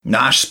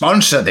Our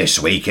sponsor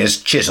this week is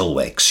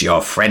Chiselwicks,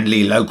 your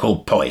friendly local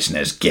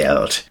poisoners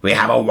guild. We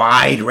have a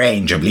wide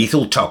range of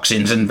lethal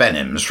toxins and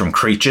venoms from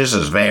creatures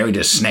as varied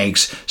as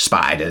snakes,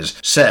 spiders,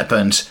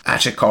 serpents,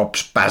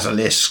 atacops,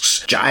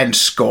 basilisks, giant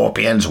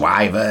scorpions,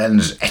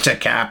 wyverns,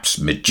 etacaps,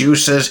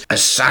 medusas,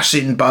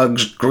 assassin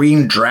bugs,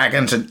 green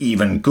dragons, and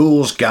even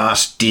ghouls,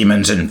 ghast,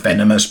 demons, and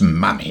venomous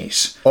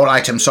mummies. All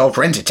items sold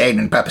for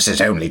entertainment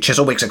purposes only.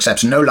 Chiselwicks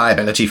accepts no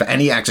liability for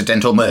any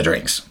accidental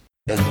murderings.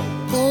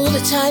 All the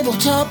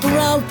tabletop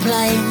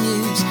role-playing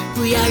news,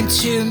 we aim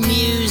to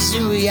amuse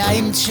and we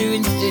aim to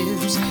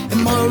enthuse.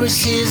 And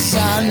Morris's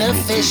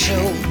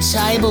unofficial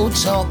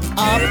tabletop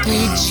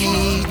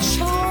RPG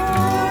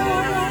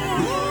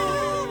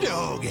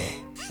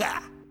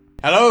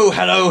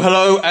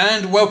Hello,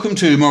 and welcome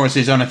to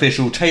Morris's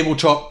unofficial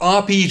tabletop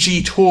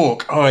RPG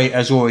talk. I,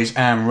 as always,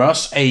 am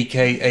Russ,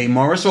 aka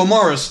Morris, or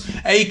Morris,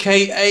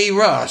 aka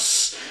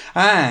Russ.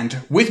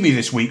 And with me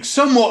this week,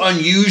 somewhat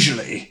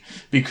unusually,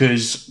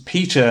 because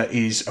Peter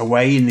is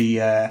away in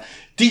the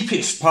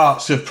deepest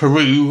parts of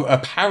Peru,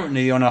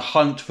 apparently on a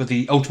hunt for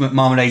the ultimate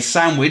marmalade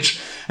sandwich,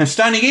 and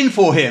standing in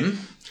for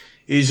him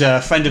is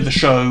a friend of the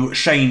show,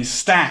 Shane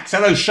Stacks.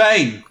 Hello,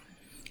 Shane.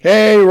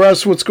 Hey,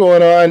 Russ, what's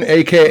going on?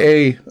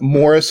 A.K.A.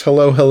 Morris,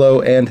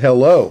 hello, and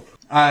hello.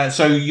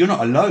 So you're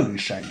not alone,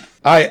 Shane?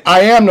 I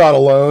am not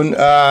alone.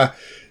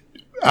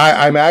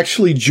 I'm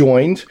actually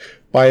joined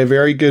by a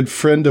very good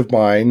friend of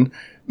mine,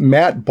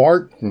 Matt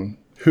Barton,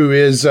 who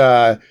is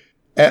a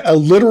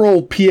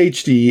literal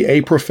PhD,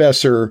 a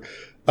professor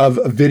of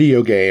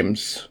video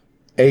games,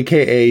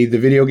 a.k.a. the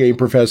video game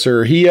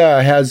professor. He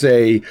has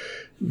a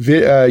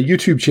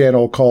YouTube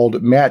channel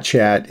called Matt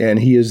Chat, and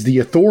he is the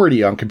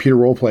authority on computer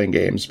role-playing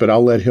games, but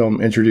I'll let him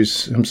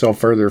introduce himself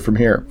further from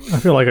here. I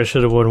feel like I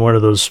should have worn one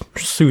of those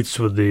suits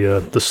with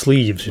the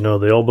sleeves, you know,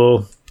 the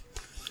elbow.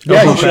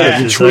 Yeah, you should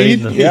have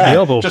tweed. The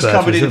elbow just patches.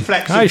 covered in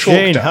flecks Hi, of chalk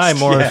Shane. dust. Hi,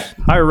 Morris.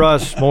 Yeah. Hi,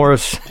 Russ.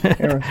 Morris.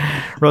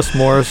 Russ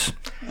Morris.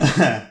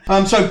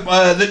 So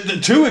the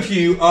two of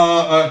you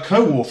are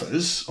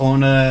co-authors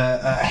on a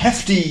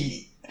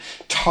hefty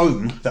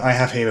tome that I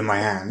have here in my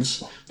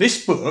hands.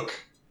 This book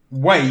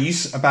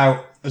weighs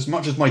about as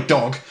much as my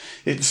dog.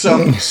 It's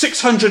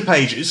 600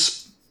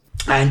 pages,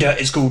 and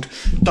it's called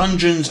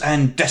Dungeons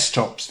and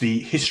Desktops, The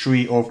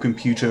History of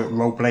Computer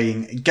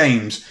Role-Playing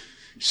Games.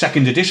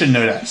 Second edition,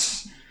 no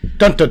less.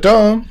 Dun dun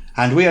dun.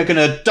 And we are going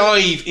to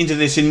dive into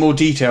this in more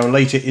detail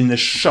later in the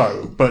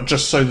show, but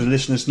just so the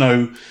listeners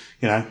know,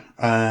 you know,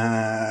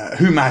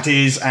 who Matt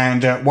is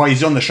and why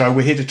he's on the show,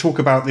 we're here to talk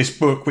about this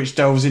book, which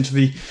delves into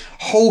the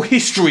whole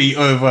history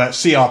of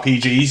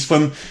CRPGs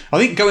from, I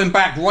think, going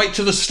back right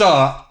to the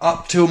start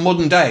up till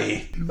modern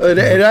day.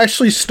 It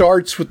actually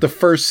starts with the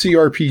first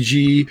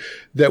CRPG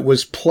that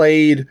was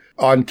played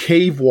on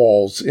cave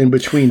walls in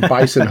between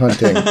bison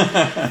hunting.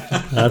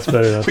 That's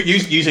better enough.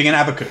 Using an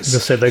abacus.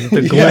 Just say the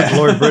glint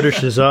Lord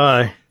British's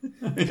eye.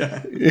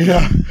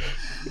 Yeah.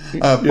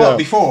 But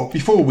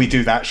before we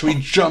do that, shall we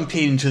jump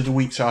into the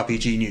week's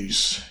RPG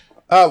news?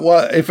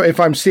 Well, if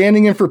I'm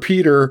standing in for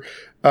Peter,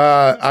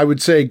 I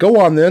would say go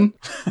on then.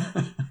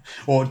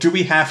 Or do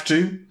we have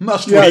to?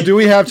 Must we? Yeah, do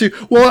we have to?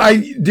 Well,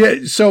 I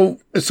did. So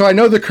I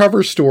know the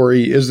cover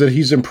story is that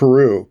he's in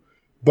Peru,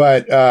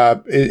 but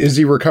is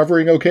he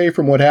recovering okay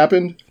from what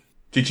happened?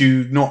 Did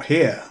you not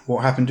hear what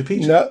happened to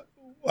Peter?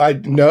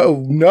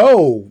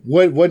 No.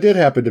 What did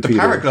happen to Peter? The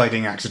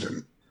paragliding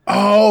accident.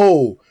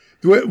 Oh.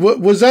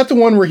 Was that the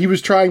one where he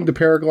was trying to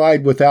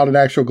paraglide without an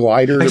actual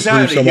glider?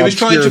 Exactly. He was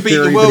trying to beat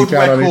the world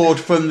record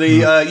from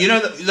the, you know,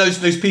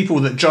 those people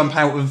that jump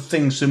out of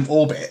things from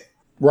orbit.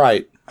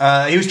 Right.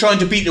 He was trying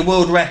to beat the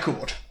world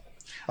record.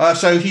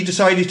 So he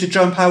decided to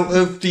jump out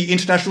of the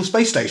International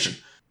Space Station.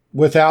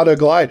 Without a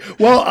glide.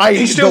 Well,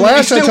 he's still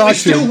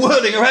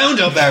whirling around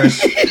up there.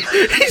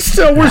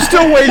 We're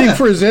still waiting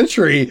for his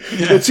entry.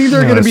 Yeah. It's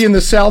either going to be in the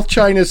South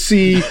China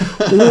Sea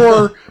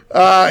or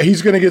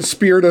he's going to get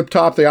speared up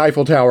top the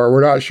Eiffel Tower.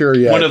 We're not sure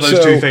yet. One of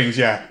those two things,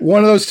 yeah.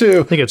 One of those two.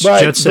 I think it's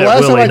Jet Set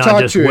Willie,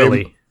 not just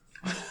Willie.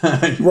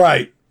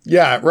 Right.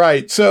 Yeah,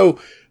 right. So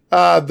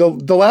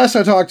the last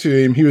I talked to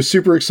him, he was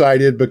super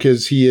excited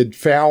because he had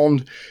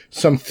found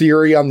some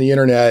theory on the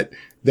internet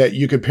that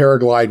you could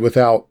paraglide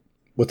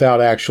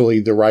without actually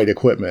the right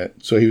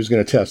equipment. So he was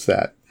going to test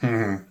that.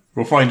 Mm-hmm.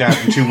 We'll find out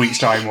in 2 weeks'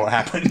 time what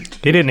happened.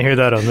 He didn't hear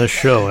that on this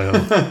show, I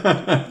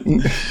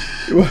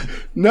hope.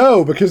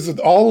 No, because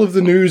all of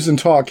the news and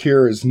talk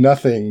here is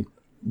nothing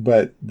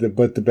but the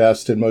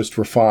best and most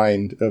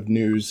refined of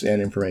news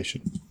and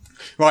information.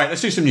 Right, let's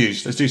do some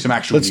news. Let's do some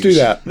actual news. Let's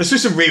do that. Let's do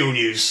some real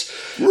news.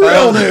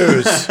 Real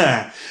news!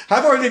 Have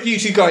either of you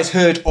two guys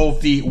heard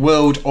of the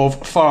World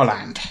of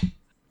Farland?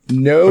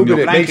 No, but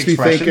it makes me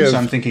think of...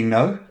 I'm thinking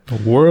no.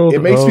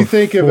 It makes me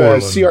think of a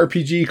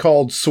CRPG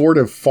called Sword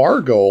of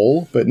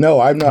Fargoal, but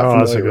no, I'm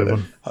not familiar with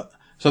it.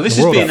 So this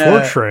has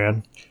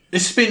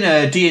been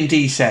a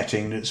D&D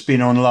setting that's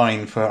been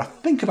online for, I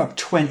think, about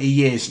 20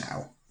 years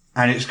now.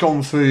 and it's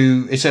gone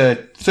through. It's a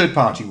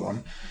third-party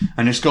one,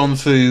 and it's gone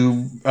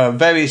through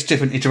various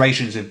different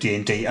iterations of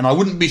D&D. And I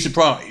wouldn't be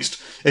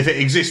surprised if it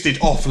existed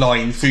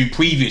offline through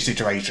previous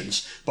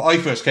iterations. But I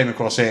first came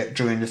across it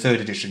during the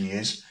 3rd edition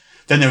years.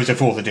 Then there was a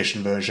 4th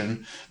edition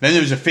version. Then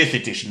there was a 5th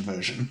edition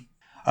version,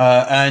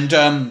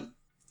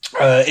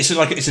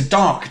 it's a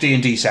dark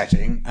D&D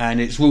setting,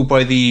 and it's ruled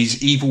by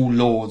these evil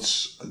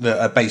lords that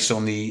are based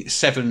on the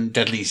 7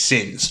 deadly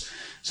sins.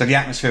 So the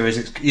atmosphere is,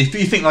 if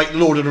you think like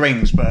Lord of the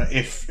Rings, but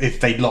if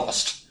they'd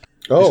lost.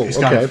 Oh, it's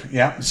okay. Kind of,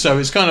 yeah, so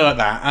it's kind of like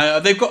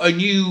that. They've got a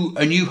new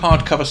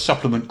hardcover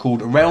supplement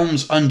called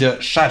Realms Under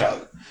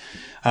Shadow.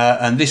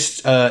 And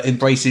this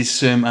embraces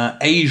some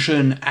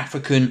Asian,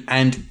 African,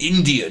 and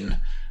Indian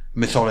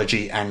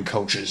mythology and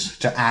cultures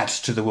to add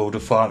to the world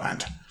of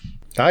Fireland.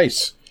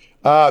 Nice.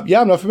 I'm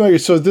not familiar.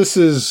 So this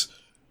is,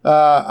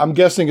 I'm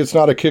guessing it's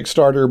not a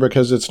Kickstarter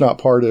because it's not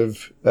part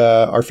of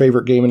our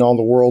favorite game in all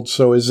the world.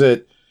 So is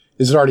it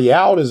already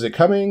out? Is it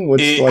coming?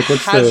 It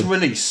has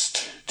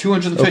released.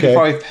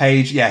 235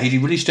 page. Yeah, he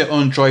released it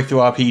on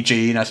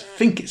DriveThruRPG, and I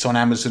think it's on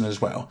Amazon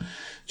as well.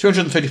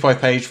 235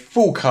 page,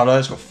 full colour.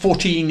 It's got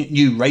 14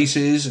 new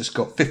races. It's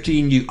got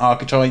 15 new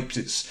archetypes.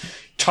 It's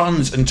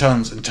tons and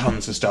tons and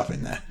tons of stuff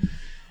in there.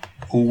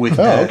 All with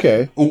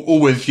all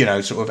with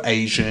sort of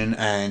Asian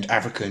and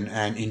African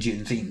and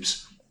Indian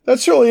themes.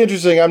 That's really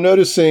interesting. I'm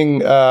noticing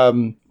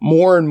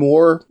more and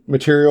more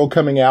material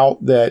coming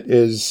out that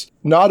is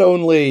not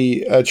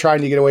only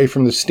trying to get away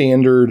from the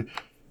standard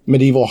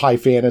medieval high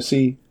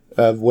fantasy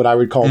of what I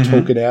would call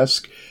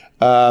Tolkien-esque,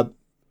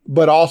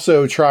 but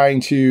also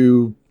trying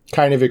to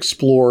kind of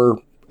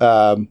explore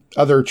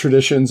other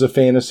traditions of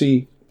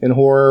fantasy and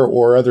horror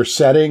or other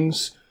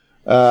settings.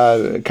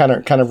 Kind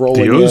of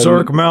rolling the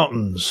Ozark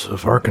Mountains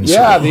of Arkansas.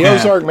 Yeah, the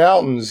Ozark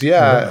Mountains. of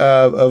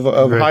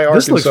high Arkansas.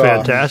 This looks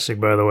fantastic,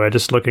 by the way.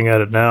 Just looking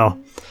at it now.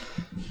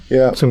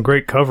 Yeah, some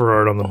great cover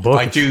art on the book.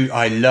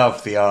 I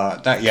love the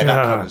art. That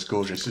cover's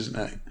gorgeous, isn't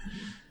it?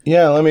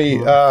 Yeah, let me.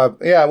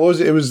 What was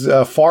it? It was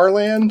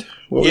Farland.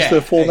 What was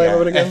the full name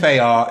of it again?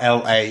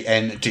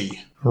 Farland.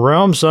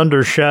 Realms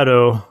Under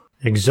Shadow,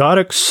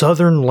 Exotic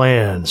Southern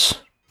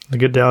Lands. To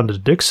get down to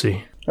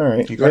Dixie. All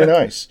right, very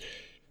nice.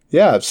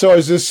 Yeah. So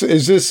is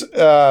this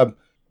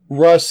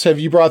Russ? Have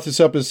you brought this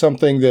up as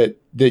something that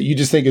you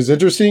just think is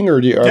interesting, or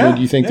do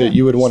you think that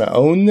you would want to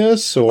own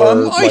this,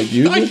 or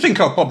use it? I think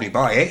I'll probably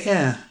buy it.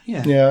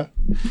 Yeah.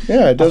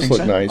 It does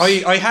look nice.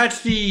 I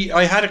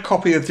had a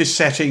copy of this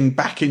setting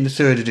back in the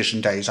 3rd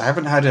edition days. I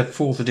haven't had a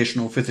 4th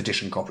edition or 5th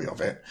edition copy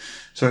of it,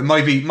 so it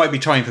might be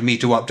time for me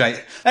to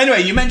update.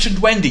 Anyway, you mentioned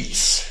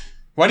Wendy's.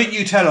 Why don't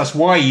you tell us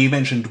why you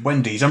mentioned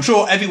Wendy's? I'm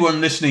sure everyone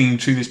listening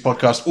to this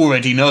podcast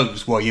already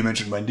knows why you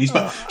mentioned Wendy's,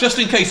 but just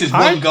in case there's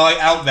one guy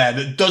out there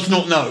that does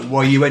not know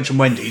why you mentioned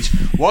Wendy's,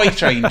 why,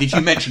 Shane, did you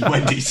mention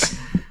Wendy's?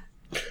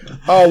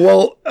 Oh,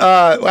 well,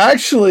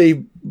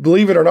 actually,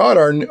 believe it or not,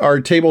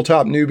 our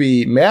tabletop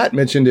newbie, Matt,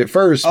 mentioned it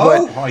first.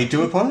 Oh, but, I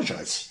do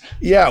apologize.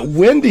 Yeah,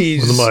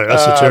 Wendy's. One of my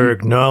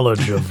esoteric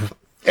knowledge of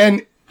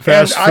and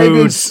fast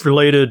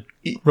food-related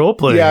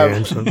role-playing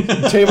games.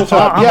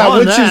 Tabletop,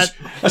 which that. is...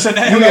 That's an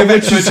area of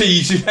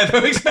expertise you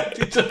never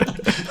expected.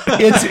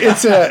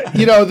 It's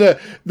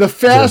the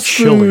fast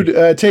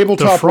food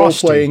tabletop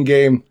role-playing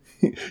game.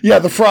 Yeah,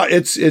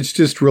 it's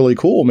just really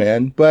cool,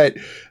 man. But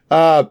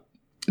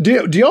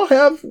do y'all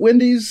have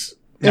Wendy's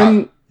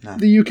in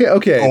the UK?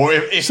 Okay. Or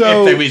if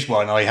there is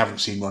one, I haven't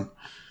seen one.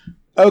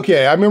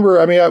 Okay, I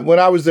remember, when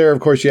I was there, of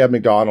course, you had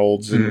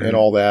McDonald's and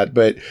all that.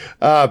 But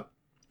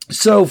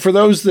so for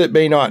those that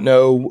may not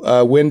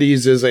know,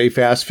 Wendy's is a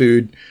fast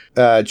food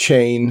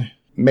chain,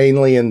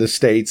 mainly in the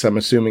States. I'm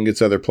assuming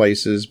it's other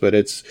places, but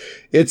it's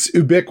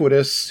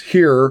ubiquitous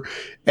here.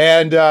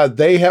 And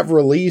they have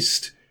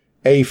released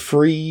a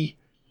free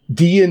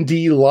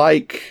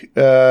D&D-like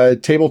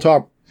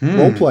tabletop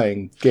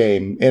role-playing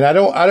game. And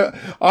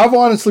I've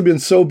honestly been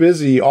so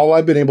busy, all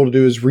I've been able to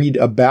do is read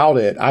about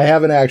it. I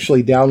haven't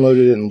actually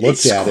downloaded it and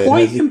looked at it. It's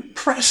quite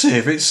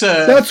impressive.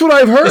 That's what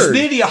I've heard. It's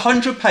nearly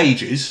 100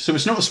 pages, so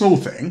it's not a small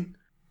thing.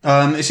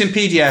 It's in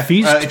PDF.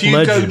 If you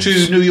go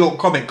to New York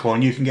Comic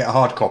Con, you can get a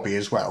hard copy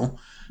as well,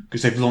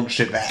 because they've launched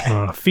it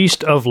there.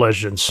 Feast of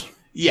Legends.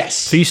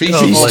 Yes. Feast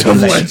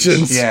of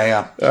Legends.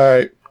 Yeah. All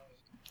right.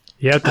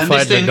 You have to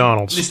fight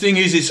McDonald's. This thing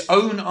is its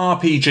own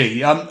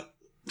RPG.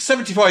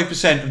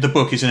 75% of the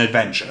book is an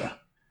adventure,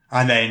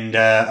 and then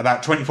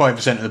about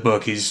 25% of the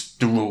book is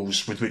the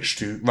rules with which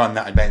to run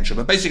that adventure.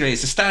 But basically,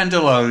 it's a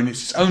standalone,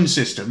 it's its own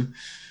system,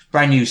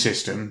 brand new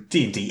system,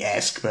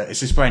 D&D-esque, but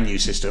it's this brand new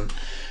system.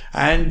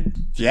 And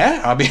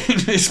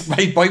it's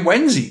made by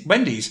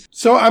Wendy's.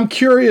 So I'm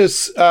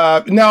curious.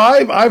 Now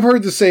I've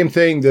heard the same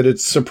thing, that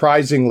it's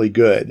surprisingly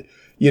good.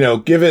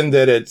 Given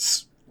that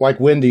it's like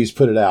Wendy's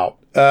put it out.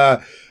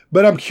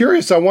 But I'm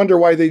curious. I wonder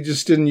why they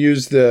just didn't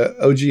use the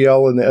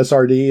OGL and the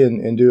SRD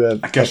and do a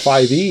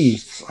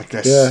 5e. I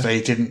guess they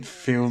didn't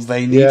feel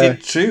they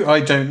needed to.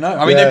 I don't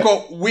know. They've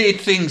got weird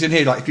things in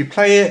here. Like if you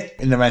play it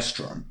in the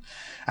restaurant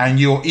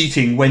and you're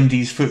eating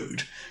Wendy's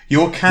food,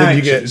 your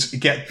characters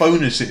get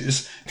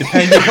bonuses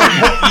depending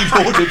on what you've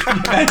ordered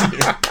from the menu.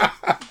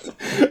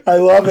 I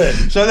love it.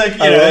 So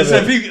there's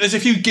a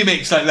few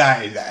gimmicks like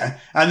that in there,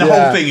 and the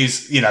whole thing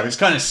is, it's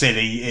kind of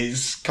silly.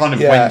 It's kind of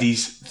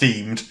Wendy's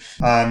themed,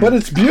 but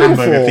it's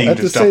beautiful at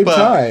the same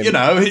time.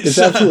 It's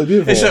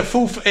absolutely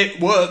beautiful. It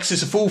works.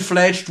 It's a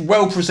full-fledged,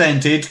 well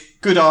presented,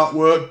 good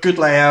artwork, good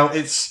layout.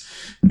 It's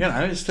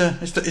it's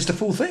the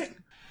full thing.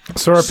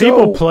 So are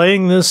people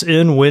playing this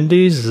in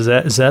Wendy's?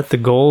 Is that the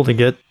goal, to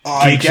get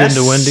geeks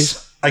into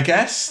Wendy's? I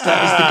guess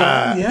that is the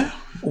goal. Yeah.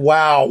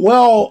 Wow.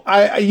 Well,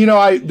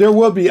 I there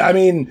will be. I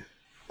mean,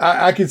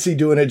 I could see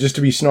doing it just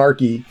to be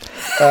snarky,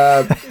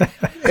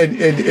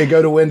 and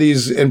go to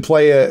Wendy's and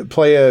play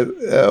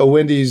a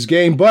Wendy's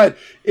game. But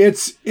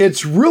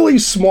it's really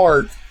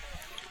smart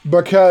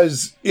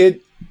because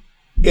it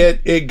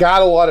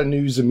got a lot of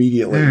news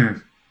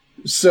immediately.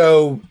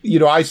 So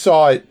I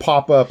saw it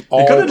pop up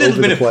all over the place. It got a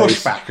little bit of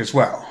pushback as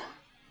well.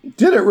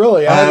 Did it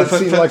really? I haven't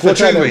seen for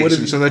two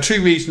reasons. So there are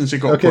two reasons it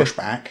got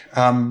pushback.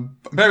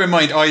 Bear in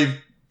mind, I'm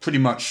pretty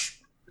much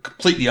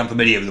completely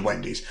unfamiliar with the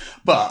Wendy's,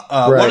 but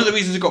one of the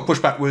reasons it got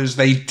pushback was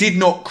they did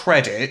not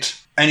credit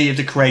any of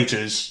the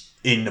creators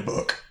in the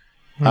book.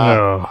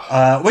 No.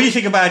 When you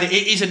think about it,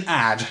 it is an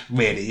ad,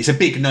 really. It's a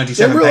big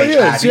 97-page ad.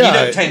 Yeah. And you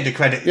don't tend to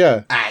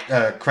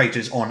credit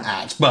creators on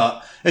ads,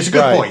 but it's a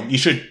good point. You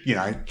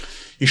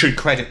should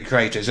credit the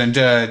creators.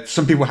 And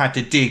some people had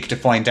to dig to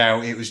find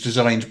out it was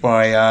designed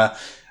by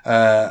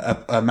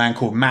a man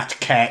called Matt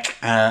Keck,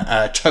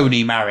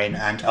 Tony Marin,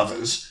 and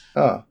others.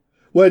 Oh.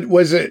 What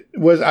was it?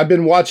 I've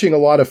been watching a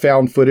lot of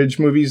found footage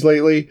movies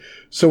lately.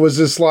 So was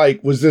this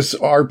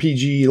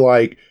RPG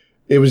like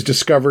it was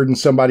discovered in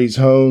somebody's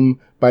home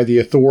by the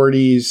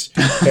authorities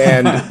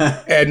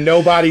and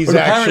nobody's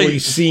actually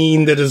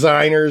seen the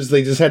designers?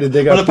 They just had to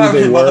dig up who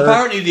they were. Well,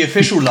 apparently the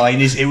official line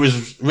is it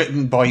was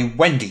written by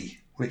Wendy,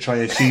 which I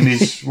assume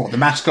is the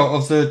mascot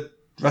of the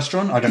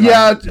restaurant. I don't know.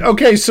 Yeah.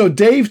 Okay. So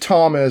Dave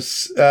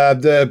Thomas,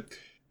 Dave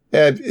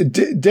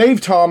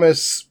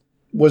Thomas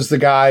was the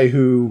guy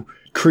who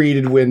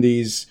created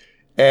Wendy's,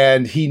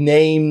 and he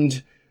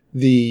named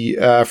the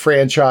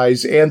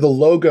franchise, and the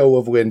logo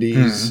of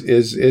Wendy's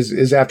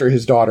is after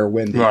his daughter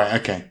Wendy. Right.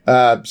 Okay.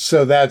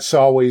 So that's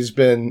always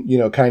been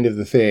kind of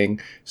the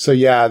thing. So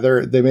yeah,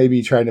 they may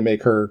be trying to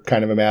make her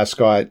kind of a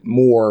mascot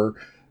more.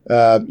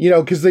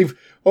 Because they've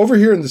over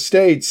here in the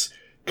States,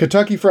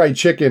 Kentucky Fried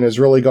Chicken has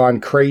really gone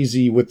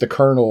crazy with the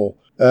Colonel.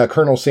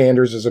 Colonel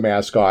Sanders as a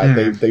mascot.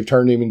 They've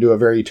turned him into a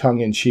very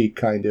tongue-in-cheek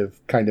kind of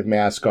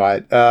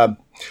mascot.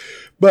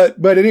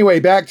 But anyway,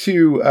 back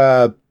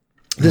to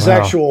this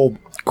actual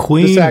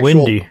Queen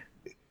Wendy.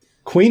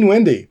 Queen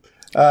Wendy.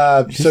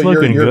 So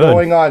you're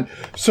going on.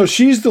 So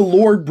she's the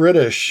Lord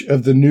British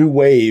of the new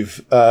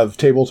wave of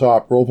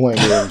tabletop role-playing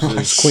games.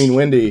 Is Queen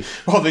Wendy.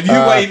 Well, the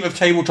new wave of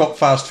tabletop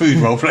fast food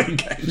role-playing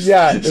games.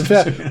 Yeah. In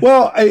fact,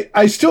 well,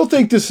 I still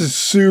think this is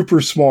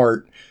super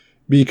smart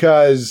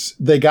because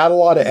they got a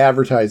lot of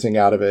advertising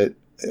out of it.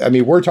 I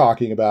mean, we're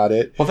talking about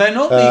it. Well, they're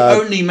not the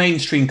only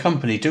mainstream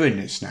company doing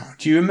this now.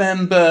 Do you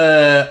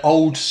remember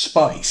Old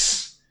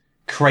Spice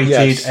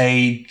created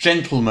a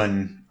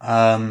gentleman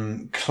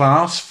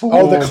class for...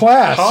 Oh, the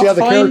class. Pathfinder, yeah,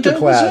 the character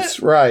class.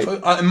 Right.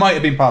 It might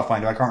have been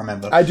Pathfinder. I can't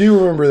remember. I do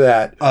remember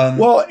that.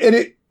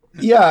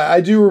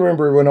 I do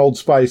remember when Old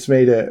Spice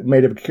made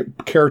a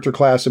character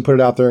class and put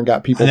it out there and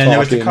got people talking. And then there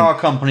was the car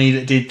company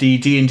that did the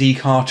D&D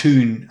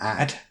cartoon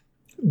ad.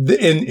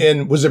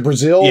 In was it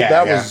Brazil? Yeah,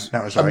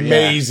 that was right,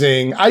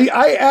 amazing.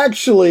 Yeah.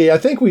 I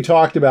think we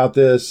talked about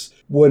this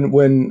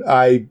when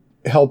I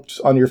helped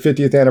on your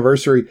 50th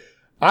anniversary.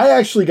 I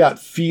actually got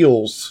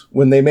feels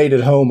when they made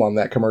it home on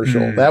that commercial.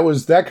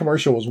 That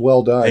commercial was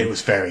well done. It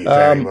was very,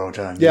 very well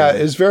done. Yeah,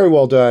 it's very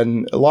well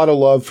done. A lot of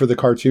love for the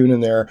cartoon in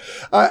there.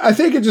 I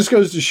think it just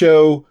goes to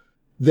show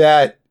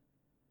that,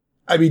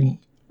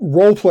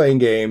 role-playing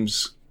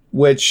games,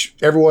 which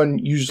everyone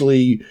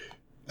usually,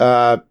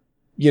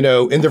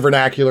 in the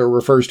vernacular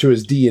refers to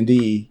as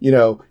D&D. You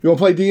want to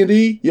play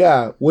D&D?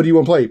 Yeah. What do you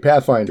want to play?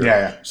 Pathfinder.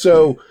 Yeah.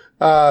 So,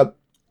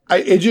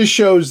 it just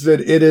shows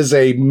that it is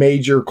a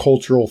major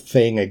cultural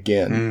thing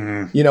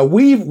again.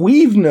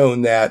 We've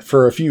known that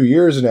for a few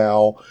years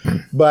now,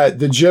 but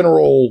the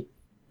general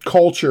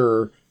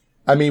culture,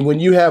 when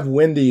you have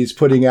Wendy's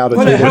putting out a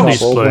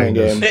tabletop role-playing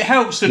game. It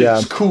helps that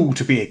it's cool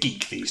to be a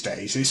geek these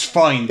days. It's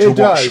fine to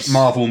watch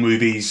Marvel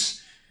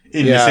movies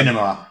in the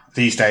cinema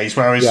these days,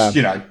 whereas,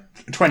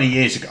 20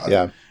 years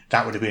ago,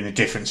 that would have been a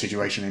different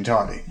situation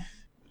entirely.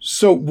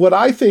 So what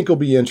I think will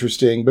be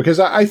interesting, because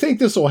I think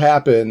this will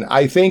happen,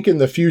 I think in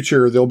the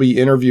future they'll be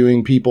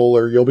interviewing people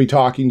or you'll be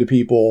talking to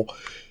people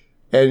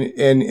and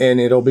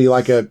it'll be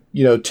like 10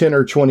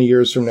 or 20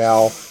 years from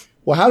now.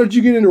 Well, how did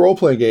you get into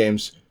role-playing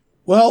games?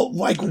 Well,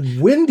 like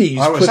Wendy's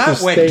put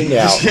this thing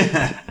out.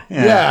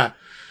 Yeah.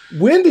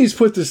 Wendy's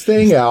put this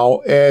thing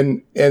out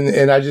and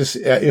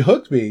it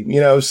hooked me,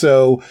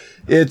 so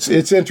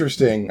it's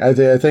interesting. I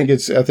think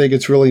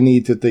it's really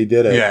neat that they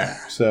did it. Yeah.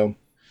 So,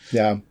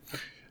 yeah.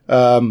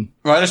 Right,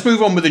 let's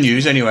move on with the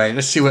news anyway.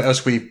 Let's see what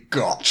else we've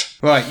got.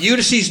 Right,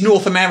 Ulysses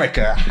North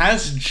America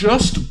has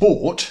just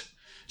bought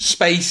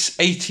Space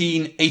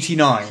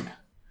 1889.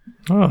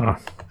 Oh.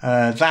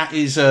 That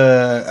is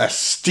a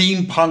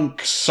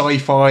steampunk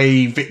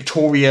sci-fi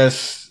Victorian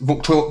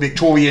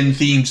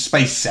themed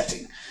space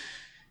setting.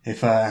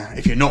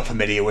 If you're not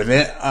familiar with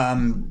it,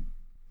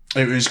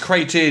 it was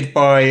created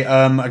by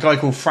a guy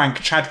called Frank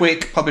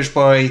Chadwick, published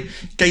by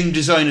Game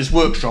Designers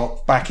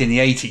Workshop back in the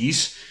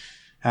 80s,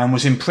 and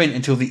was in print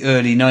until the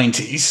early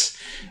 90s.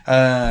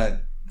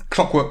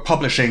 Clockwork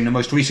Publishing, the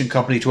most recent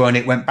company to own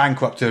it, went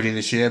bankrupt earlier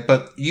this year,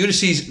 but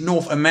Ulysses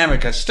North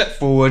America stepped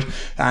forward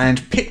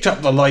and picked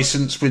up the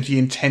license with the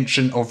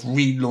intention of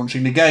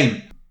relaunching the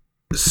game.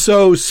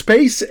 So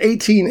Space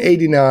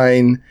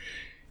 1889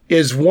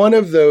 is one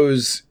of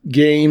those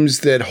games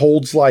that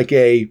holds like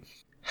a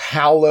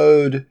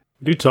hallowed...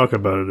 Do talk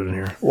about it in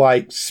here.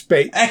 Like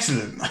space...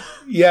 Excellent.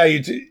 Yeah,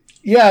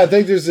 I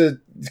think there's a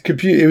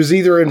computer. It was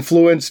either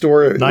influenced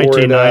or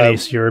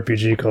 1990s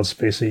RPG called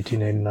Space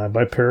 1889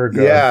 by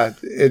Paragon. Yeah,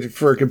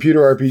 for a computer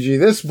RPG.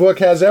 This book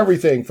has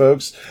everything,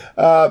 folks.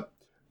 But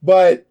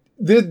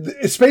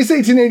Space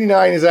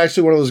 1889 is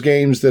actually one of those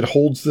games that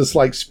holds this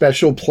like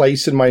special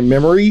place in my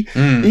memory,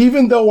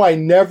 even though I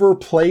never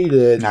played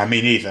it. No,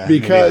 me neither.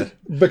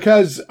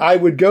 Because I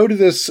would go to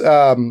this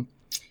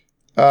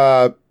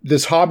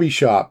this hobby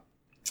shop,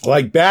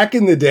 like back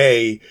in the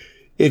day.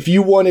 If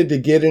you wanted to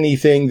get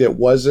anything that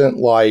wasn't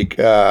like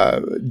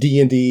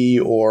D&D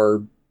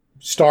or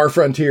Star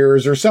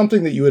Frontiers or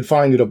something that you would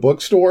find at a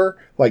bookstore,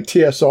 like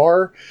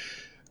TSR,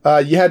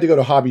 you had to go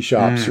to hobby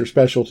shops or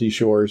specialty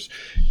stores.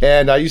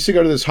 And I used to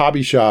go to this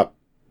hobby shop,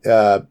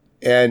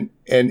 and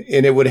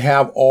it would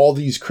have all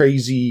these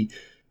crazy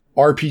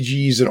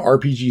RPGs and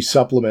RPG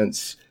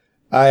supplements.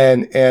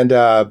 And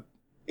I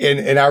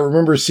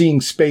remember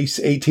seeing Space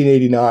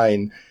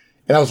 1889.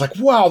 And I was like,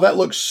 wow, that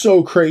looks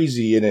so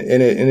crazy. And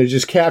it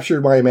just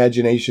captured my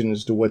imagination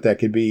as to what that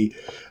could be.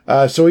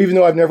 So even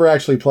though I've never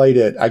actually played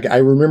it, I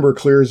remember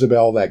clear as a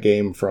bell that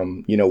game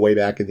from, way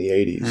back in the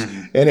 80s.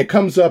 Mm-hmm. And it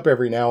comes up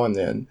every now and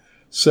then.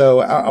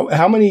 So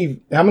how many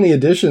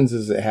editions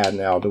has it had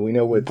now? Do we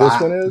know what this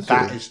one is?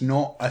 That is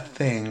not a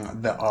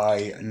thing that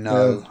I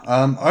know.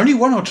 Only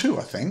one or two,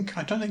 I think.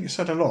 I don't think it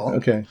said a lot.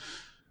 Okay.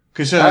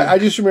 Because I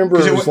just remember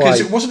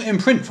because it wasn't in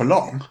print for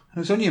long. It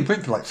was only in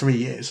print for like 3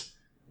 years.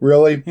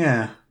 Really?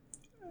 Yeah.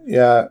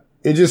 Yeah.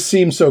 It just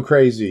seems so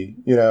crazy,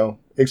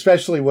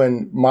 especially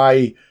when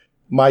my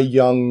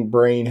young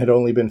brain had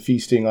only been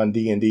feasting on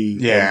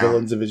D&D and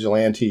Villains and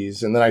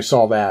Vigilantes. And then I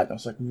saw that and I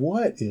was like,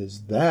 what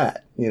is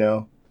that?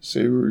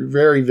 So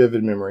very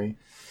vivid memory.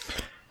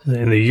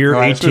 In the year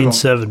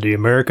 1870,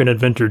 American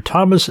inventor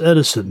Thomas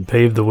Edison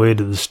paved the way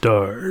to the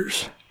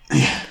stars.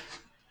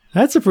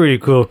 That's a pretty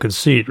cool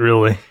conceit,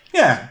 really.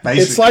 Yeah,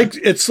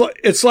 basically. It's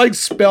like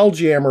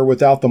Spelljammer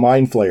without the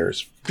mind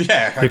flayers.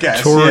 Yeah, I guess.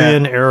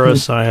 Victorian era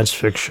science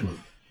fiction.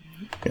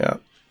 Yeah.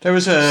 There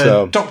was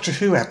a Doctor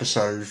Who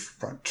episode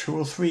about 2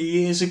 or 3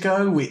 years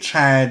ago which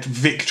had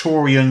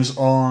Victorians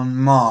on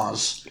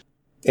Mars.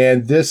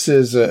 And this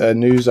is a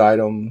news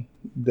item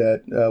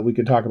that we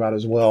could talk about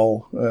as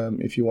well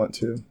if you want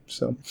to.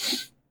 So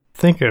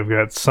I think I've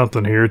got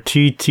something here.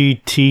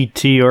 TTTTRPG.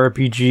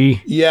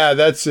 Yeah,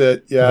 that's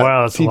it. Yeah.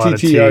 Wow, that's a lot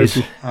of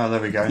T's. Oh, there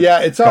we go.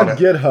 Yeah, it's on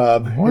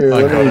GitHub. What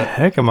the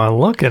heck am I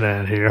looking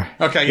at here?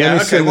 Okay, yeah,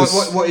 okay.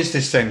 What is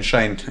this then,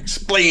 Shane?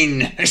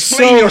 Explain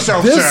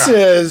yourself, this sir.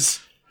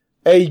 Is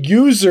a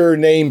user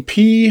named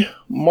P.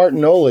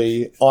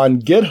 Martinoli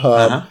on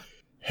GitHub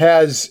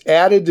has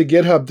added to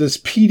GitHub this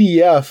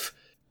PDF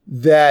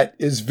that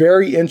is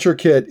very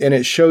intricate, and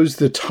it shows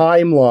the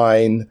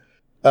timeline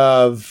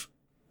of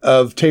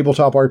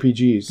tabletop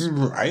RPGs.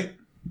 Right.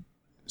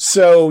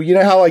 So, you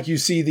know how like you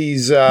see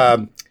these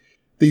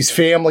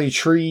family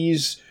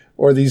trees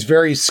or these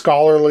very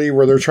scholarly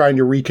where they're trying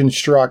to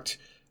reconstruct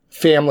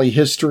family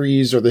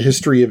histories or the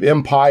history of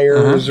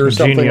empires or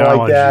something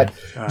like that.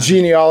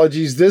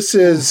 Genealogies. This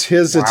is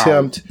his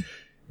attempt,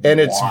 and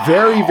it's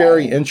very,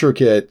 very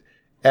intricate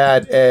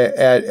at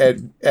a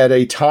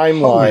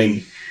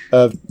timeline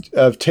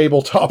of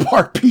tabletop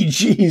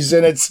RPGs,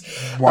 and it's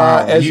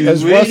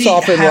as really Russ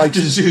often have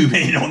to zoom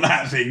in on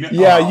that thing.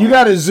 Yeah, you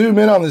got to zoom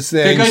in on this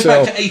thing. It goes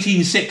back to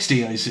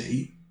 1860, I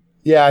see.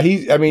 Yeah,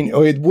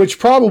 that's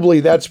probably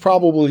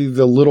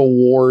the Little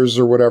Wars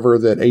or whatever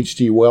that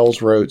H.G.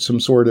 Wells wrote, some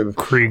sort of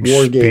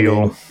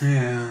Kriegspiel.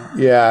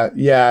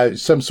 Yeah,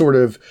 some sort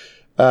of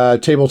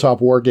tabletop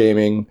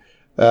wargaming.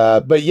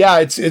 But yeah,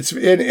 it's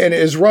and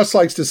as Russ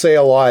likes to say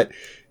a lot,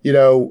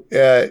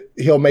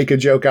 he'll make a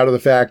joke out of the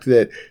fact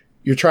that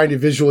you're trying to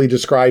visually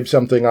describe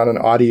something on an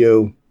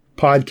audio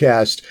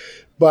podcast.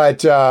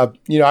 But,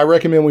 I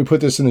recommend we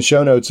put this in the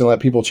show notes and let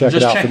people check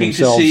it out for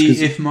themselves. I'm just checking to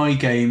see if my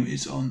game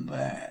is on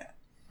there.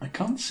 I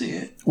can't see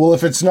it. Well,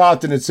 if it's not,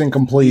 then it's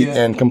incomplete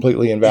and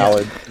completely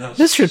invalid. Yeah.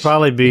 This should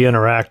probably be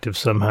interactive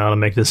somehow to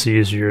make this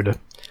easier to...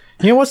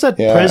 what's that?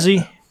 Yeah.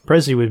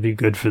 Prezi would be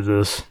good for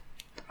this.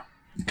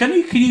 Can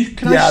I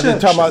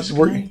search this?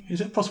 Is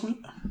it possible?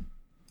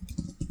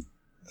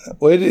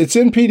 Well, it's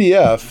in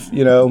PDF,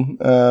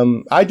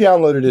 I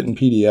downloaded it in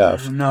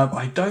PDF. No,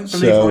 I don't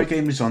believe my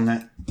game is on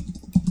that.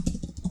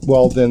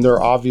 Well, then they're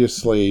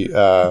obviously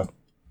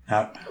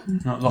No,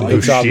 not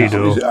live.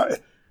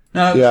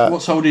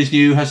 What's old is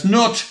new has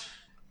not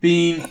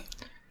been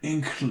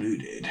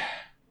included.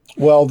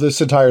 Well, this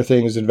entire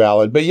thing is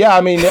invalid. But yeah,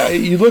 I mean,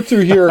 you look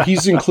through here,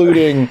 he's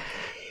including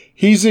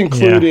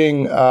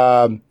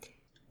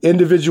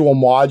individual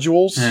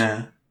modules,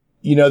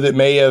 that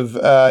may have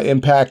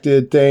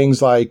impacted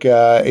things like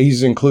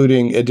he's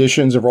including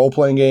editions of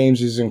role-playing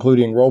games. He's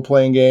including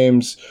role-playing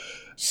games.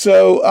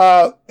 So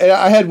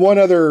I had one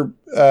other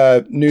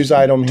news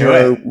item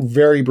here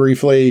very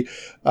briefly,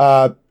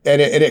 and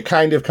it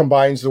kind of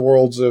combines the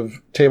worlds of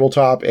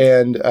tabletop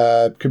and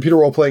computer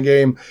role-playing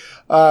game.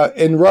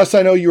 And Russ,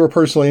 I know you were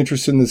personally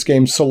interested in this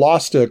game,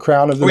 Solasta,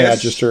 Crown of the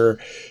Magister,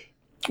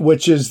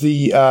 which is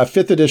the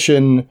 5th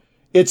edition.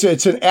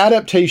 It's an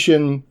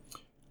adaptation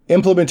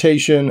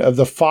implementation of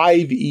the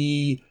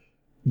 5e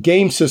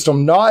game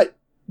system, not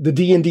the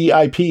D&D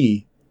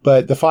IP,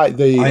 but the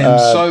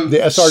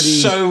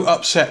SRD. So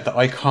upset that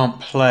I can't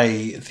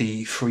play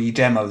the free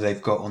demo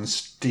they've got on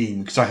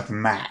Steam because I have a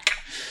Mac.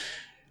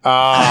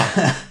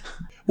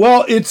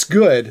 Well, it's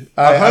good.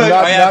 I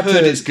have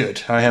heard it's good.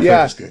 Heard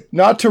it's good.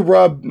 Not to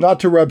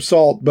rub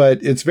salt,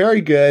 but it's very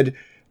good.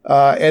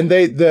 And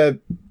the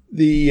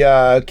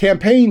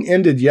campaign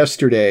ended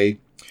yesterday,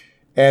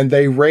 and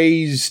they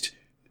raised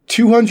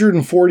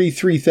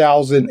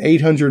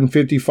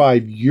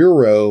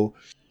 €243,855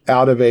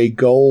 out of a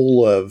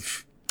goal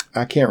of,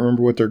 I can't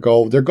remember what their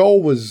goal. Their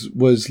goal was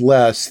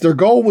less. Their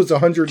goal was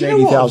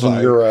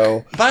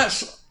 €180,000.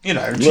 That's,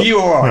 to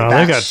you or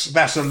I,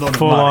 that's a lot of money.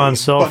 Full-on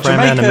self-frame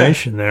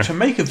animation there. To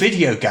make a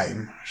video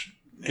game,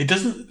 it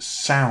doesn't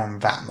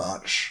sound that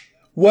much.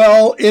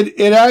 Well,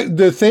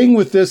 the thing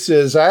with this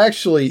is I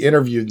actually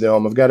interviewed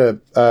them. I've got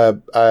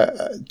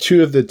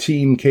two of the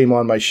team came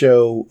on my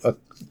show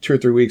 2 or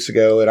 3 weeks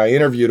ago, and I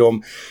interviewed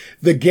them.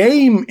 The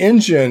game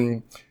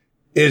engine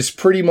is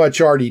pretty much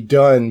already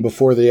done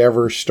before they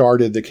ever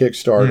started the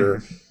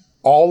Kickstarter.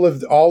 All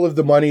of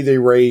the money they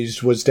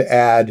raised was to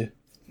add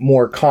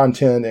more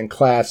content and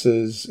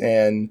classes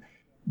and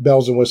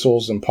bells and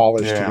whistles and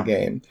polish to the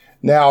game.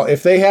 Now,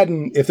 if they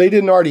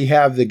didn't already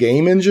have the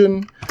game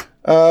engine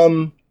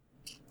done,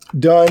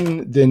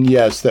 then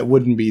yes, that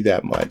wouldn't be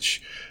that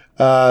much.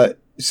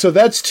 So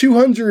that's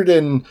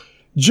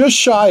just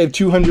shy of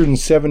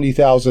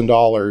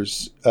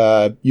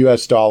 $270,000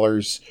 US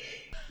dollars.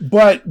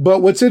 But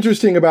what's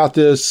interesting about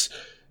this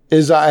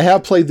is I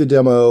have played the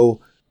demo,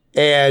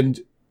 and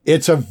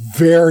it's a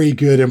very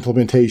good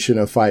implementation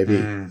of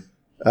 5e.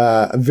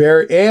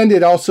 And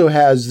it also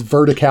has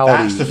verticality.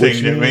 That's the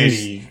thing that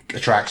really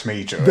attracts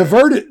me to it.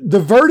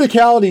 The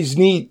verticality is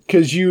neat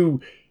because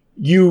you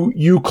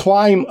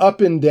climb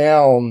up and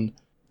down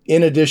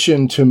in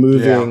addition to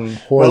moving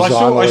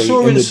horizontally. Well, I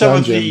saw in some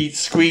dungeon. of the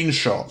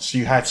screenshots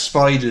you had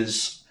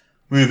spiders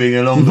moving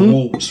along the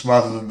walls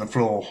rather than the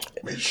floor.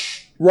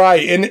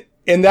 Right,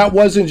 and that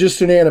wasn't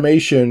just an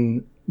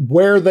animation.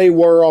 Where they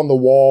were on the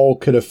wall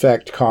could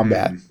affect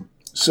combat.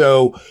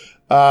 So,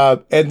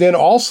 and then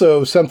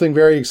also something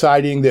very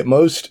exciting that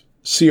most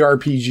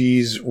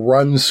CRPGs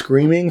run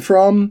screaming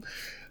from.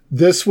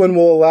 This one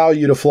will allow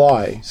you to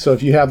fly. So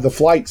if you have the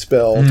flight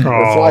spell or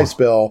fly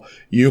spell,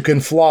 you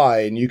can fly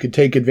and you can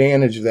take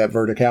advantage of that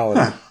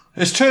verticality.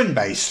 It's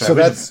turn-based, though, so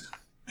that's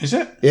is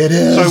it? It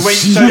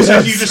is. So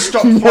you just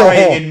stop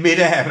flying in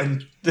midair,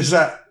 and does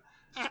that?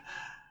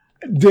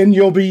 Then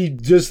you'll be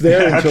just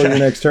there until your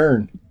next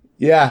turn.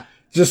 Yeah,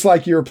 just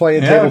like you were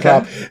playing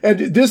tabletop. Okay.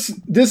 And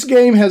this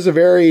game has a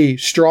very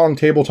strong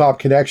tabletop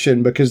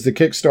connection because the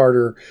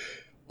Kickstarter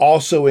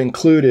also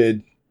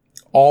included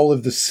all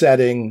of the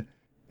setting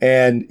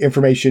and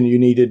information you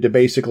needed to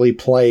basically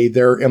play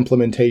their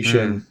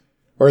implementation.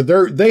 Or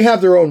they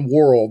have their own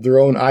world, their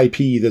own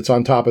IP that's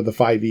on top of the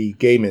 5e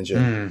game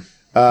engine.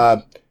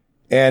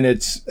 And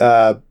it's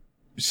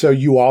so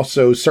you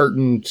also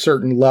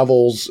certain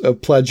levels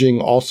of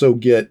pledging also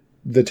get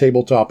the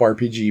tabletop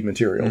RPG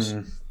materials.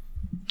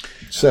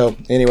 So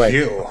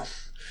anyway, cool.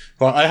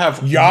 Well, I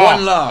have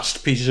one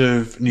last piece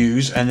of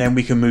news, and then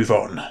we can move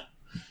on.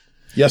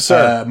 Yes,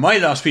 sir. My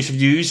last piece of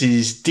news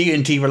is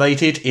D&T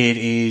related. It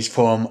is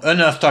from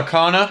Unearthed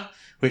Arcana,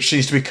 which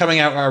seems to be coming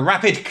out at a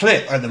rapid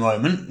clip at the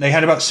moment. They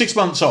had about 6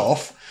 months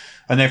off,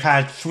 and they've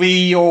had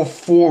 3 or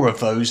 4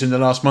 of those in the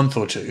last month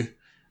or two.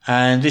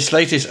 And this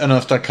latest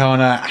Unearthed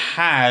Arcana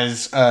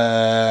has,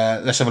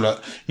 let's have a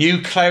look,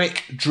 new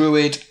Cleric,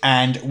 Druid,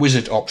 and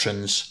Wizard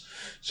options.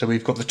 So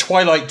we've got the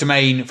Twilight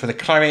Domain for the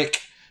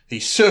Cleric, the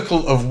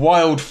Circle of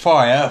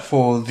Wildfire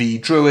for the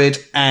Druid,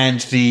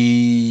 and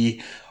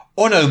the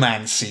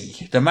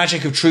Onomancy, the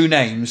Magic of True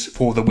Names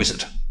for the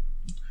Wizard.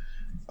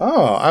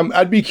 Oh,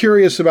 I'd be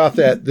curious about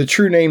that. The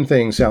true name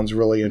thing sounds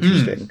really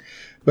interesting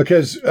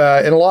because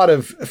in a lot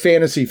of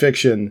fantasy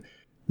fiction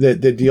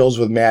that deals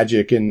with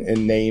magic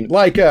and name,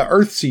 like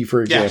Earthsea,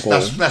 for example.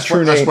 Yes, that's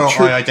what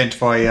I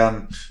identify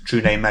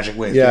true name magic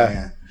with.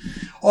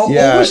 What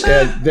was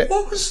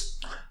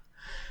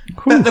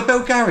the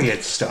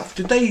Belgariad stuff?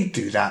 Did they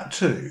do that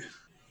too?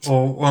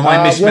 Or am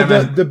I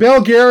misremembering? The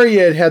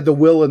Belgariad had the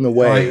will in the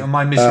way. Am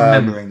I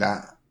misremembering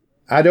that?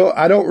 I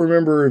don't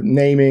remember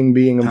naming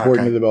being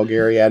important to the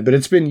Belgariad, but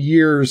it's been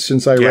years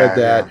since I read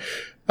that.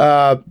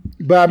 Yeah.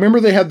 But I remember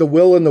they had the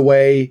will and the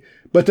way,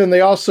 but then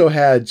they also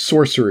had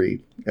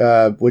sorcery,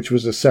 which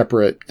was a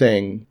separate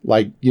thing,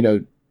 like,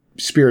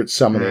 spirit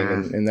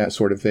summoning and that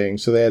sort of thing.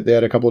 So they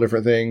had a couple of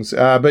different things.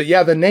 But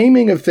yeah, the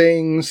naming of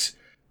things,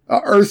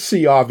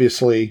 Earthsea,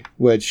 obviously,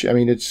 which, I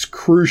mean, it's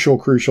crucial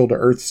to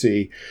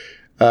Earthsea,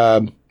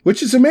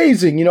 which is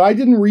amazing. I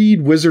didn't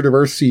read Wizard of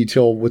Earthsea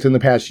till within the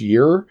past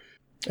year.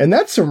 And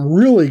that's some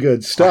really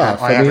good stuff.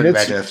 I haven't read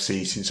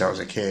Earthsea since I was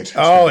a kid.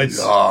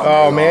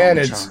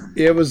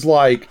 It was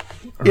like,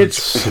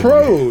 it's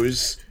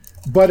prose,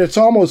 but it's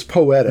almost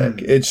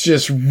poetic. It's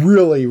just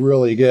really,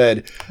 really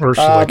good.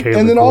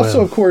 And then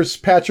also, of course,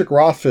 Patrick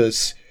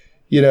Rothfuss,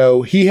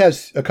 he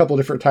has a couple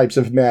different types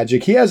of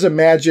magic. He has a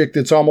magic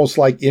that's almost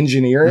like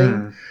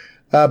engineering,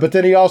 but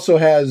then he also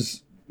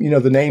has,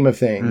 the name of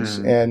things.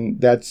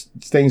 And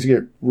things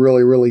get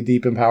really, really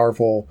deep and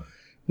powerful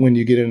when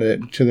you get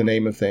into the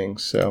name of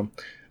things. So,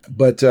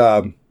 but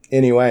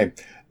anyway,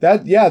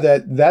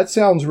 that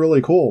sounds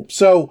really cool.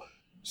 So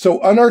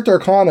Unearthed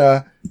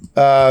Arcana,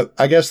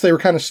 I guess they were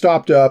kind of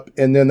stopped up,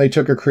 and then they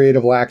took a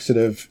creative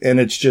laxative, and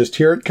it's just,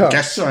 here it comes.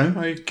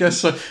 I guess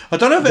so. I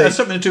don't know if it has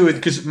something to do with,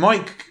 because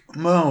Mike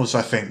Merles,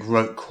 I think,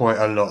 wrote quite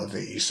a lot of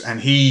these,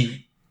 and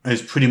he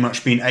has pretty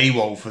much been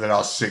AWOL for the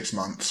last 6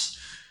 months,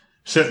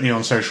 certainly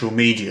on social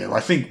media. I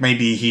think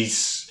maybe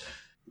he's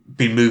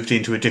been moved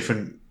into a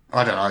different,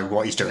 I don't know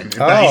what he's doing.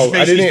 I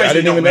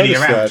didn't even notice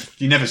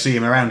that. You never see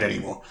him around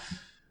anymore.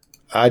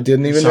 I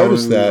didn't even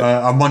notice that.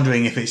 I'm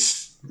wondering if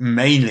it's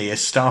mainly a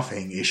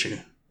staffing issue.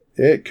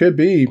 It could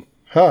be.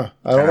 I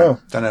don't know.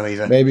 Don't know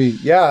either. Maybe.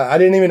 Yeah, I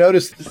didn't even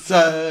notice.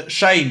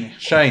 Shane.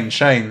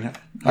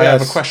 I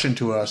have a question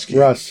to ask you.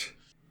 Russ.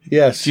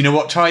 Yes. Do you know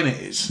what time it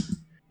is?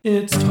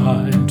 It's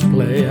time to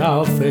play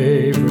our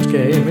favorite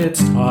game. It's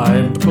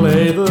time to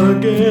play the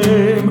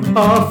game.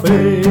 Our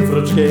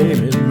favorite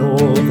game in all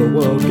the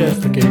world. Guess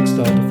the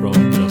Kickstarter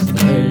from just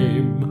the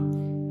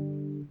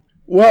name.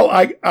 Well,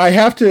 I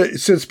have to,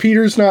 since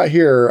Peter's not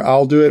here,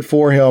 I'll do it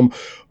for him.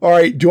 All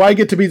right, do I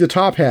get to be the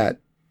top hat?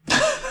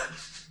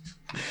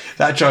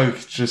 That joke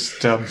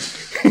just...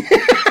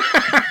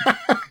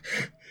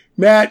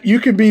 Matt, you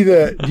could be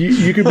the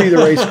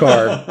race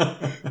car.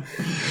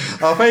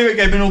 Our favourite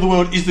game in all the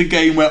world is the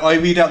game where I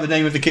read out the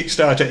name of the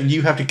Kickstarter and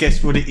you have to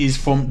guess what it is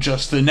from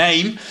just the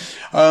name.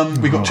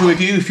 We've got two of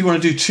you. If you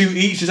want to do two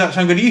each, does that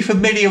sound good? Are you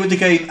familiar with the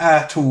game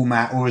at all,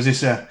 Matt, or is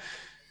this a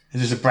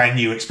brand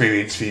new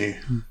experience for you?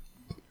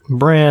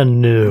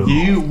 Brand new.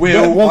 You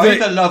will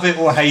either love it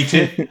or hate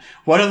it.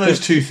 One of those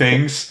two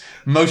things.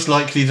 Most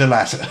likely the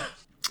latter.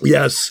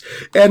 Yes,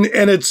 and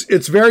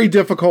it's very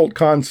difficult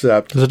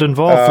concept. Does it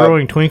involve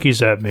throwing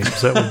Twinkies at me?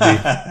 Because that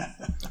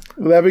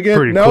would that'd be good.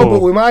 Pretty no, cool.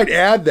 But we might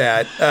add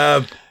that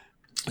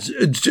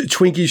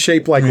Twinkies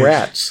shaped like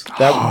rats.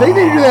 They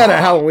do that at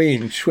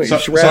Halloween.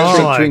 Rat-shaped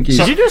Twinkies.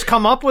 Did you just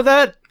come up with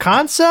that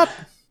concept?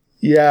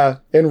 Yeah,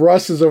 and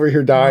Russ is over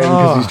here dying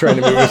because he's trying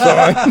to move us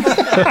on.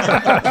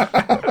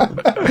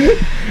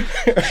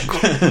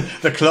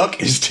 The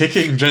clock is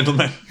ticking,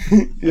 gentlemen.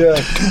 Yeah.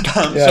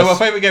 Yes. So our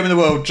favourite game in the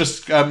world,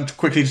 just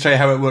quickly to tell you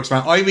how it works,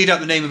 man. I read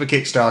out the name of a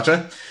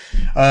Kickstarter,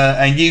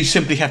 and you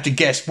simply have to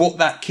guess what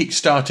that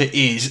Kickstarter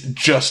is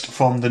just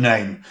from the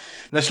name.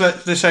 Let's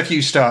have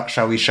you start,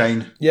 shall we,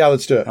 Shane? Yeah,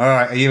 let's do it. All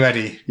right, are you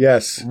ready?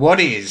 Yes. What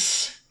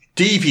is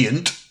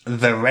Deviant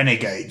the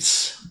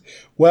Renegades?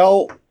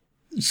 Well,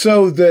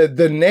 so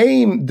the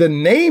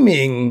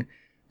naming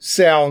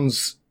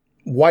sounds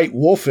White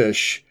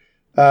Wolfish,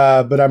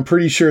 but I'm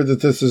pretty sure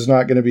that this is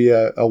not going to be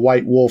a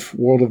White Wolf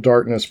World of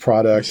Darkness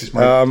product. This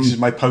is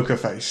my poker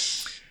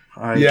face.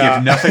 I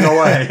give nothing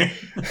away.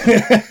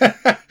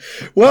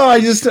 Well,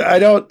 I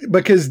don't,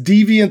 because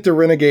Deviant the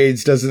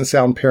Renegades doesn't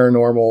sound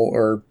paranormal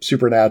or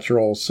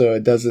supernatural, so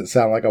it doesn't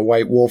sound like a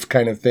White Wolf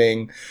kind of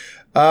thing.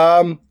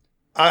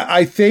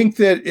 I think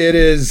that it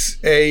is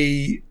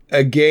a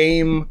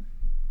game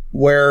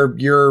where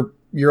you're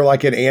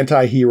like an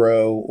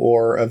anti-hero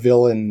or a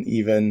villain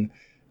even,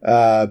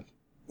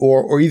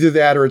 or either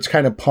that or it's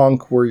kind of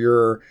punk where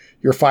you're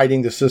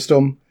fighting the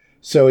system.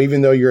 So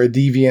even though you're a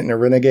deviant and a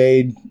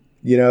renegade,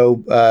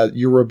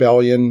 your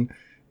rebellion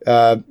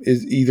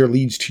is either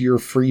leads to your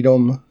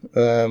freedom,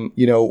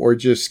 or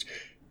just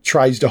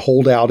tries to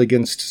hold out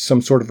against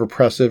some sort of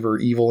oppressive or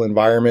evil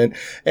environment.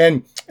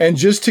 And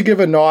just to give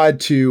a nod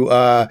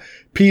to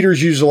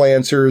Peter's usual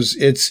answers,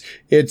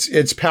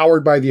 it's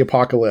powered by the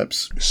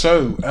apocalypse.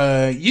 So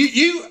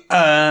you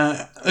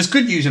there's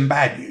good news and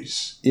bad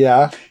news.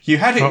 Yeah, you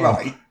had it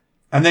right,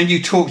 and then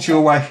you talked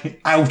your way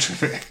out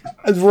of it.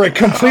 Right,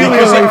 completely away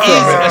because from it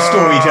is it. a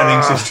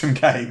storytelling system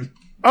game.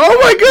 Oh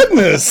my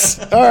goodness!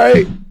 All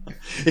right.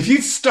 If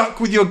you'd stuck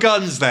with your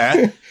guns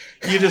there,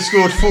 you'd have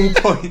scored full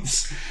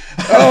points.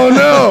 Oh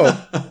no!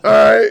 All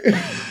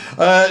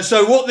right.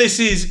 So what this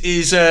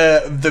is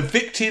the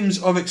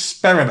victims of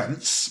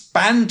experiments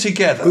band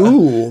together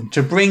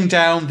to bring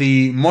down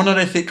the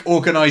monolithic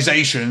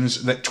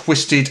organizations that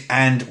twisted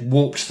and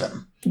warped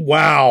them.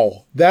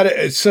 Wow.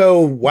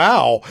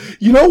 Wow.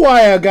 You know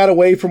why I got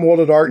away from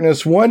World of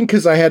Darkness? One,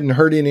 because I hadn't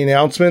heard any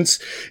announcements.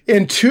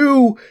 And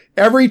two,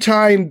 every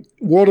time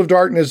World of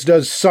Darkness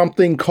does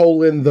something,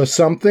 the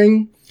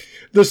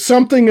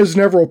something is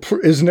never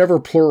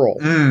plural.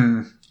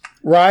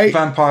 Right?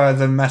 Vampire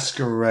the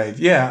Masquerade.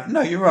 Yeah.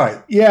 No, you're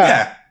right.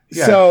 Yeah.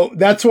 So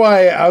that's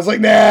why I was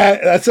like,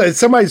 nah,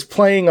 somebody's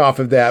playing off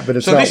of that, but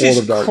it's not World of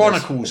Darkness. So this is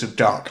Chronicles of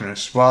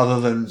Darkness rather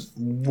than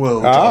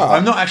World of...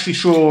 I'm not actually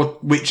sure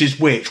which is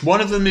which. One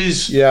of them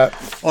is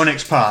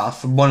Onyx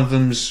Path, and one of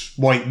them's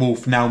White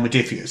Wolf, now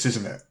Modiphius,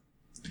 isn't it?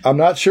 I'm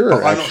not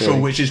sure, I'm not sure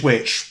which is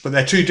which, but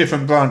they're two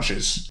different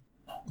branches.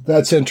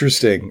 That's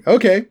interesting.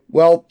 Okay.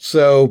 Well,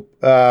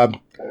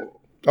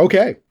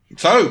 okay.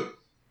 So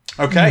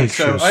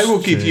I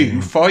will give you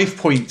 5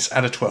 points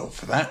out of 12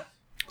 for that.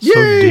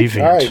 Yay!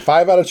 All right,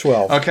 5 out of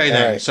 12. Okay,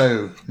 then. Right.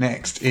 So,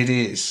 next, it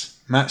is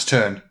Matt's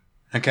turn.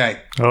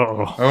 Okay.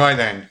 Uh-oh. All right,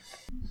 then.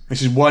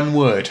 This is one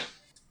word.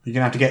 You're going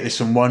to have to get this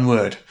from one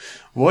word.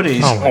 What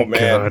is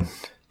God.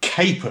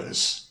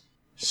 capers?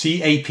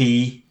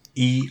 CAPERS.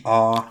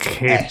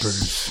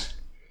 Capers.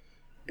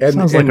 And,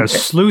 Sounds like a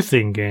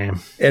sleuthing game.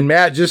 And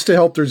Matt, just to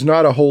help, there's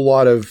not a whole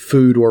lot of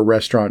food or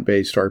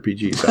restaurant-based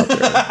RPGs out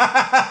there.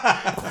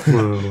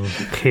 Whoa,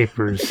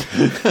 capers.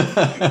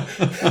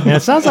 Yeah,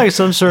 it sounds like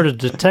some sort of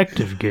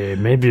detective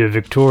game. Maybe a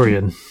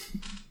Victorian.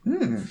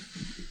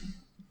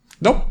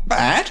 Not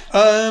bad.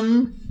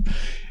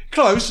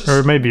 Close.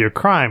 Or maybe a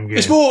crime game.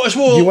 It's more.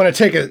 You want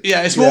to take it?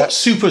 Yeah, it's more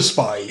super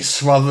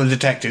spies rather than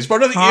detectives. But I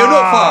don't think you're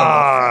not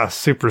far off.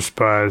 Super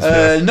spies.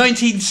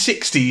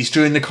 1960s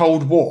during the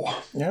Cold War.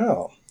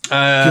 Yeah.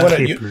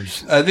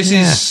 Capers. This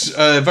is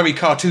very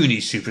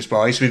cartoony super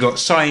spies. We've got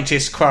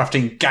scientists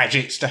crafting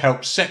gadgets to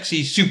help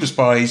sexy super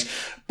spies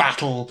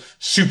battle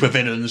super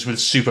villains with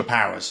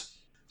superpowers.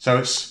 So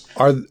it's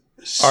are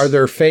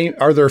there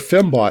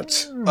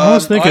fembots? I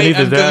was thinking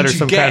either that or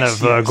some kind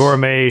guess, of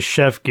gourmet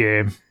chef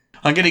game.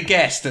 I'm going to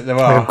guess that there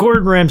are Like a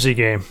Gordon Ramsay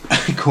game.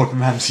 Gordon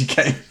Ramsay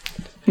game.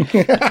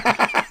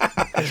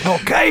 There's no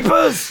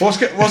capers. What's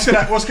going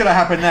to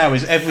happen now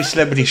is every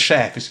celebrity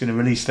chef is going to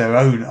release their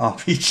own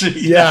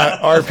RPG. Yeah,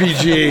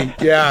 RPG.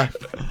 Yeah.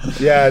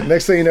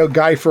 Next thing you know,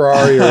 Guy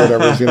Ferrari or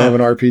whatever is going to have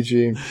an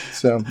RPG.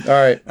 So, all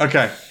right.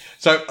 Okay.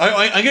 So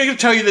I'm going to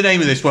tell you the name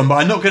of this one, but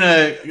I'm not going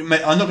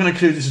to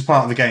include this as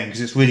part of the game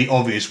because it's really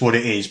obvious what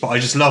it is. But I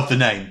just love the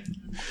name.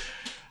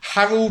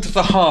 Harold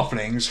the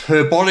Halfling's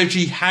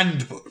Herbology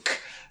Handbook.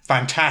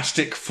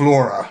 Fantastic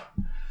Flora.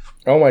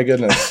 Oh my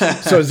goodness!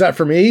 So is that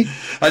for me?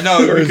 I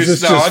know because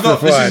this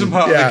isn't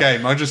part of the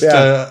game. I just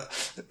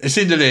it's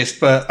in the list,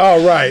 but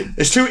right,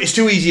 it's too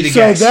easy to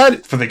guess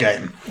for the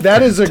game.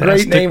 That is a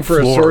great name for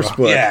a source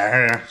book.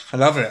 Yeah, I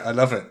love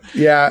it.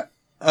 Yeah,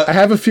 I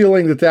have a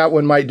feeling that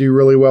one might do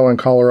really well in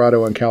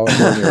Colorado and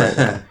California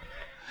right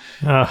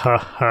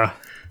now.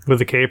 With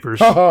the capers.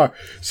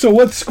 So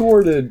what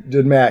score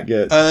did Matt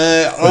get?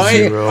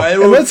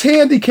 Let's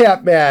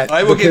handicap Matt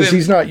because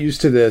he's not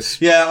used to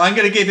this. Yeah, I'm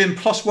going to give him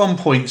 +1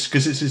 points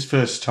because it's his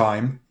first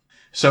time.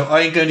 So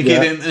I'm going to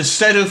give him,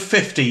 instead of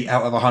 50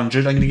 out of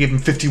 100, I'm going to give him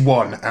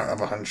 51 out of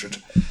 100.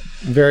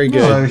 Very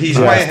good. So he's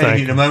way ahead of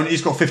you at the moment.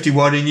 He's got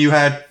 51 and you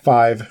had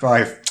 5.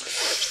 5.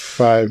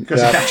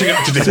 Because you're catching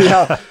up to do.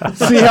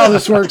 See how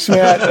this works,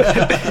 Matt?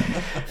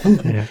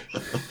 Yeah.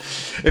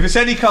 If it's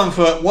any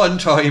comfort, one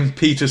time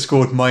Peter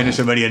scored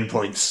 -1 million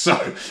points,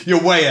 so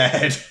you're way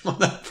ahead on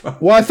that front.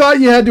 Well, I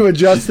thought you had to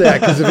adjust that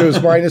because if it was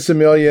 -1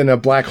 million, a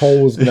black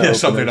hole was going to open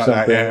something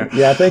like that.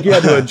 Yeah, I think you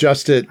had to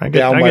adjust it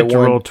down by 1. I get to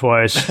roll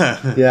twice.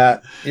 Yeah,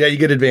 you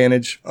get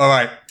advantage. All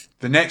right,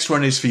 the next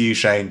one is for you,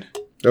 Shane.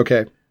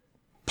 Okay.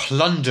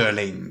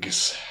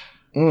 Plunderlings.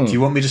 Do you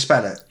want me to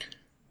spell it?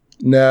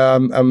 No,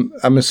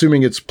 I'm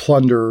assuming it's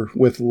plunder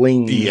with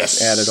lings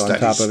added on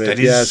top of it. That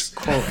is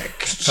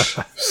correct.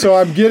 So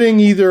I'm getting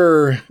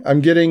either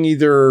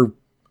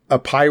a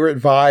pirate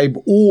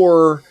vibe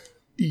or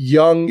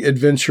young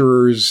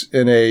adventurers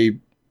in a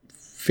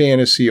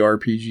fantasy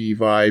RPG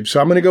vibe. So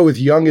I'm going to go with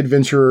young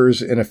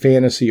adventurers in a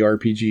fantasy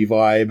RPG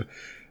vibe.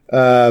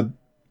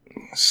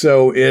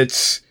 So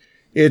it's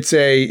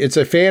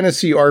a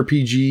fantasy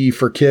RPG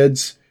for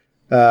kids.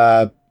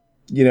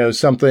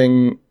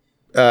 Something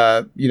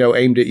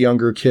aimed at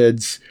younger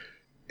kids,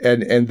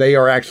 and they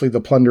are actually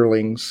the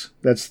Plunderlings.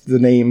 That's the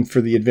name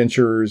for the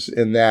adventurers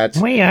in that.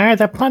 We are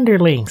the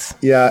Plunderlings.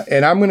 Yeah,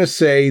 and I'm going to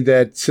say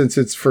that since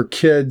it's for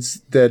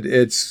kids, that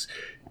it's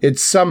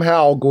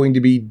somehow going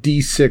to be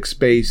D6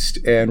 based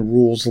and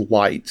rules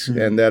light,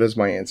 and that is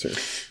my answer.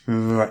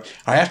 Right.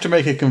 I have to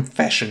make a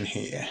confession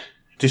here.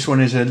 This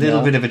one is a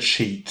little bit of a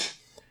cheat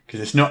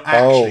because it's not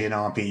actually an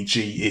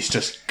RPG. It's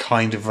just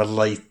kind of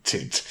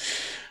related.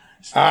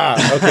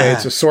 Okay.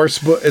 It's a source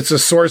book. It's a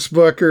source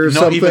book or Not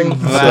something. Even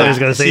that. I was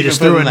going to say, you just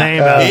threw a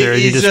name out there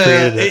and you just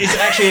created it. It's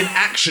actually an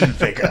action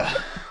figure.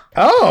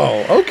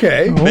 Oh,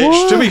 okay.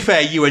 Which, to be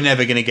fair, you were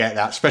never going to get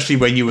that, especially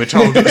when you were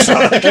told at the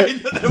start of the game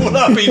that they were all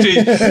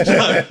RPGs.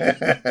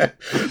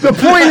 So, The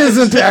point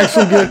isn't to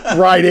actually get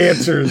right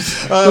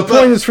answers. The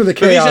point is for the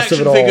chaos these of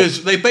it action all.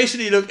 figures, they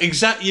basically look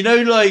exact. You know,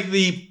 like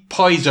the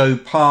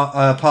Paizo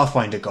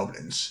Pathfinder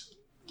goblins.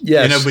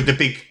 Yes. You know, with the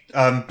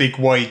big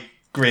wide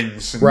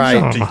grins and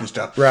Right. teeth and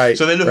stuff. Right,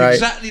 So they look right.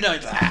 exactly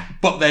like that,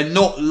 but they're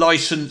not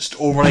licensed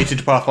or related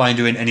to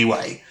Pathfinder in any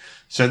way.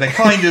 So they're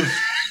kind of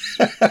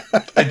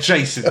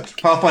adjacent,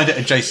 Pathfinder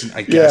adjacent,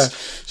 I guess.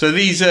 Yeah. So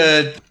these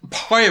are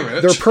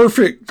pirate They're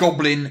perfect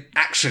goblin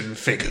action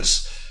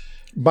figures.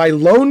 by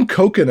Lone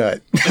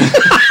Coconut.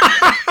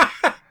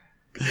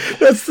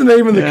 That's the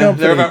name of the company.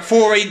 They're about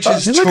 4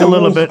 inches they tall, look a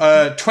little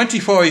bit-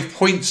 25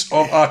 points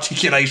of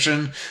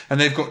articulation, and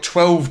they've got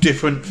 12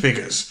 different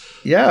figures.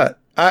 Yeah.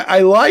 I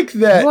like that.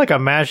 They're like a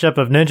mashup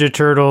of Ninja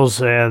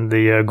Turtles and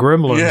the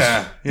Gremlins.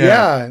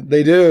 Yeah.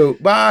 They do.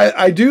 But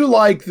I do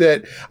like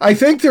that. I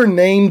think they're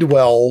named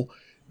well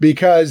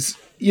because,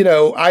 you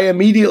know, I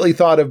immediately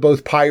thought of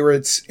both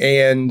pirates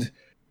and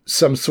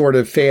some sort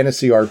of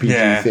fantasy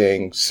RPG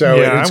thing. So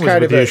Yeah, I it's was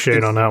kind with of you, a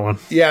Shane, on that one.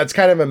 yeah, it's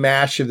kind of a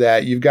mash of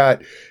that. You've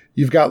got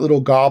little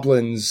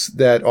goblins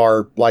that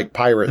are like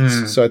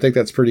pirates. So I think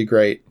that's pretty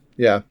great.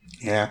 Yeah.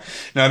 Yeah.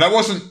 No, that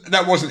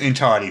wasn't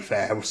entirely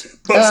fair, was it?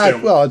 But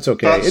still. Well, it's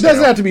okay. But It doesn't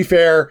still. have to be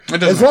fair.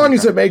 doesn't As have to long be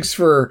as fair. it makes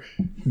for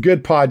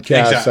good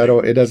podcasts,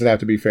 Exactly. it doesn't have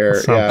to be fair.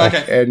 Something. Yeah.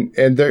 Okay.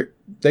 And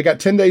they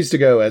got 10 days to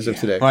go as of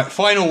today. Right,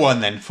 final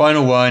one.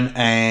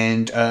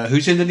 And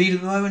who's in the lead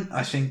at the moment?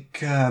 I think,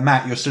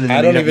 Matt, you're still in the I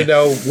lead. don't even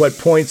know what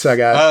points I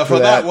got For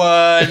that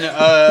one,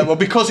 well,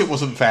 because it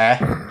wasn't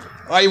fair,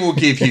 I will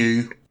give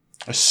you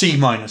a C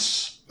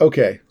minus.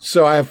 Okay.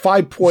 So I have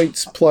 5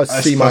 points plus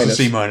C Plus minus.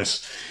 a C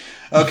minus.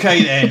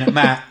 Okay then,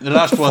 Matt, the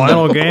last one.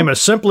 Final game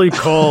is simply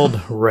called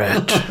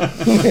Red.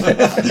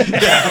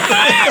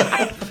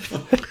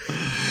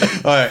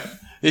 Alright,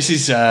 this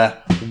is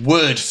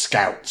Word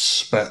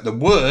Scouts, but the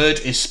word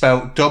is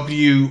spelled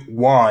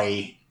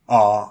WYRD,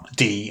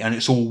 and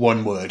it's all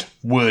one word.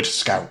 Word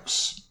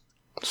Scouts.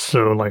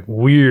 So, like,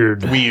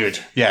 weird. Weird,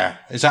 yeah.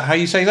 Is that how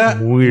you say that?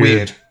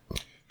 Weird.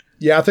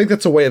 Yeah, I think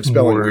that's a way of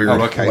spelling Word. weird.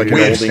 Oh, okay. Like Weird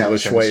an old Scouts,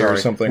 English then, way or sorry.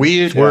 something.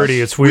 Weird.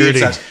 Wordy, it's weirdy.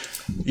 Scouts.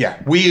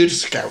 Yeah, Weird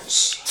Scouts.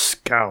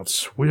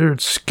 Scouts.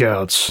 Weird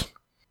Scouts.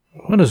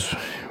 What is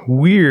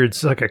weird?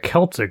 It's like a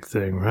Celtic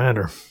thing, right?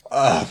 Or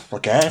I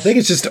guess. I think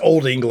it's just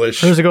old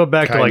English. does it go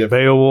back to Kind like of.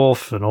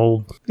 Beowulf and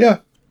old Yeah,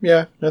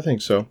 I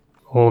think so.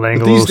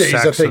 Anglo-Saxon? These days,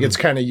 I think it's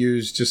kind of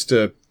used just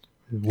to.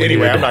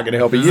 Anyway, I'm not going to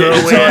help you.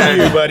 It's on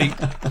you, buddy.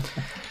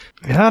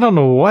 I don't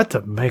know what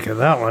to make of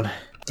that one.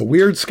 The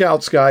Weird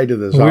Scouts Guide to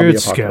the Zombie Weird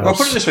Apocalypse. I'll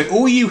put it this way: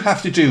 all you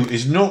have to do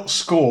is not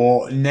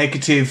score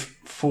negative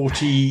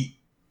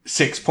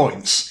 46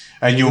 points,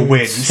 and you'll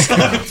win.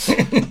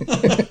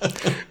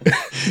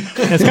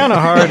 It's kind of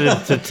hard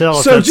to tell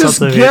if So that's just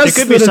something. guess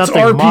It could be that it's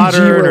something RPG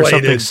modern or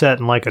something related. set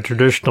in like a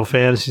traditional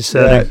fantasy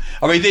setting.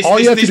 I mean, this All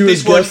you have to do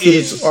this is one guess that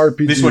it's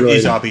RPG This one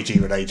is related.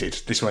 RPG related.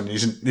 This one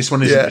isn't. This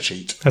one isn't Yeah. a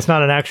cheat. That's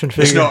not an action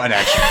figure. It's not an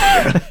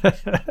action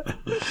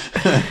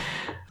figure.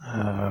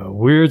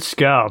 Weird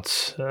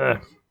Scouts.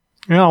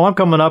 I'm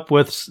coming up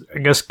with, I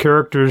guess,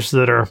 characters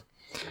that are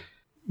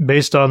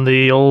based on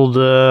the old.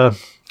 I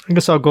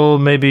guess I'll go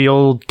maybe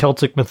old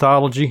Celtic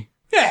mythology.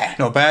 Yeah,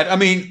 not bad. I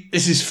mean,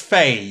 this is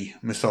Fey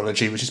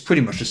mythology, which is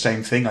pretty much the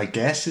same thing, I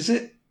guess. Is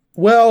it?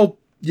 Well,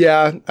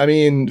 yeah. I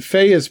mean,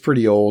 Faye is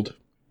pretty old.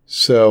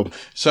 So,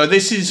 So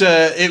this is.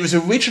 It was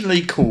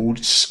originally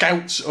called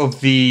Scouts of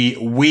the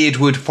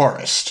Weirdwood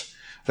Forest.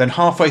 Then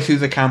halfway through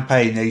the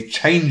campaign, they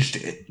changed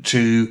it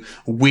to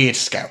Weird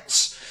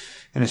Scouts.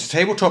 And it's a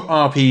tabletop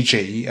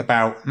RPG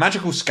about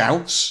magical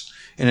scouts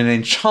in an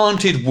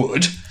enchanted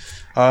wood.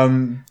 Are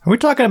we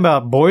talking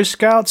about Boy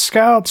Scouts?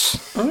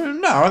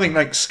 No, I think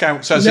like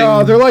scouts as no,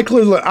 in... they're like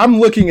little. I'm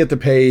looking at the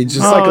page. It's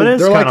like it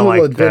is they're like kinda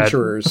little that.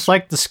 adventurers. It's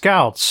like the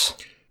Scouts.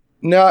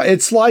 No,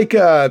 it's like you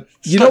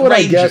know like what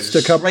Rangers, I guessed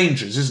a couple.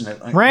 Rangers, isn't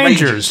it? Like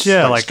Rangers,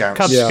 yeah, like scouts.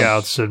 Cub Yeah.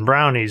 Scouts and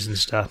brownies and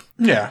stuff.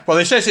 Yeah, well,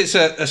 it says it's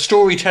a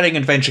storytelling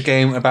adventure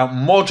game about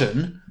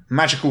modern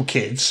magical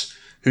kids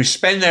who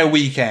spend their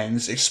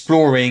weekends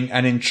exploring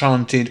an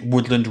enchanted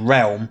woodland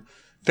realm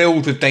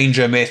filled with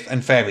danger, myth,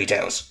 and fairy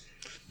tales.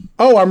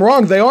 Oh, I'm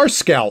wrong. They are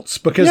scouts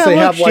because they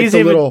have like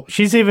the little.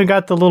 She's even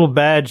got the little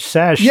badge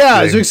sash. Yeah,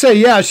 thing. as you say,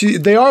 yeah,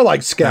 they are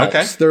like scouts.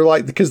 Okay. They're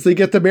like because they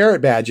get the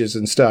merit badges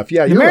and stuff.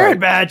 Yeah, The you're merit right.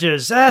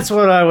 badges. That's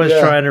what I was Yeah.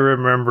 trying to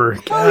remember.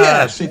 Oh,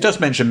 yes, it does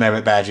mention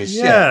merit badges.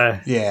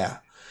 Yeah. Yeah.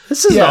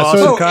 This is Yeah, an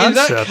so- awesome Well, in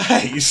that concept.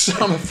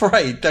 case, I'm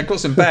afraid I've got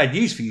some bad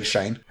news for you,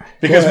 Shane,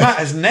 because Matt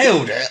has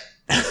nailed it.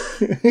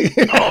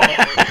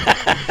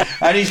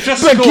 And he's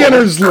just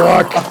Beginner's scored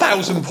luck.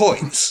 1,000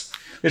 points,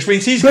 which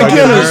means he's got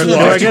Beginner's 1,051 luck.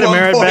 Do I get a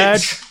merit points.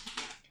 badge?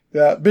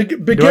 Yeah, Do I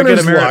get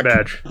beginner's a merit luck.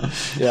 badge?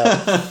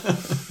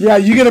 Yeah,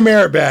 you get a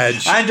merit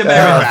badge. And a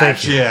merit thank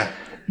badge, yeah.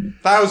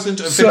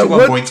 1,051 So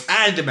what- points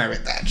and a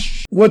merit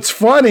badge. What's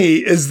funny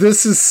is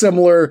this is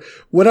similar.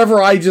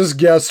 Whatever I just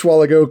guessed a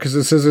while ago, because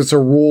it says it's a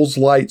rules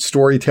light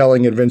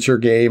storytelling adventure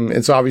game.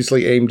 It's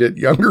obviously aimed at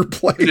younger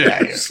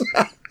players.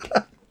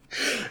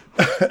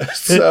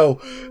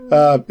 So,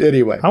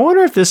 anyway. I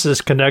wonder if this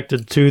is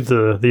connected to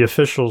the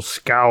official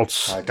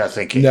Scouts. I don't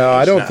think it No, is.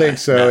 I don't think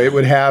so. No. It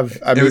would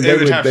have, I mean, It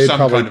would have they'd some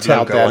probably kind of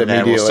tout logo that on there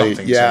or immediately.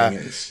 something Yeah. saying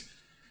it's-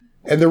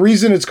 And the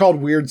reason it's called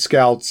Weird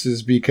Scouts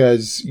is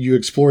because you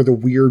explore the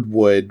weird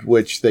wood,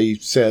 which they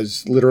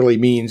says literally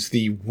means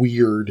the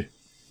weird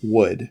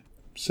wood.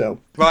 So,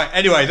 Right,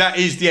 anyway, that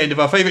is the end of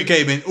our favourite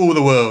game in all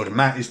the world.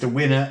 Matt is the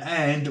winner,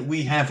 and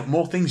we have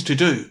more things to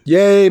do.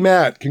 yay,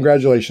 Matt.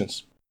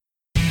 Congratulations.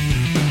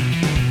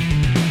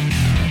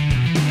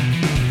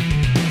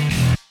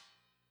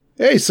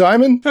 Hey,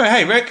 Simon. Oh,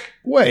 hey, Rick.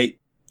 Wait,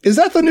 is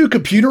that the new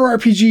computer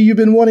RPG you've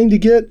been wanting to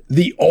get?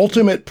 The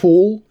ultimate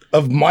pool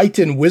of might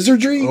and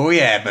wizardry? Oh,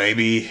 yeah,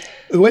 baby.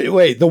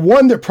 Wait, the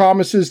one that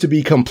promises to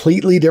be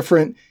completely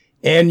different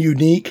and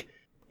unique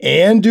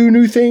and do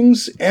new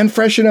things and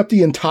freshen up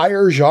the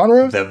entire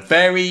genre? The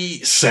very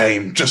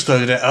same. Just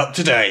loaded it up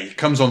today.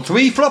 Comes on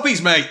 3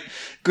 floppies, mate.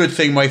 Good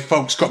thing my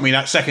folks got me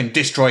that second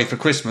disk drive for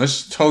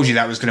Christmas. Told you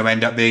that was going to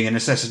end up being a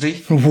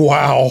necessity.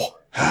 Wow.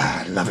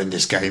 Loving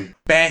this game.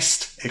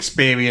 Best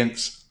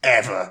experience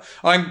ever.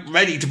 I'm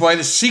ready to buy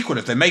the sequel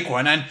if they make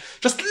one, and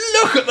just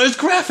look at those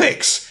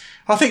graphics.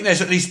 I think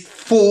there's at least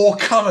 4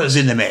 colours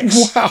in the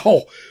mix.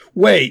 Wow.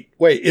 Wait,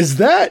 is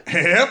that?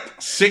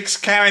 Yep, 6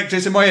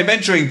 characters in my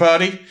adventuring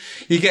party.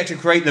 You get to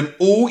create them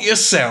all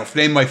yourself.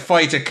 Name my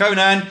fighter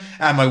Conan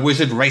and my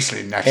wizard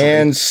Raistlin, naturally.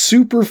 And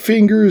Super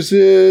Fingers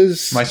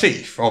is... my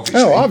thief,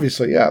 obviously. Oh,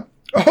 obviously, yeah.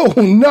 Oh,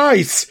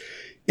 nice.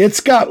 It's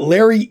got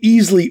Larry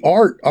Easley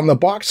art on the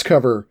box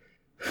cover.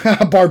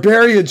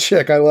 Barbarian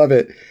chick, I love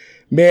it.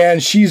 Man,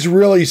 she's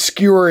really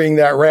skewering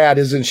that rat,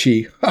 isn't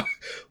she?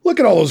 Look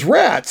at all those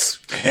rats.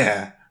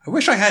 Yeah, I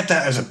wish I had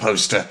that as a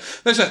poster.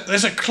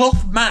 There's a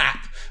cloth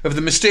map of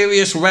the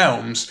mysterious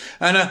realms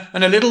and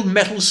a little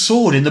metal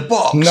sword in the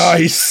box.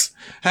 Nice.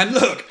 And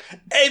look,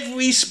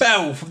 every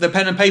spell from the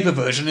pen and paper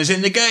version is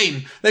in the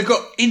game. They've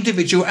got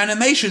individual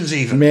animations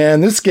even.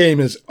 Man, this game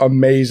is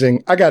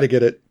amazing. I gotta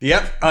get it.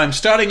 Yep, I'm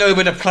starting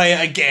over to play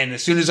it again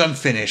as soon as I'm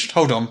finished.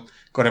 Hold on,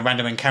 got a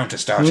random encounter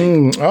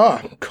starting.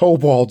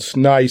 Kobolds.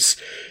 Nice.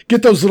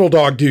 Get those little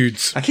dog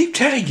dudes. I keep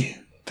telling you,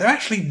 they're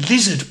actually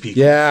lizard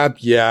people.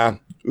 Yeah.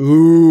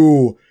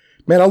 Ooh.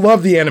 Man, I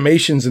love the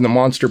animations in the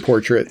monster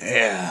portrait.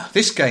 Yeah,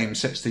 this game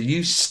sets the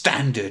new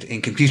standard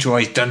in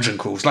computerized dungeon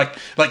crawls, like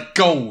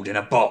gold in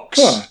a box.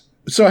 Huh.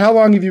 So how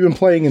long have you been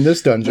playing in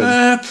this dungeon?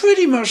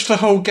 Pretty much the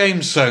whole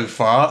game so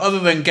far, other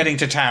than getting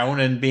to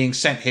town and being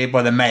sent here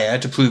by the mayor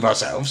to prove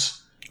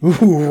ourselves.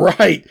 Ooh,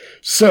 right.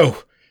 So,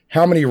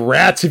 how many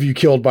rats have you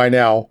killed by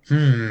now?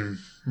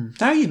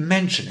 Now you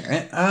mention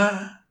it,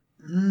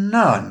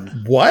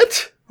 none.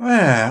 What?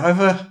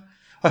 Yeah,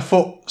 I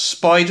fought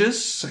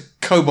spiders,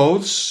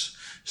 kobolds,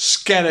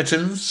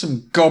 skeletons,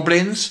 some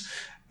goblins,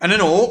 and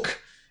an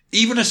orc,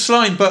 even a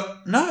slime,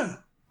 but no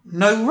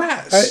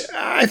rats.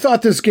 I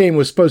thought this game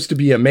was supposed to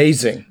be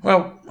amazing.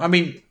 Well, I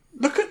mean,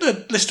 look at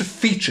the list of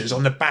features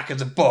on the back of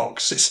the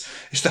box.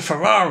 It's the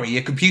Ferrari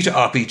of computer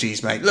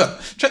RPGs, mate. Look,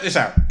 check this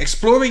out.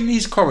 Exploring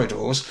these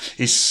corridors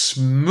is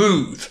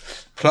smooth.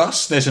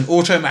 Plus, there's an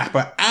auto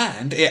mapper,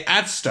 and it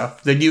adds stuff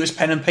for the newest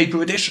pen and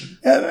paper edition.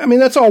 I mean,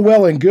 that's all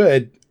well and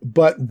good,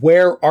 but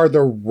where are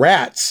the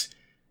rats?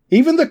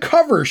 Even the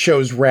cover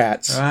shows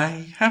rats.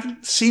 I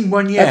haven't seen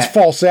one yet. That's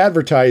false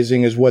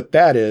advertising is what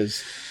that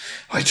is.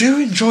 I do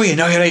enjoy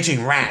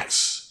annihilating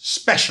rats,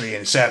 especially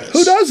in cellars.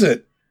 Who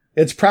doesn't?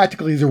 It's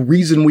practically the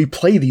reason we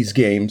play these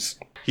games.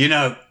 You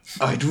know,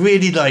 I'd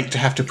really like to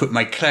have to put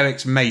my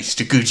cleric's mace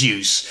to good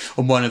use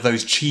on one of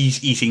those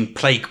cheese-eating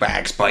plague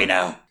bags by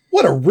now.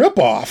 What a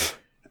ripoff.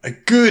 A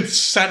good,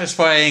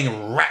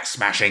 satisfying rat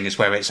smashing is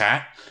where it's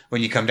at,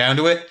 when you come down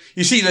to it.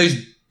 You see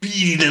those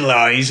beady little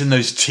eyes and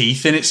those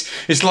teeth, and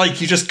it's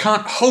like you just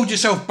can't hold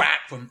yourself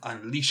back from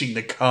unleashing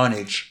the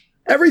carnage.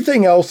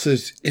 Everything else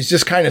is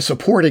just kind of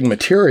supporting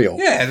material.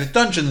 Yeah, the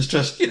dungeon's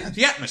just,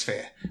 the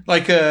atmosphere.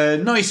 Like a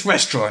nice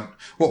restaurant.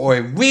 What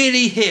we're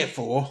really here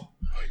for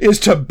is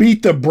to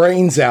beat the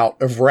brains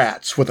out of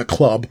rats with a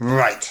club.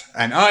 Right.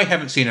 And I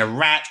haven't seen a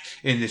rat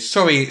in this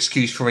sorry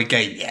excuse for a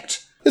game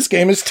yet. This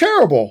game is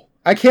terrible.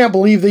 I can't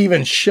believe they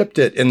even shipped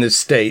it in this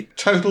state.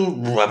 Total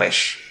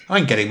rubbish.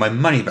 I'm getting my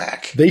money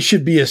back. They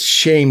should be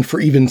ashamed for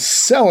even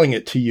selling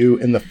it to you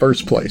in the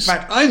first place. In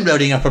fact, I'm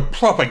loading up a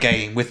proper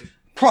game with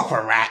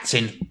proper rats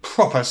in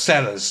proper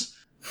cellars.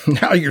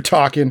 Now you're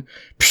talking.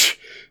 Psh,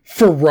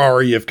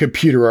 Ferrari of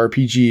computer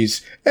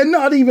RPGs, and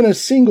not even a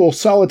single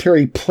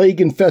solitary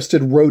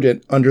plague-infested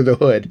rodent under the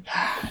hood.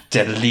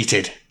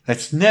 Deleted.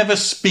 Let's never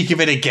speak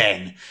of it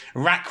again.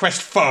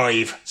 RatQuest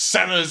 5,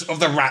 Cellars of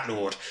the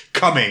Ratlord,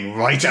 coming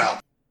right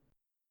up.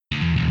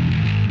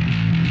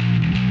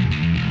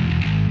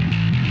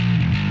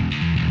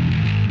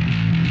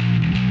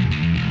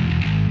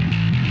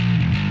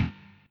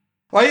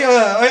 I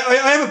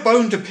have a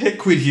bone to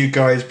pick with you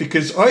guys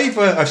because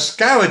I've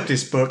scoured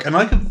this book and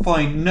I can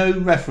find no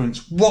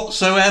reference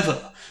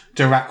whatsoever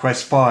to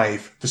RatQuest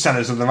 5, The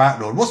Cellars of the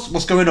Ratlord.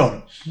 What's going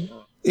on?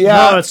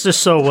 Yeah. No, it's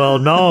just so well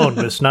known.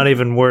 It's not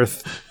even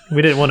worth.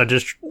 We didn't want to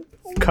just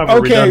cover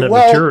Okay, redundant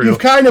well, material. you've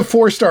kind of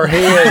forced our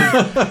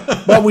hand,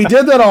 but we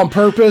did that on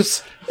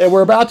purpose, and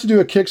we're about to do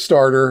a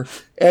Kickstarter,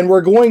 and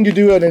we're going to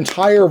do an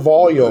entire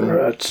volume.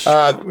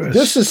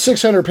 This is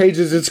 600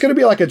 pages. It's going to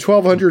be like a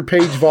 1,200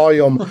 page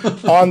volume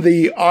on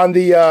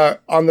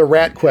the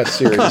Rat Quest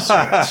series.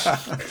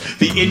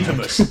 The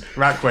infamous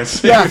Rat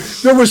Quest. Yeah,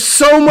 there was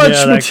so much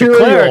yeah, like the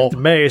material. cleric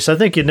mace. I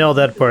think you nailed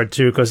that part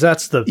too, because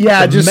that's the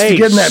Yeah, the just mace.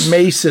 getting that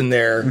mace in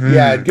there.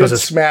 Yeah, good 'Cause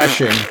it's-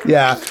 smashing.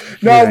 Yeah.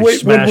 Yeah, No,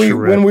 smash the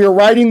rat. when we were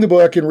writing the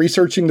book and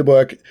researching the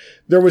book,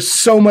 there was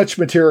so much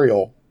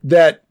material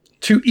that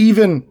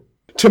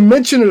to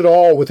mention it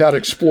all without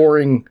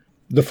exploring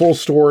the full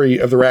story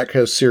of the Rat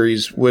Quest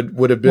series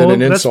would have been Well, an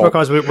that's insult.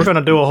 because we're going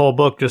to do a whole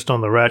book just on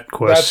the Rat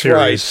Quest That's series.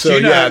 right. So Do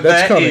you know yeah, that's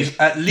there coming. is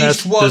at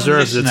least That one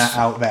deserves listener its-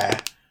 out there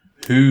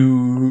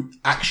who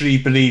actually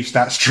believes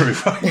that's true.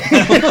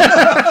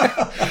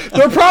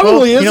 There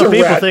probably is a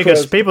people Rat think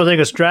Quest.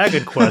 it's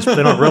Dragon Quest, but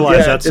they don't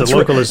realize that's a it's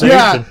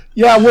localization.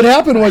 Yeah, what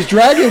happened was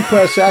Dragon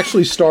Quest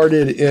actually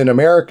started in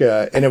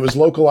America, and it was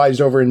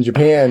localized over in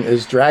Japan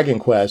as Dragon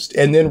Quest,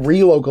 and then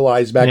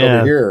relocalized back Yeah.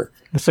 over here.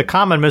 It's a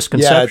common Yeah,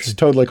 misconception. it's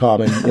totally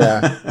common.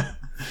 Yeah.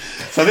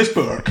 So this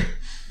book,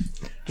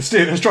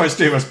 let's try and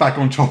steer us back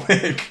on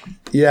topic.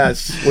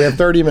 Yes, we have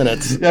 30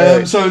 minutes.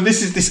 So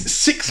this is this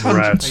 600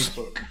 Rats. page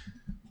book.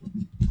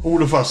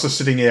 All of us are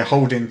sitting here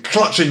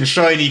clutching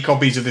shiny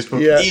copies of this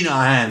book Yeah. in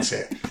our hands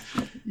here.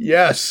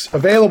 Yes,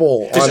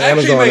 available This on actually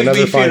Amazon made and me other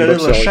feel fine a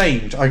little booksellers.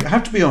 ashamed. I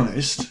have to be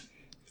honest.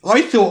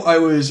 I thought I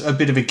was a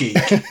bit of a geek.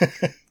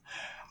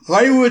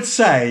 I would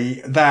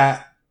say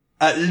that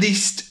at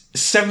least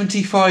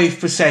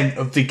 75%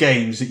 of the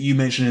games that you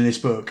mention in this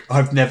book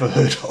I've never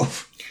heard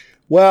of.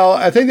 Well,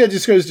 I think that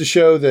just goes to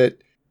show that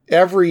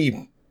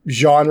every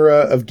genre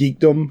of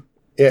geekdom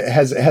it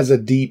has a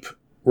deep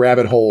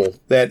rabbit hole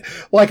that,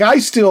 like, I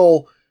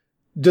still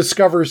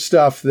discover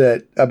stuff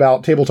that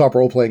about tabletop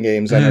role playing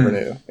games I never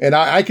knew, and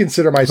I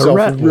consider myself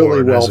rat really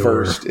lord, well as it were.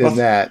 versed in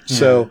that.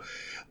 So,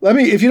 let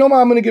me, if you don't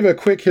mind, I'm going to give a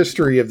quick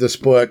history of this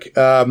book.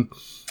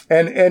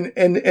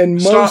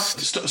 And most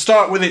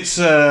Start with its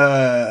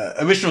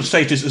original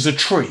status as a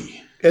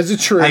tree. as a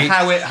tree, And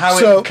how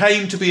So- it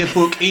came to be a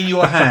book in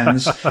your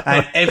hands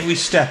and every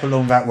step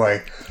along that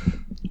way.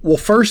 Well,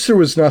 first there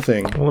was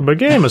nothing. Well, the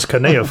game is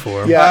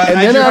cuneiform. Yeah, and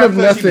then you out have of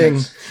 30 nothing,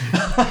 minutes.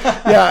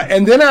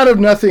 and then out of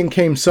nothing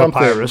came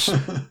something. Papyrus.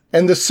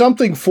 And the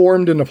something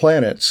formed into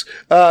planets.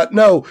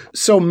 No,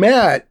 so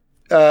Matt,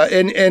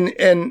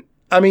 and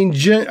I mean,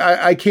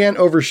 I can't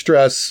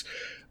overstress.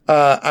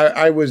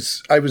 I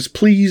was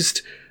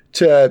pleased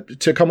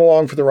to come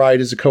along for the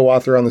ride as a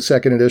co-author on the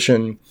second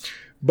edition.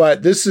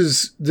 But this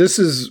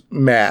is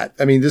Matt.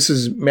 I mean, this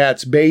is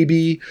Matt's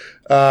baby.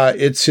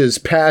 It's his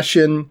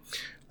passion.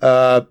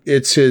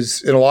 It's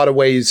in a lot of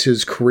ways,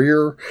 his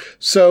career.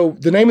 So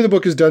the name of the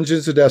book is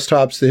Dungeons and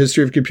Desktops, The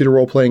History of Computer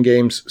Role-Playing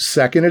Games,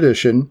 second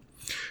edition.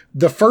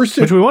 The first,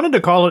 Which we wanted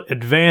to call it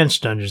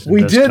Advanced Dungeons and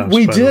we Desktops, did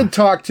by the way.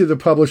 talk to the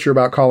publisher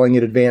about calling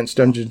it Advanced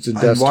Dungeons and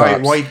And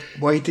Desktops.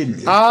 why didn't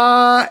you?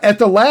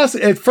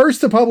 At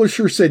first the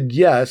publisher said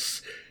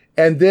yes,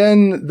 and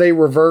then they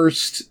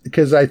reversed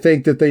because I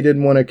think that they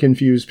didn't want to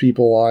confuse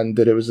people on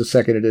that it was the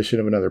second edition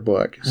of another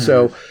book.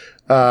 So,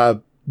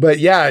 but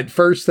yeah, at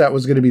first that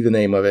was going to be the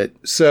name of it.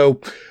 So,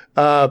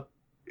 but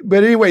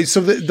anyway, so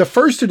the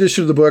first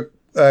edition of the book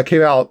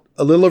came out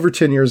a little over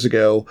 10 years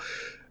ago.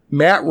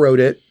 Matt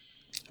wrote it.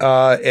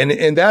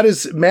 And that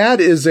is, Matt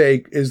is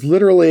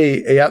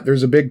literally,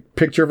 there's a big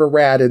picture of a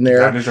rat in there.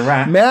 That is a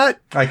rat. Matt,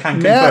 I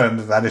can Matt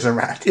confirm that is a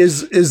rat.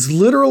 is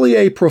literally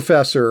a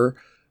professor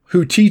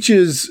who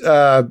teaches,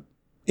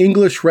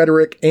 English,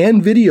 rhetoric,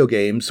 and video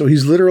games. So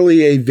he's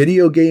literally a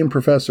video game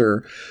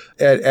professor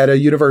at a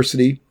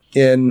university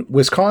in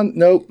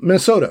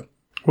Minnesota.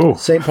 Whoa.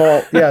 St.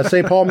 Paul,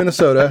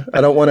 Minnesota.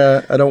 I don't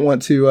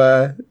want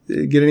to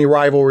get any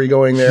rivalry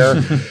going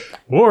there.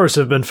 Wars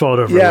have been fought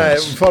over Yeah,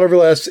 this. fought over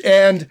less.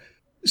 And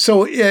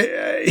so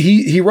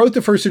he wrote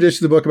the first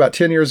edition of the book about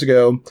 10 years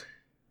ago.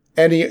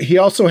 And he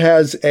also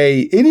has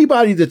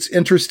anybody that's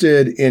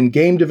interested in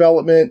game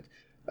development,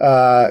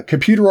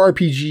 computer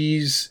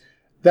RPGs,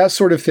 that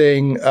sort of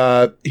thing.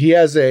 He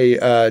has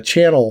a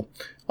channel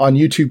on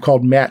YouTube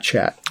called Matt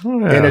Chat. Oh,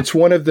 yeah. And it's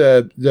one of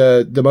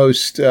the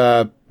most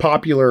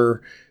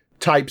popular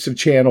types of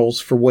channels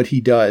for what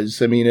he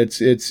does. I mean,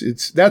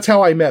 it's that's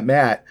how I met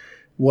Matt.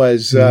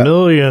 Was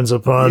millions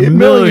upon millions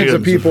millions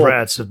of people- of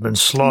rats have been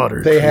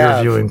slaughtered they for your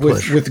have viewing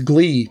pleasure. with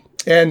glee,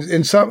 and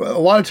a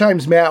lot of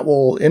times Matt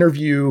will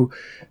interview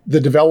the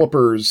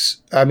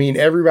developers. I mean,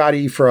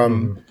 everybody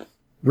from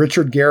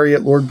Richard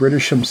Garriott, Lord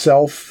British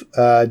himself,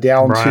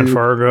 down Brian to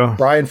Fargo.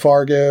 Brian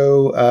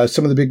Fargo,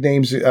 some of the big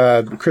names,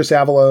 Chris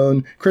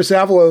Avallone. Chris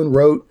Avallone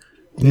wrote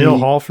Neil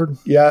Halford.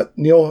 Yeah,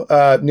 Neil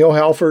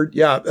Halford.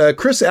 Yeah,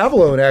 Chris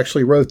Avallone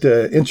actually wrote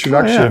the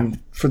introduction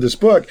for this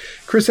book.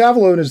 Chris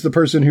Avallone is the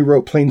person who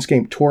wrote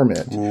Planescape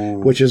Torment,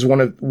 which is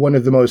one of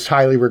the most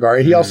highly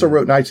regarded. He also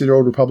wrote Knights of the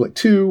Old Republic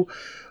 2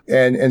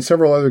 and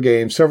several other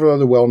games, several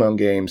other well-known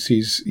games.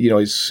 He's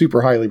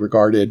super highly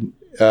regarded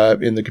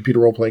in the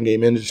computer role-playing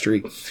game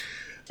industry.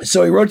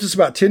 So he wrote this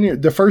about 10 years,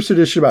 the first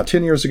edition about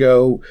 10 years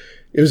ago.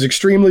 It was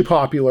extremely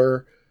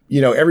popular.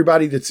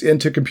 Everybody that's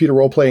into computer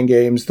role-playing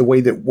games, the way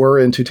that we're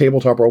into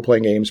tabletop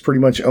role-playing games, pretty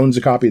much owns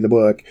a copy of the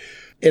book.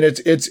 And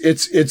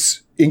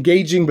it's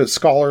engaging but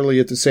scholarly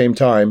at the same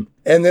time.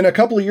 And then a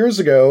couple of years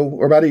ago,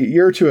 or about a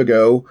year or two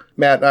ago,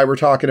 Matt and I were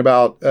talking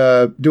about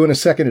doing a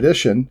second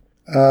edition.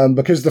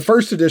 Because the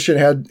first edition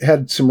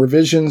had some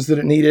revisions that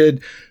it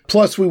needed.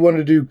 Plus, we wanted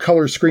to do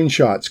color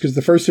screenshots because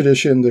the first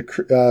edition,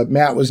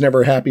 Matt was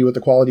never happy with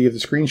the quality of the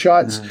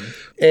screenshots,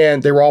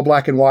 and they were all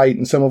black and white,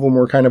 and some of them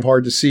were kind of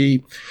hard to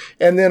see.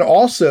 And then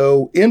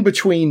also, in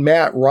between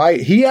Matt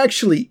Wright, he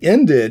actually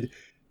ended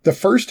the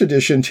first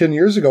edition 10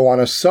 years ago on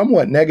a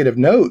somewhat negative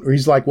note, where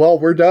he's like, well,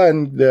 we're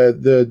done.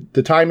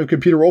 The time of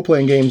computer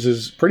role-playing games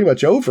is pretty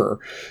much over.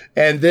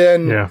 And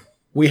then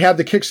we had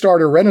the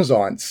Kickstarter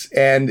renaissance,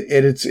 and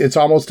it's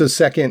almost a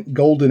second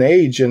golden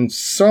age in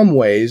some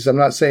ways. I'm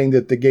not saying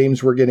that the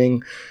games we're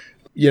getting,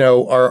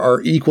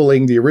 are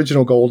equaling the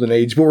original golden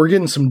age, but we're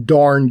getting some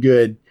darn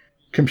good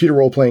computer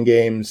role-playing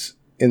games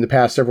in the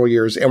past several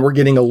years, and we're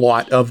getting a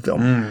lot of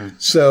them.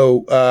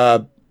 So,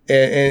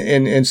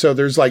 and so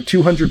there's like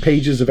 200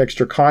 pages of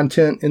extra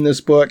content in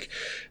this book.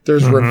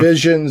 There's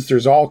revisions.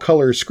 There's all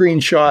color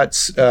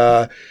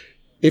screenshots.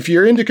 If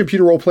you're into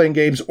computer role-playing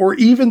games or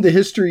even the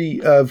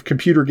history of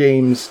computer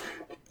games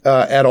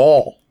at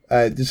all,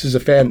 this is a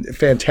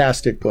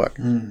fantastic book.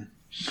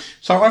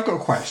 So I've got a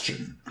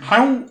question.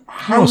 How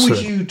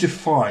would you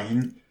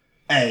define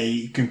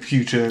a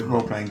computer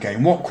role-playing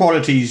game? What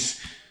qualities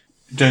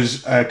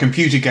does a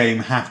computer game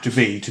have to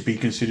be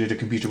considered a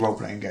computer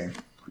role-playing game?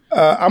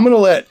 I'm going to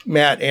let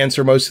Matt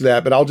answer most of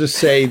that, but I'll just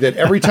say that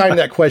every time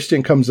that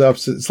question comes up,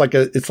 it's like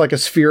a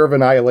sphere of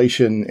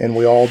annihilation, and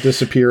we all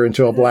disappear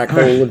into a black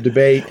hole of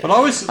debate. But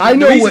the reason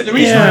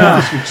I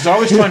asked because I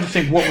was trying to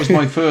think what was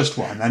my first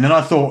one, and then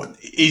I thought,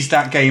 is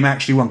that game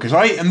actually one? Because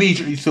I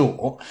immediately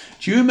thought,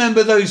 do you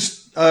remember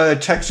those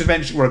text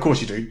adventure? Well, of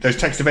course you do. Those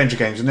text adventure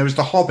games, and there was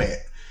The Hobbit,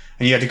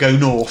 and you had to go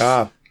north,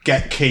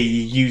 get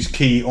key, use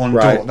key on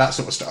door, that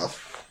sort of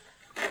stuff.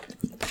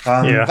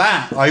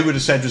 That I would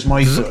have said was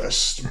my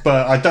first,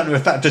 but I don't know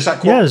if that does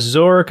that.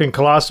 Zork and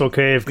Colossal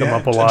Cave come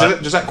up a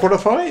lot. Does that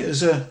qualify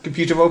as a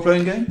computer role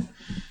playing game?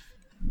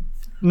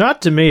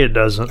 Not to me, it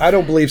doesn't. I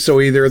don't believe so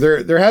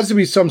either. There has to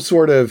be some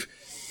sort of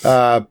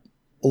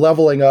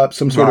leveling up,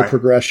 some sort of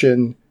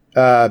progression.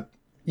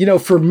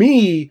 For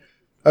me,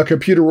 a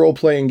computer role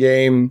playing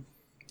game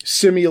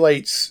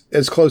simulates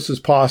as close as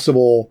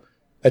possible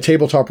a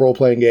tabletop role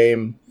playing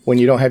game when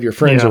you don't have your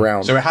friends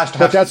around. So it has to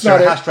have, it has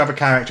to have a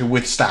character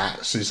with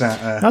stats. Is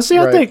that?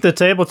 I think the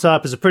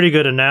tabletop is a pretty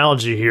good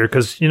analogy here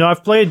because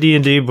I've played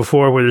D&D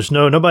before where there's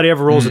nobody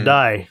ever rolls a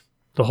die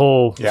the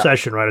whole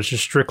session, right? It's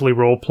just strictly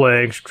role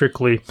playing,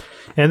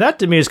 and that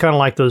to me is kind of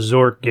like those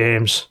Zork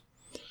games.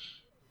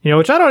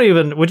 Which I don't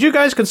even. Would you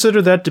guys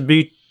consider that to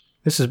be?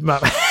 This is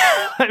might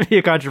be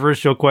a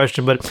controversial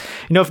question, but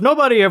if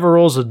nobody ever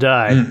rolls a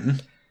die,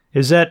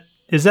 is that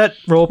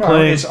role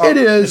playing? It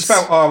is. It's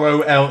about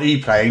ROLE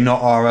playing,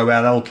 not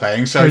ROLL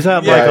playing. So is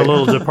that like a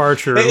little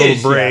departure, a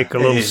little break, a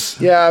little?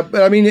 Yeah,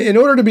 but I mean, in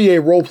order to be a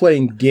role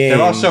playing game,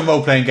 there are some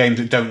role playing games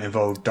that don't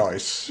involve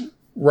dice.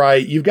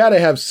 Right, you've got to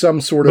have some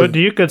sort of. But do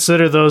you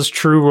consider those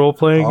true role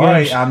playing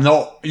games? I am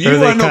not. You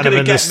are not going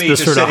to get me to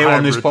sit here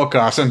on this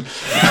podcast and.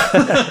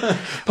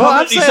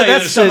 I'd say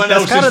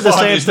that's kind of the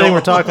same thing we're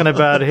talking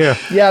about here.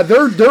 Yeah,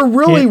 they're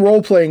really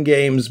role playing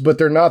games, but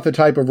they're not the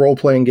type of role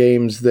playing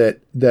games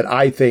that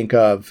I think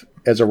of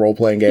as a role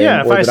playing game.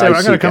 Yeah, if I say I'm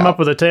going to come up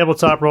with a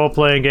tabletop role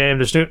playing game,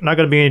 there's not going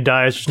to be any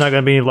dice, there's not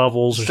going to be any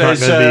levels,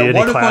 there's not going to be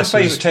any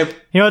classes.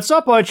 At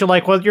some point you're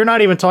like, well, you're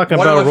not even talking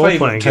about a role playing game.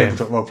 One of my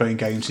favourite role playing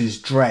games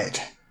is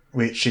Dread,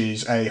 which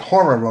is a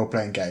horror role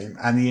playing game,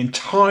 and the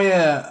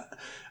entire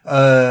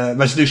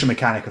resolution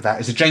mechanic of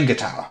that is a Jenga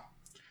tower.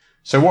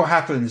 So what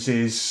happens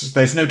is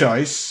there's no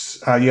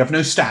dice, you have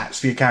no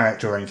stats for your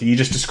character or anything, you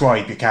just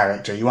describe your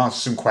character, you answer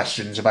some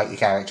questions about your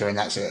character, and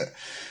that's it.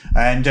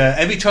 And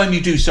every time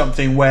you do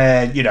something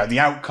where, the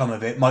outcome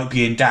of it might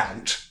be in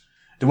doubt,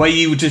 the way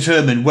you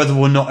determine whether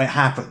or not it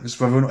happens,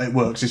 whether or not it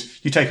works, is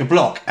you take a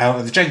block out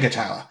of the Jenga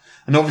tower.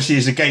 And obviously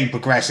as the game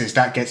progresses,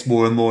 that gets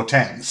more and more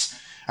tense.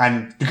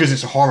 And because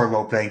it's a horror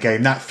role-playing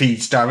game, that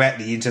feeds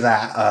directly into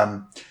that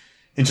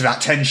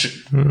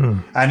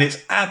tension. And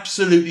it's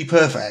absolutely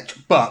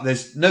perfect. But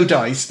there's no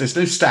dice, there's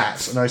no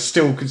stats, and I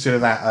still consider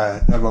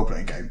that a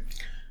role-playing game.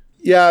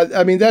 Yeah,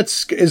 I mean,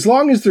 that's as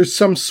long as there's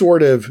some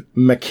sort of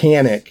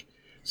mechanic,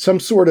 some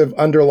sort of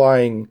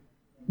underlying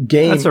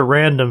game. That's a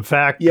random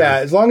factor. Yeah,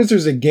 as long as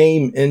there's a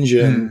game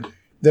engine,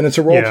 then it's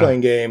a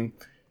role-playing game.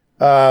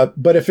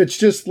 But if it's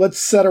just, let's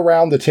sit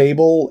around the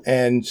table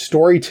and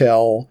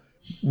storytell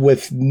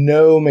with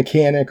no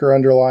mechanic or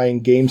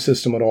underlying game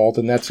system at all,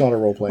 then that's not a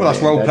role-playing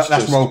game.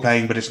 That's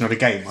role-playing, but it's not a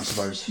game, I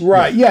suppose.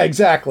 Right, yeah,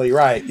 exactly,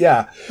 right,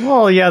 yeah.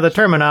 Well, yeah, the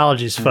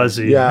terminology's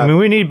fuzzy. Yeah. I mean,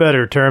 we need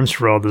better terms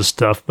for all this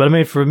stuff. But I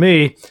mean, for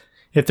me,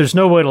 if there's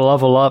no way to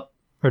level up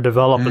or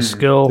develop a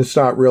skill. It's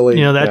not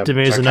really. That to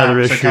me is another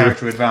issue.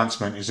 Character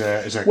advancement is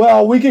a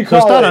Well, we could So call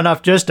it's not it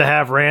enough just to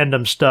have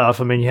random stuff.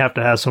 I mean, you have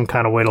to have some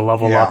kind of way to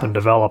level up and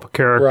develop a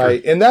character.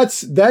 right, and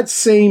that's that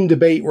same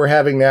debate we're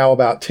having now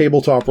about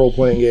tabletop role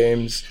playing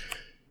games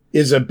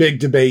is a big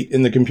debate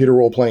in the computer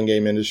role playing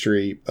game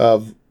industry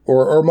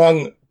or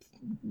among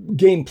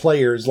game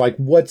players, like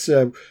what's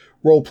a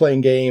role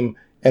playing game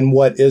and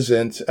what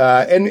isn't.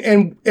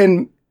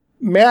 And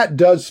Matt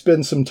does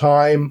spend some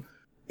time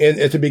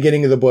at the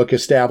beginning of the book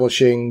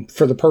establishing,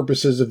 for the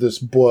purposes of this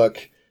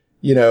book,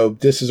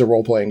 this is a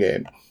role playing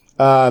game.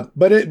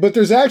 But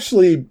there's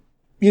actually,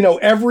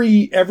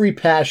 every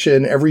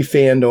passion, every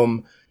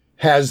fandom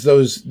has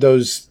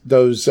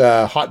those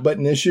hot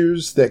button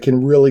issues that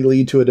can really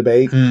lead to a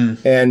debate.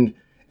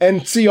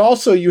 And see,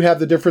 also you have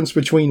the difference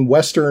between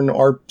Western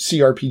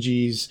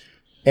CRPGs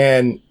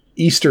and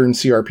Eastern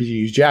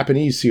CRPGs,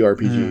 Japanese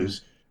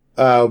CRPGs,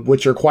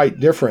 which are quite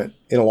different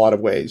in a lot of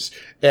ways.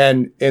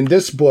 And in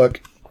this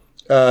book,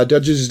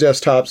 Dungeons &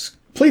 Desktop's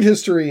Complete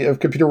History of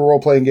Computer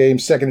Role-Playing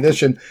Games, 2nd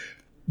edition,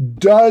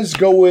 does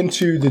go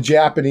into the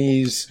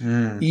Japanese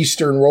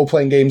Eastern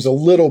role-playing games a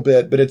little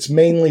bit, but it's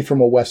mainly from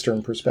a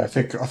Western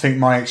perspective. I think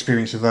my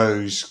experience of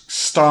those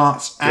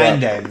starts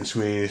and ends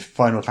with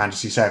Final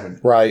Fantasy VII.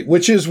 Right,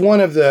 which is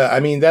one of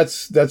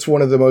the, that's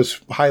one of the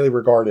most highly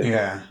regarded,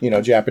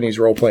 Japanese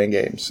role-playing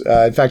games.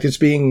 In fact, it's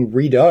being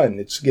redone.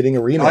 It's getting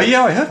a remake. Oh,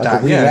 yeah, I heard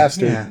that.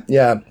 Remastered.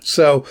 Yeah.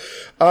 So,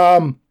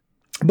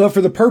 but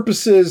for the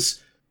purposes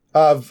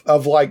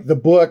of like the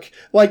book,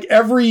 like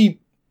every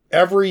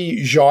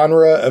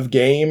genre of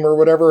game or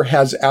whatever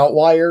has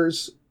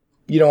outliers,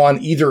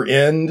 on either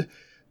end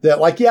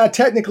that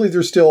technically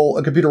they're still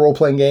a computer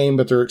role-playing game,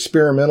 but they're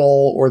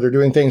experimental or they're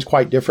doing things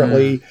quite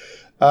differently.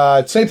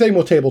 Same thing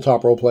with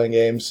tabletop role-playing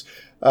games.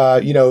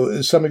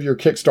 Some of your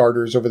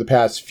Kickstarters over the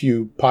past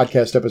few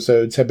podcast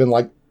episodes have been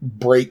like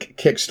Break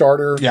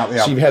Kickstarter.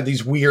 Yeah. So you've had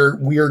these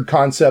weird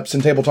concepts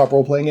in tabletop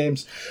role-playing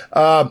games.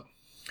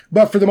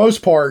 But for the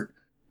most part,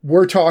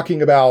 we're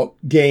talking about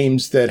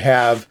games that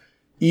have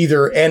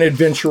either an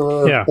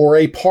adventurer or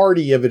a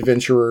party of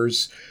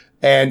adventurers,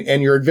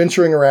 and you're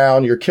adventuring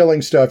around, you're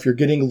killing stuff, you're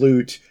getting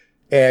loot,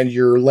 and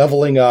you're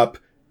leveling up,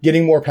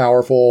 getting more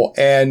powerful,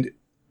 and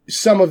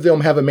some of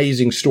them have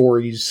amazing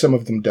stories, some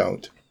of them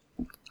don't.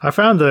 I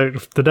found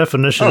the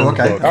definition in the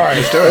book. All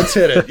right, let's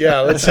hit it.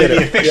 Yeah, let's hit it.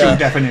 The official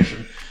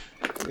definition.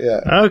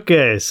 Yeah.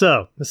 Okay,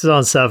 so this is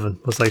on 7.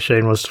 Looks like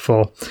Shane was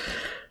full.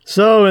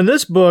 So in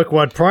this book,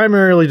 what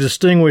primarily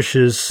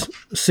distinguishes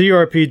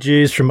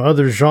CRPGs from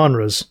other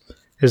genres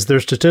is their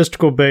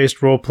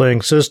statistical-based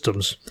role-playing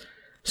systems.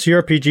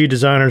 CRPG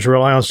designers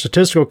rely on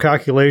statistical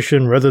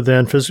calculation rather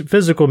than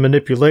physical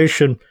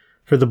manipulation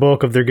for the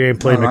bulk of their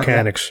gameplay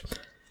mechanics.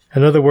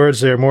 In other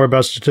words, they are more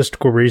about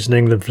statistical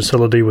reasoning than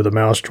facility with a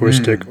mouse,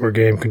 joystick, or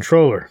game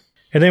controller.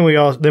 And then we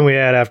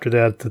add after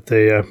that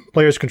the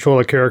players control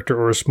a character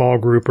or a small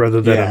group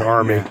rather than an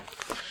army. Yeah.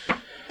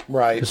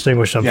 Right.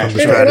 Distinguish them from the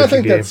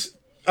strategy game.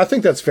 I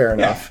think that's fair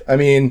enough. I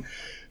mean,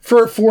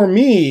 for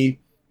me,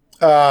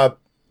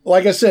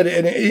 like I said,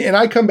 and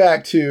I come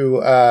back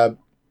to,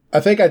 I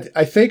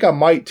think I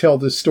might tell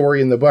this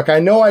story in the book. I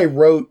know I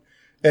wrote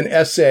an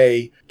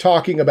essay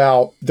talking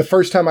about the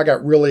first time I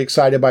got really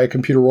excited by a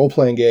computer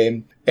role-playing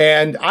game.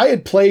 And I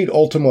had played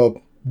Ultima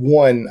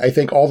 1, I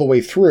think, all the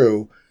way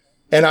through.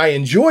 And I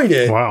enjoyed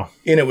it. Wow.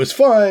 And it was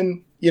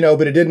fun,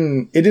 but it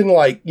didn't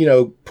like,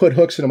 put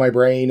hooks into my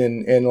brain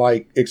and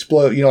like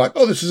explode, like,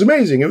 oh, this is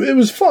amazing. It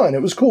was fun.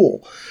 It was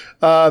cool.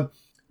 But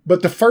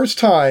the first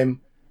time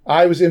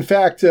I was, in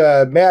fact,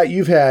 Matt,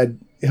 you've had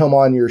him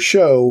on your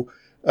show.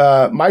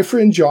 My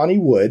friend Johnny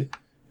Wood,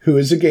 who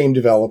is a game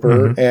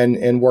developer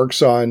and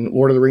works on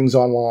Lord of the Rings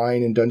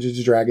Online and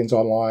Dungeons & Dragons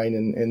Online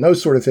and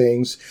those sort of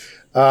things.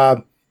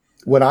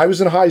 When I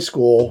was in high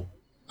school,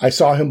 I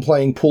saw him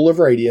playing Pool of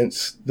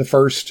Radiance, the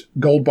first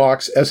gold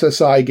box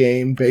SSI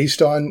game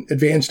based on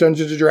Advanced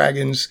Dungeons &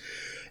 Dragons.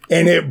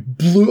 And it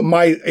blew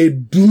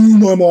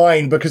my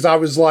mind because I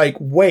was like,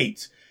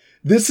 wait,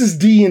 this is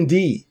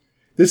D&D.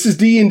 This is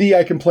D&D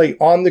I can play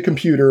on the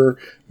computer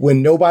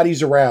when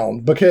nobody's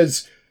around.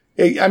 Because,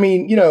 I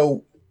mean,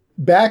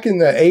 back in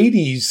the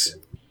 80s,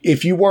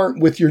 if you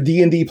weren't with your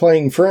D&D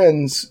playing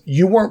friends,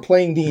 you weren't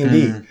playing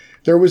D&D.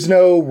 There was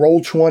no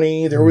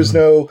Roll20. There was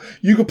no,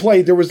 you could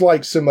play, there was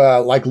like some,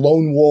 like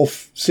Lone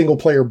Wolf single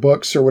player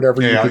books or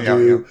whatever you could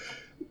do. Yeah.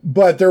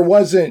 But there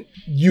wasn't,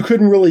 you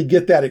couldn't really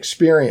get that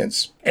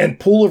experience. And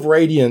Pool of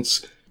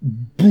Radiance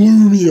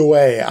blew me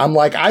away. I'm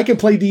like, I can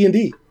play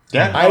D&D.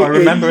 Yeah, I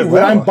remember it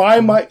when I'm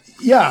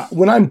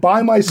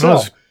by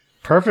myself.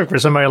 Perfect for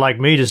somebody like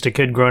me, just a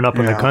kid growing up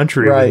in the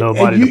country with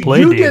nobody to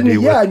play D&D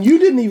with. Yeah, and you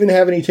didn't even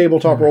have any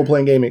tabletop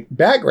role-playing gaming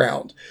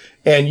background,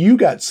 and you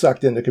got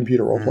sucked into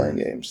computer role-playing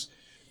games.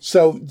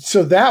 So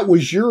that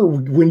was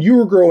when you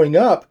were growing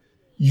up,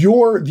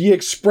 the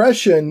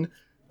expression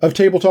of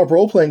tabletop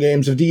role-playing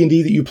games of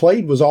D&D that you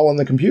played was all on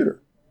the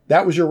computer.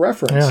 That was your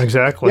reference. Yeah,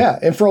 exactly. Yeah,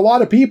 and for a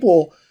lot of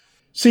people,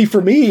 see,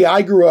 for me,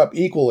 I grew up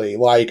equally.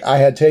 Like, I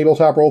had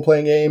tabletop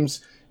role-playing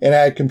games, and I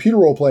had computer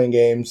role-playing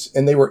games,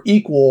 and they were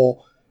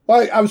equal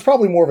Well, I was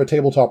probably more of a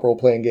tabletop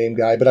role-playing game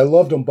guy, but I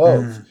loved them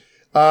both.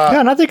 Yeah,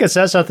 and I think it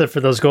says something for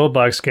those gold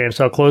box games,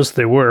 how close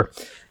they were.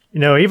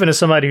 Even as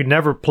somebody who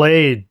never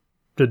played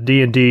the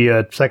D&D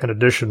 2nd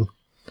edition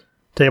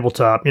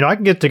tabletop, I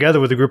can get together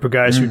with a group of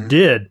guys who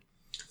did,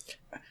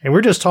 and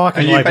we're just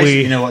talking And like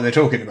you know what they're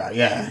talking about.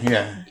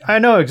 Yeah. I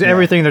know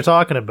everything they're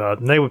talking about,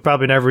 and they would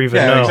probably never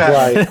even know.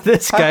 Exactly. Right.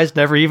 This guy's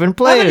never even How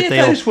played many it.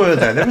 of those were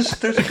there? There was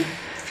a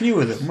few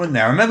of them, weren't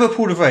there? I remember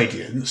Pool of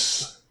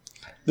Radiance.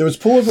 There was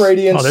Pool of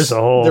Radiance. Oh, there's a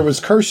whole There was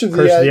Curse of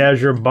Curse of the the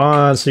Azure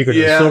Bond, Secret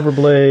Yeah. of the Silver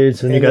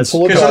Blades, and you And got then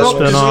Pool of Because a lot,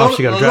 spin-offs,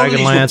 you got a lot of these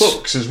Dragonlance. were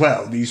books as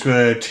well. These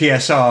were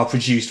TSR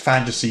produced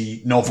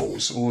fantasy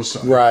novels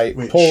also. Right.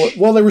 Which,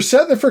 Well, they were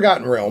set in the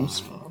Forgotten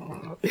Realms.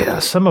 Yeah,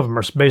 some of them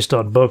are based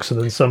on books, and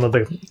then some of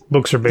the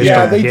books are based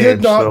Yeah, on they games.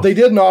 did not. so. They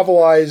did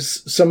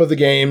novelize some of the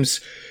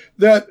games.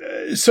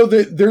 There's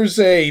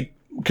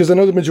because I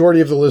know the majority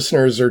of the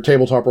listeners are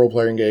tabletop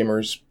role-playing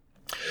gamers.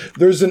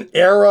 There's an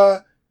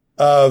era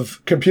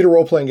of computer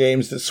role-playing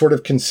games that's sort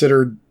of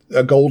considered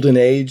a golden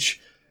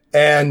age.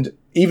 And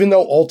even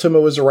though Ultima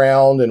was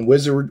around and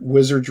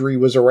Wizardry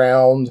was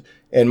around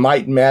and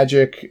Might and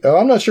Magic,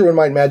 I'm not sure when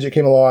Might and Magic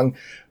came along.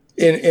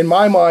 In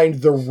my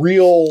mind, the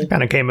real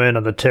Kind of came in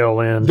on the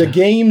tail end. the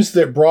games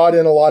that brought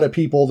in a lot of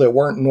people that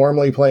weren't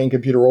normally playing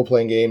computer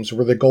role-playing games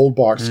were the gold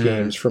box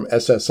games from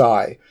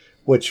SSI,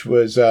 which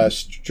was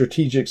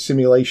Strategic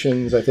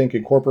Simulations, I think,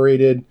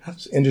 Incorporated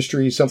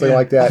Industries, something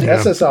like that.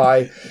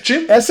 SSI.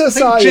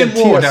 SSI I think Jim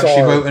and Ward TSR.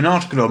 actually wrote an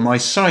article on my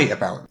site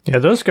about Yeah,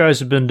 those guys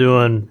have been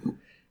doing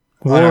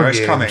war know, it's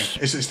games. coming.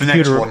 It's the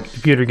next one.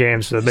 Computer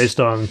games based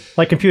on,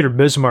 like Computer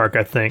Bismarck,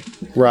 I think,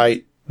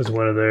 Right. was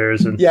one of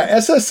theirs. And Yeah,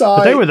 SSI.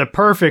 but they were the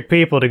perfect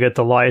people to get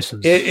the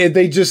license.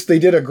 They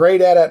did a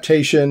great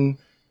adaptation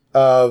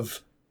of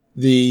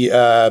the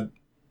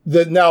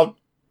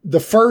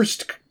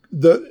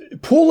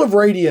Pool of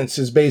Radiance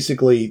is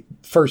basically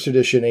first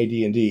edition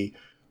AD&D,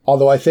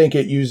 although I think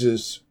it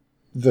uses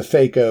the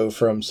Thaco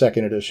from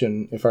second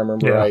edition, if I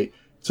remember Yeah. right.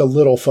 It's a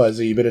little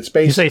fuzzy, but it's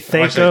you say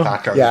basically I say Thaco?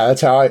 Thaco. yeah,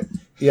 that's how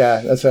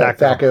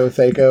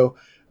Thaco.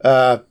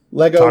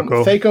 Lego,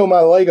 Taco. Thaco,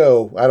 my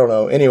Lego. I don't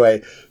know.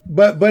 Anyway,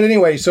 but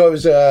anyway, so it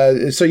was,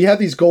 so you had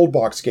these gold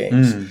box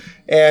games.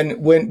 And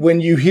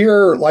when you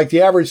hear, like,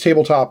 the average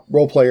tabletop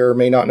role player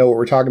may not know what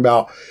we're talking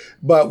about,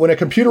 but when a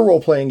computer role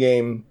playing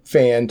game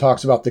fan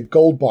talks about the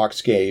gold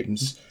box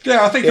games,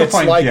 Yeah, I think you'll It's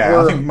find. like I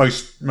we're- think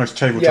most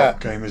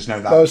tabletop gamers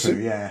know that Most- too.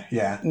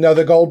 Yeah. no,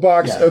 the gold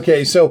box. Yeah.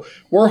 Okay. So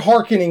we're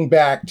hearkening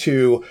back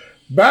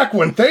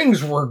when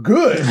things were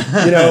good,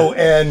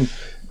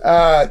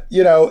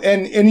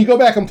 and, and you go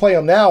back and play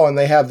them now and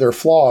they have their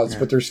flaws,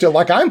 but they're still,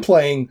 like, I'm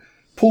playing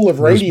Pool of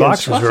Those Radiance.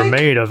 boxes I were think-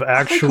 made of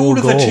I think actual all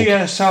of gold. the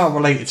TSR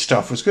related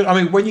stuff was good. I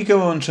mean, when you go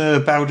on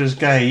to Baldur's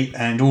Gate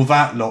and all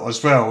that lot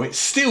as well, it's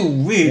still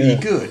really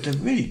good. They're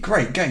really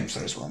great games,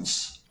 those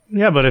ones.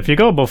 Yeah, but if you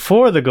go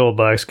before the gold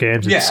box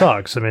games, it Yeah.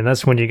 sucks. I mean,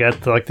 that's when you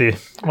got what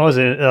was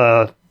it?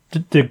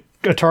 The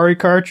Atari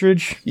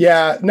cartridge.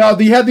 Yeah, no,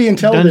 you had the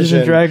Intellivision. Dungeons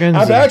and Dragons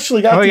I've and-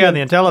 actually got Oh, yeah, the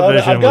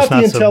Intellivision I've got was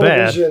not the so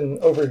bad. Intellivision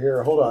over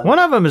here. Hold on. One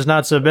of them is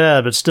not so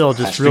bad, but still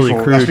just That's really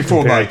before- crude that's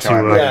before my compared to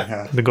time,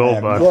 yeah. the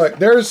gold box. Look,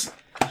 here's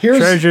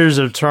Treasures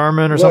of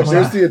Tarman or look, something.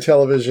 there's the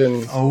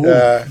Intellivision. Oh,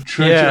 Yeah,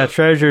 treasure.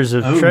 Treasures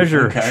of Oh,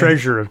 Treasure okay.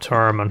 Treasure of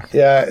Tarman.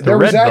 yeah, there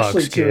was Red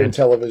actually Box two game.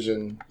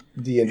 Intellivision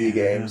D&D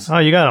games. Oh,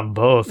 you got them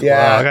both. Yeah,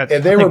 Wow, I got,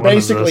 and they I were think one of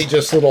basically those.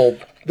 just little.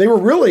 They were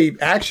really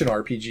action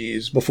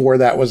RPGs before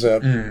that was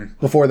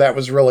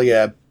really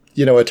a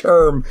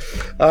term.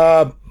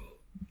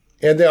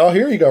 And then,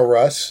 here you go,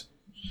 Russ.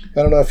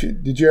 I don't know if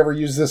did you ever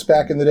use this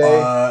back in the day?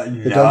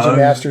 The Dungeon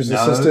Master's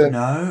Assistant.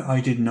 No, I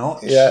did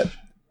not. Yeah,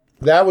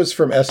 that was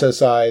from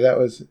SSI. That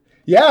was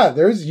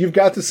you've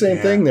got the same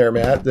thing there,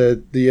 Matt.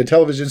 The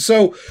Intellivision.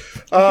 So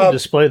I'll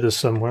display this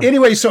somewhere.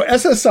 anyway, so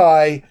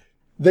SSI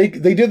they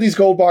did these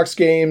gold box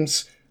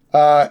games,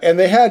 and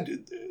they had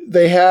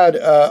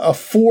a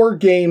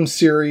 4-game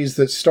series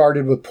that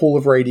started with Pool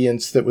of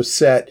Radiance that was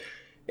set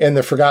in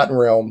the Forgotten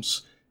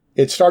Realms.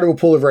 It started with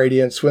Pool of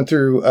Radiance, went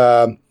through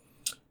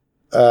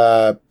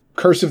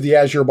Curse of the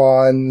Azure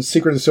Bond,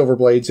 Secret of the Silver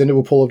Blades, into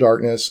a Pool of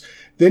Darkness.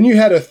 Then you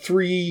had a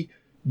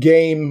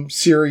 3-game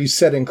series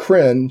set in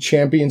Krynn,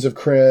 Champions of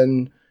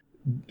Krynn,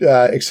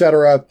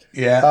 etc.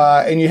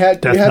 Yeah. And you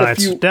had Death a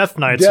Knights. few Death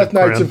Knights Death of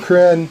Knights Krynn. of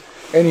Krynn,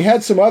 and you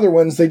had some other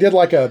ones. They did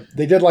like a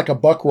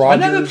Buck I Rogers.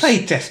 never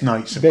played Death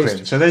Knights of Based-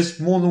 Krynn, so there's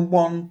more than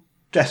one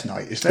Death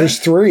Knight, is there? There's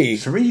 3.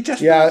 3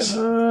 Death Yeah. Knights?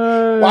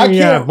 I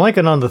Yeah, can't- I'm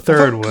blanking on the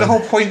third The one. whole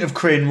point of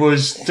Krynn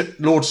was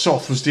that Lord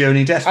Soth was the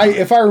only Death Knight.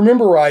 If I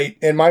remember right,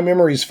 and my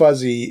memory's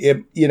fuzzy,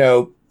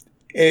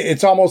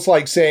 it's almost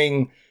like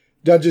saying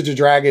Dungeons and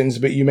Dragons,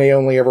 but you may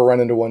only ever run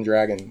into one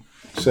dragon.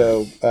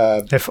 So,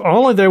 If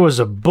only there was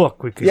a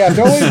book we could. yeah, if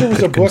only there was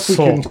a could book we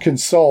can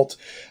consult.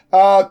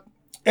 consult.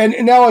 And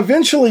now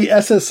eventually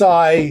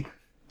SSI,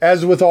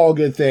 as with all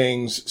good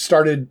things,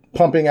 started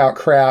pumping out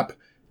crap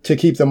to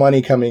keep the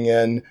money coming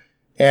in.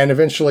 And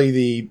eventually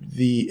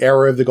the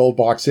era of the gold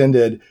box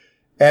ended.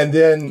 And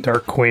then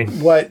Dark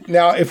Queen.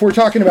 now, if we're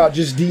talking about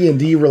just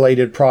D&D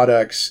related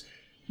products,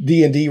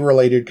 D&D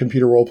related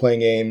computer role playing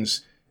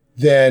games,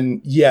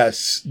 then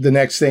yes, the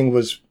next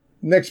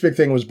big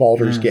thing was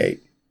Baldur's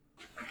Gate,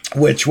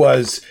 which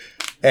was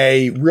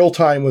a real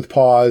time with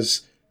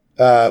pause,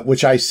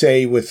 which I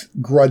say with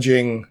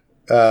grudging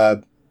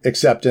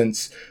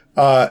acceptance,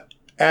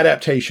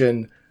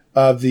 adaptation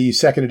of the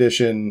second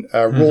edition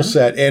rule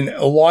set. And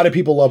a lot of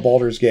people love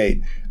Baldur's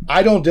Gate.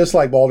 I don't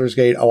dislike Baldur's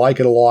It like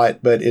it a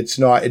lot, but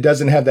it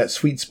doesn't have that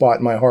sweet spot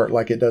in my heart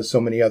like it does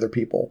so many other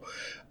people.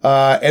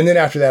 And then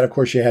after that, of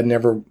course, you had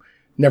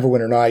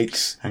Neverwinter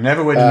Nights. And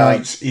Neverwinter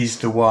Nights is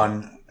the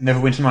one,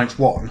 Neverwinter Nights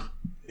 1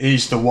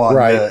 is the one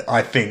that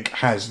I think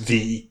has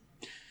the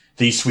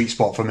sweet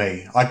spot for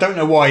me. I don't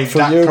know why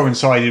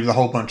coincided with a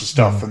whole bunch of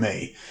stuff for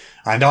me.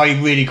 And I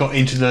really got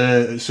into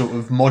the sort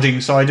of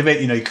modding side of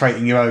it,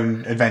 creating your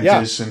own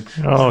adventures. And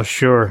oh,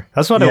 sure.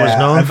 That's what it was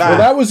known for.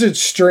 That was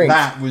its strength.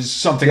 That was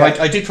something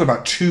I did for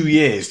about 2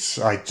 years.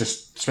 I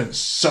just spent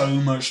so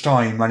much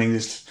time running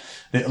this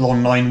little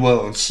online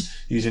worlds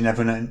using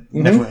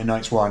Neverwinter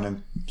Nights 1.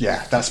 And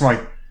that's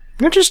my...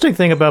 Interesting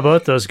thing about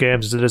both those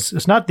games is that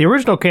it's not... The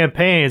original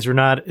campaigns are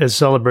not as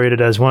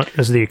celebrated as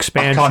the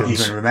expansions. I can't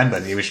even remember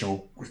the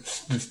original...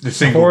 The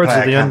single Hordes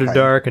of the campaign.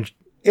 Underdark and...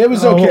 It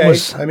was okay.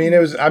 I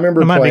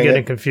remember. I might playing be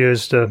getting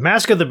confused.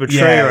 Mask of the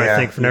Betrayer, I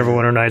think, for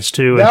Neverwinter Nights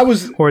 2. That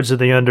was Hordes of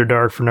the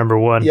Underdark for number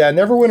 1. Yeah,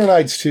 Neverwinter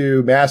Nights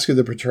 2, Mask of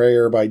the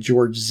Betrayer by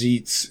George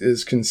Zietz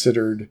is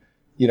considered,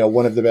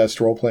 one of the best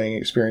role-playing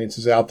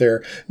experiences out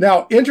there.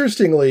 Now,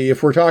 interestingly,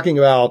 if we're talking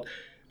about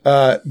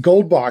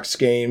gold box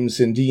games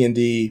in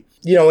D&D,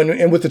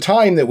 and with the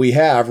time that we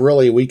have,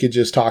 really, we could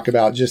just talk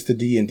about just the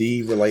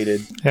D&D related.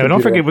 Yeah,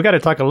 don't forget, we got to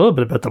talk a little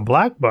bit about the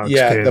black box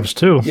games,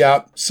 too.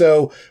 Yeah,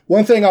 so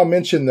one thing I'll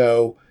mention,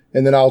 though,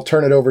 and then I'll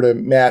turn it over to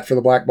Matt for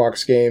the black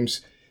box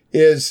games,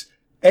 is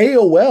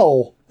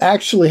AOL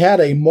actually had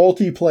a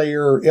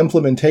multiplayer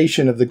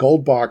implementation of the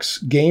gold box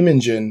game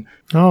engine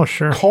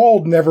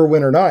called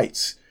Neverwinter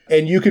Nights.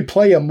 And you could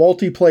play a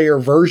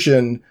multiplayer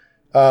version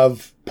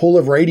of Pool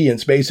of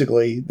Radiance,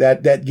 basically,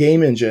 that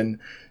game engine.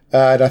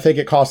 And I think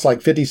it costs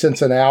like 50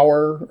 cents an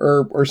hour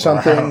or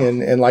something. Wow.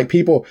 And like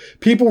people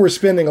were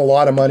spending a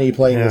lot of money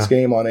playing this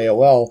game on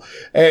AOL.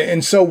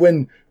 And so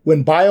when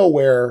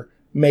BioWare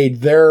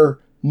made their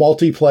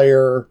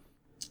multiplayer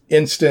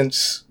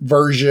instance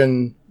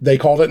version, they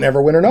called it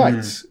Neverwinter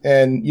Nights.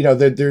 And,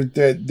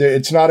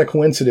 it's not a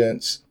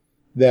coincidence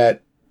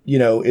that,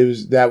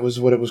 that was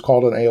what it was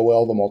called on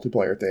AOL, the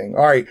multiplayer thing.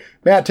 All right,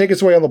 Matt, take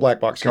us away on the black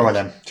box games. Go on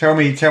then. Tell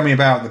me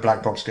about the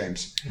black box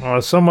games. Oh,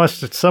 so much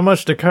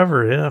to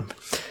cover, yeah.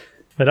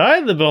 But Eye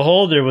of the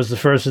Beholder was the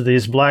first of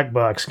these black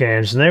box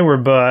games, and they were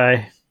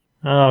by,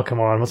 oh, come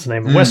on, what's the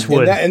name?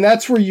 Westwood. And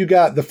that's where you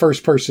got the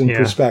first person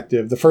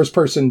perspective, the first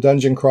person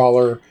dungeon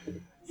crawler.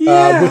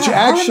 Which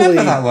actually, I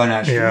remember that one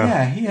actually.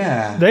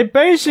 Yeah. They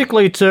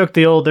basically took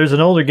there's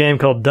an older game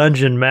called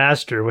Dungeon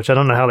Master, which I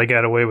don't know how they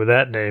got away with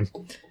that name.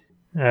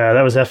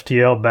 That was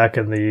FTL back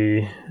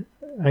in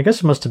I guess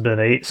it must have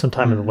been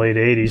sometime in the late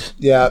 80s.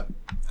 Yeah.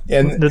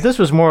 And this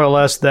was more or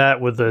less that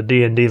with the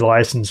D&D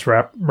license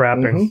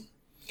wrapping.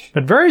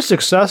 But very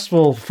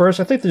successful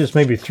first. I think there's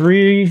maybe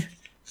 3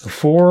 or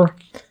 4.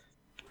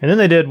 And then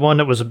they did one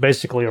that was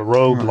basically a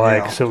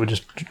roguelike, so it would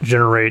just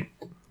generate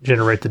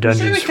the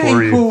dungeons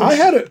for you. I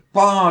had a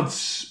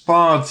Bard's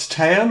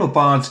Tale or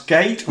Bard's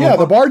Gate. Yeah,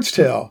 the Bard's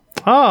Tale.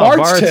 Oh,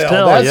 Bard's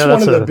Tale. That's one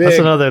of the big. That's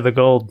another the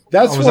gold.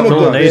 That's one of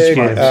the big.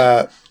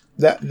 Games.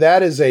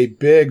 That is a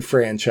big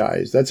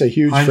franchise. That's a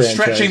huge franchise. I'm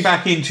stretching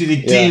back into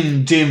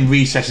the dim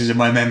recesses of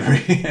my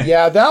memory.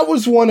 Yeah, that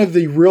was one of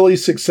the really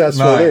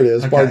successful. Right. There it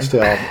is, Bard's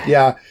Tale.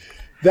 Yeah,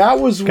 that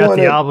was got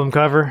the album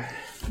cover.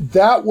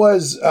 That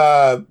was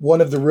one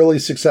of the really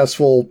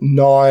successful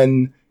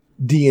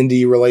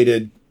non-D&D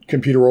related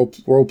computer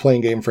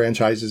role-playing game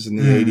franchises in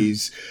the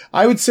 80s.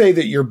 I would say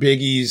that your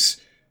biggies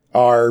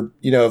are,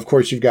 of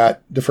course, you've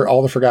got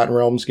all the Forgotten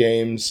Realms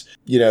games,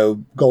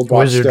 gold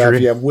box stuff.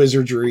 You have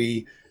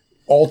Wizardry,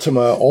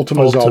 Ultima.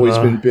 Ultima's always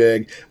been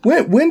big.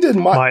 When did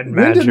Might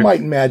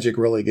and Magic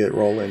really get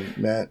rolling,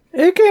 Matt?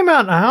 It came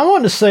out, I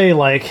want to say,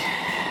 like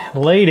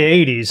late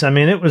 80s. I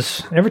mean, it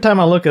was, every time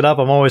I look it up,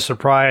 I'm always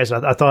surprised.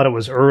 I thought it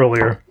was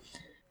earlier.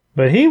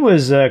 But he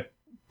was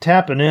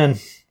tapping in.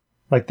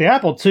 Like the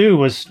Apple II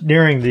was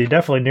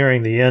definitely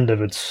nearing the end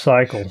of its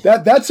cycle.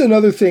 That's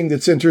another thing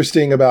that's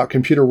interesting about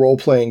computer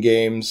role-playing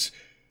games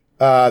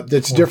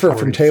that's different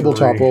from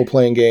tabletop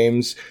role-playing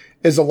games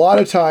is a lot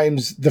of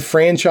times the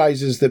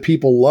franchises that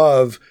people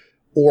love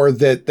or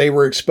that they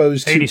were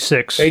exposed to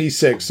 86,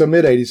 so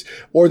mid-80s,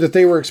 or that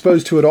they were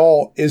exposed to at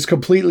all is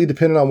completely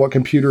dependent on what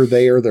computer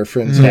they or their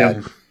friends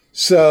had.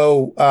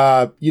 So,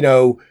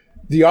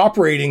 the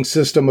operating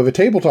system of a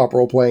tabletop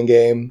role-playing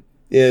game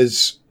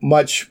is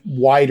much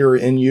wider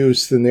in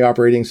use than the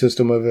operating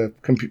system of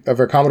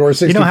a Commodore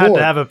 64. You don't have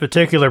to have a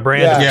particular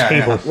brand of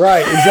table.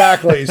 Right,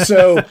 exactly.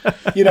 So,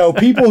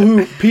 people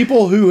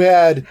who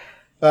had,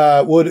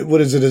 what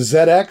is it, a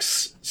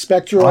ZX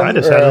Spectrum? I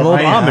just had a little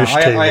Amish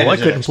table. I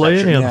couldn't play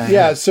any of them.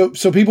 Yeah, so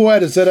people who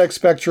had a ZX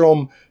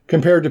Spectrum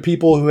compared to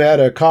people who had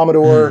a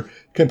Commodore,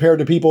 compared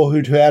to people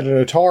who had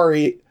an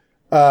Atari,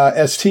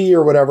 ST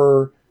or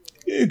whatever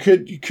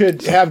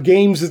could have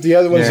games that the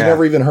other ones had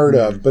never even heard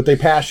of, but they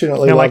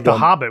passionately loved like The them.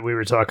 Hobbit we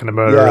were talking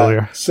about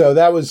earlier. So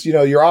that was,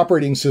 your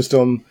operating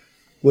system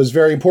was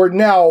very important.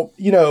 Now,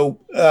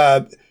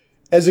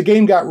 as the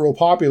game got real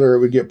popular, it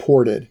would get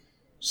ported.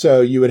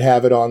 So you would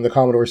have it on the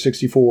Commodore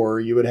 64,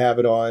 you would have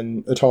it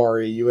on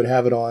Atari, you would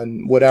have it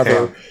on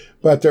whatever.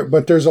 Yeah.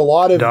 But there's a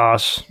lot of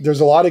DOS.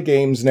 There's a lot of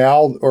games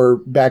now or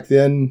back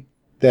then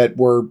that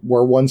were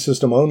one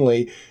system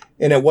only.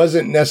 And it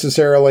wasn't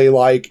necessarily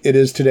like it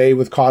is today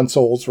with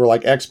consoles where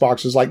like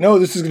Xbox is like, no,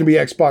 this is going to be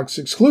Xbox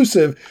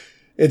exclusive.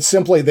 It's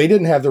simply they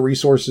didn't have the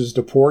resources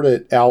to port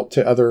it out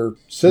to other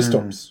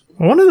systems.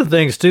 One of the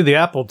things, too, the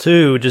Apple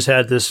II just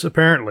had this,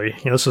 apparently,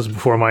 this was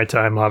before my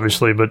time,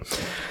 obviously, but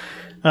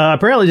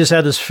apparently just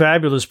had this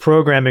fabulous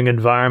programming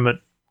environment.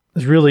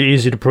 It's really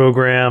easy to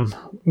program,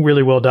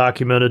 really well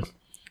documented.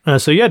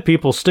 So you had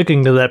people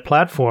sticking to that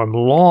platform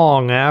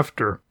long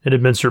after it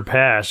had been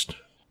surpassed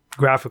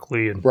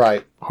graphically and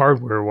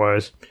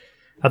hardware-wise.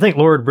 I think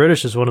Lord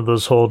British is one of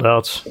those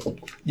holdouts.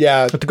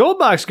 Yeah. But the Gold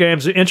Box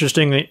games,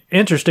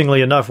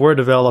 interestingly enough, were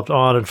developed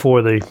on and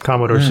for the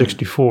Commodore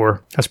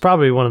 64. That's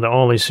probably one of the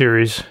only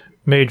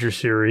major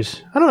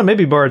series. I don't know,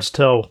 maybe Bard's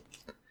Tale.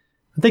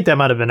 I think that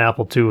might have been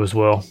Apple II as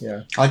well.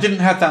 Yeah. I didn't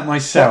have that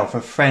myself.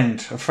 A friend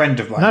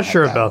of mine. Not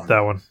sure about that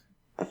one.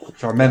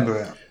 So I remember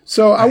it.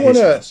 So I want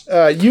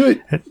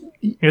to,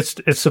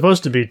 It's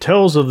supposed to be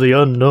Tales of the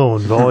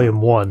Unknown,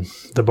 Volume 1,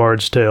 The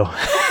Bard's Tale.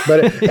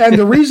 And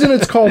the reason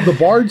it's called The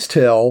Bard's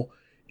Tale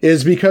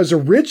is because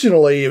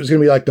originally it was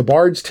going to be like The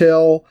Bard's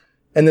Tale,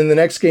 and then the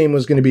next game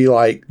was going to be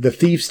like The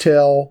Thief's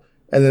Tale,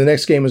 and then the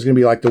next game was going to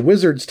be like The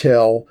Wizard's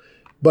Tale.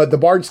 But The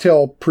Bard's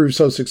Tale proved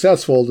so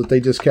successful that they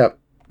just kept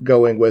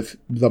going with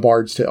The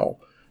Bard's Tale.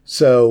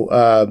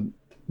 So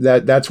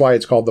that's why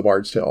it's called The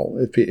Bard's Tale,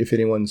 if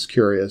anyone's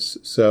curious.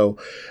 So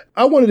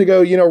I wanted to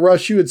go,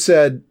 Russ, you had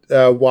said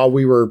while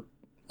we were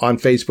on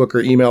Facebook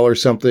or email or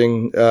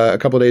something a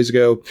couple of days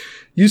ago,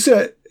 you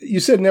said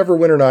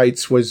Neverwinter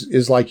Nights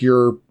is like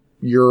your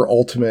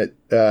ultimate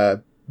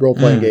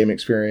role-playing game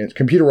experience,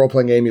 computer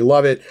role-playing game. You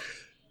love it.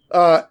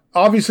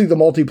 Obviously the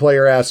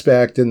multiplayer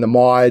aspect and the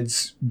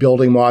mods,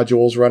 building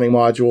modules, running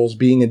modules,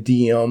 being a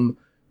DM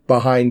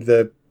behind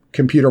the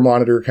computer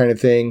monitor kind of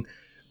thing.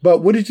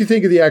 But what did you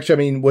think of the action? I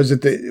mean, was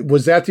that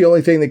the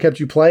only thing that kept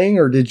you playing,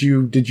 or did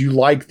you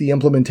like the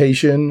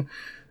implementation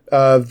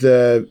of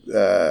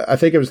the I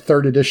think it was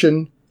 3rd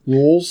edition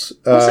rules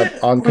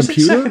on computer? Was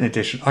it 2nd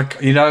edition? I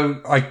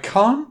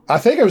can't. I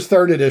think it was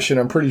 3rd edition.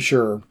 I'm pretty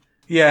sure.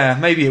 Yeah,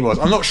 maybe it was.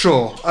 I'm not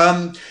sure.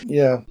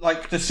 Yeah,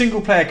 like the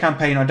single player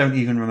campaign, I don't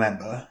even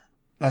remember.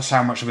 That's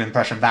how much of an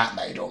impression that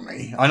made on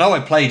me. I know I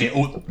played it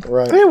all.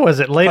 Right. Where was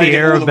it? Lady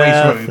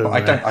Erebeth. But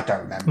I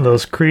don't remember.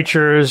 Those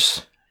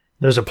creatures.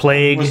 There's a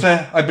plague. Was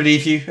there? I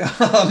believe you. Sounds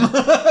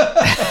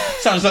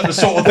like the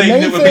sort of thing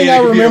that would be in a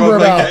computer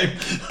role-playing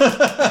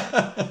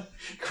game.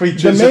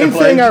 Creatures. The main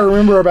thing I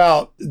remember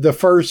about the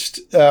first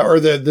or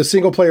the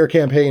single player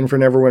campaign for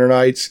Neverwinter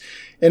Nights,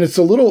 and it's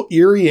a little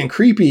eerie and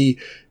creepy,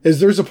 is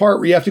there's a part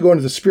where you have to go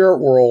into the spirit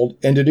world,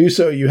 and to do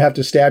so you have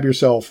to stab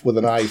yourself with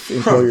a knife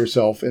and kill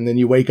yourself, and then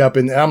you wake up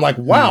and I'm like,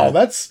 wow,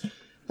 that's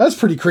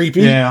pretty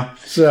creepy. Yeah.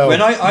 So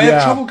when I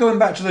have trouble going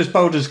back to those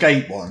Baldur's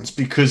Gate ones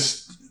because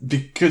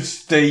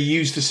they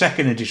used the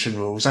 2nd edition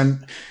rules,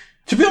 and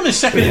to be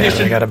honest, 2nd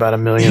edition, they got about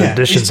 1 million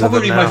editions. It's probably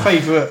of it now. my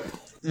favourite,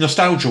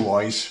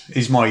 nostalgia-wise,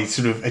 is my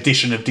sort of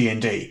edition of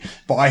D&D.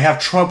 But I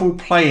have trouble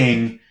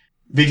playing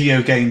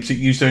video games that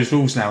use those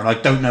rules now, and I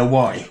don't know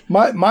why.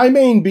 My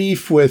main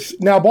beef with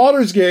now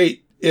Baldur's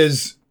Gate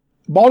is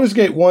Baldur's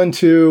Gate 1,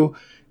 2.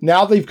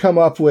 Now they've come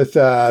up with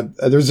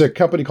there's a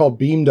company called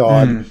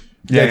Beamdog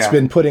that's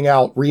been putting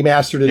out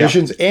remastered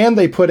editions, and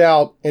they put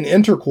out an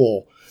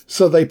interquel.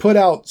 So they put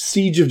out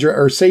Sage of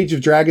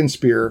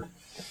Dragonspear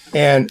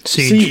and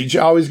Siege.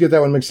 I always get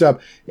that one mixed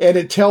up. And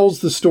it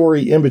tells the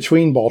story in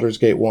between Baldur's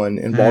Gate 1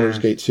 and Baldur's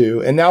Gate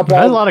 2. And now I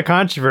had a lot of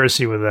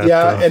controversy with that.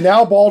 Yeah, though. and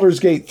now Baldur's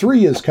Gate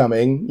 3 is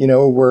coming,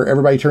 where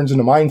everybody turns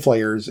into mind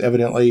flayers,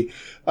 evidently.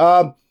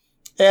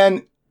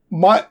 And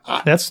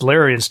that's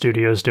Larian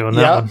Studios doing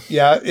that one.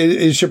 Yeah,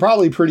 it should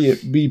probably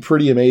be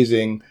pretty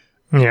amazing.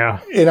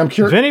 Yeah. And I'm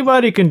curious. If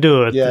anybody can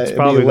do it, it's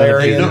probably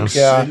Larian.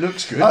 It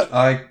looks good.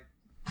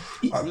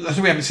 I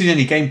think we haven't seen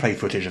any gameplay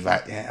footage of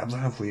that yet,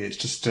 have we? It's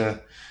just...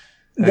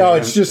 no,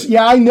 it's just...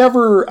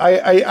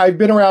 I've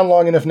been around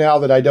long enough now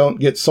that I don't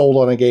get sold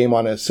on a game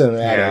on a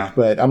cinematic,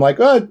 but I'm like,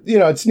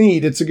 it's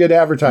neat. It's a good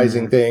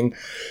advertising thing.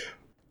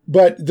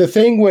 But the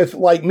thing with,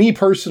 like, me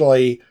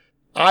personally,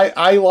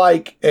 I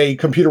like a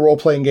computer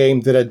role-playing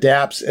game that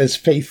adapts as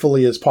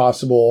faithfully as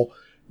possible.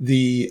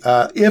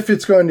 If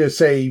it's going to,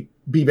 say,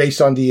 be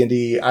based on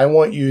D&D, I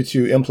want you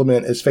to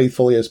implement as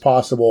faithfully as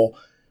possible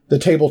the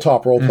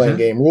tabletop role-playing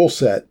game rule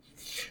set,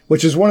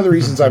 which is one of the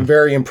reasons I'm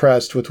very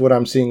impressed with what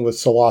I'm seeing with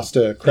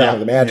Solasta Crown of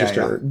the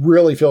Magister. It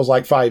really feels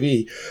like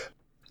 5e.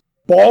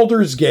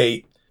 Baldur's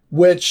Gate,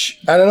 which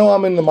I don't know,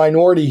 I'm in the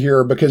minority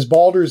here because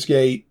Baldur's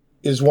Gate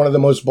is one of the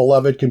most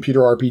beloved computer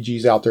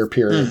RPGs out there,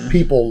 period.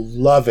 People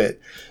love it.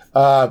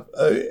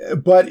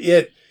 But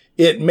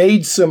it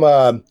made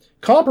some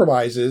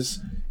compromises,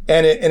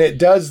 and it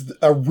does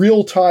a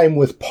real time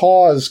with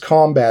pause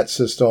combat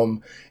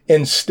system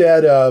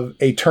instead of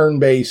a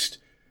turn-based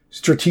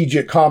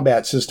strategic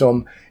combat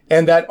system.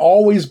 And that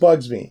always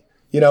bugs me,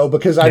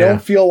 because I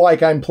don't feel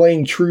like I'm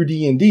playing true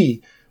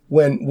D&D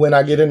when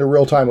I get into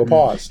real time with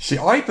pause. See,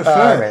 I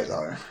prefer it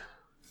though.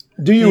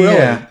 Do you really?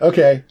 Yeah.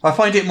 Okay. I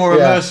find it more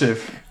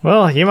immersive.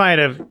 Well, you might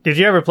have. Did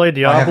you ever play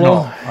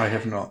Diablo? I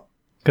have not.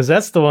 Because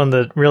that's the one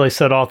that really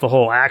set off the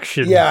whole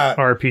action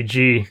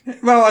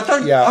RPG. Well, I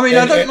don't. Yeah. I mean,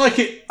 I don't like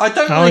it. I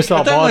don't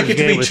like it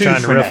to be too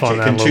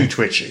frenetic and too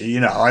twitchy.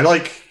 I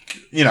like.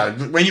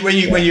 When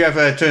you have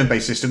a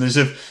turn-based system, there's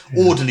a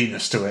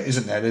orderliness to it,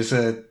 isn't there? There's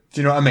a. Do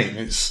you know what I mean?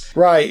 It's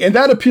right, and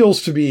that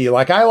appeals to me.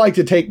 Like, I like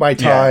to take my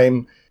time.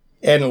 Yeah.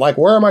 And like,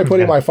 where am I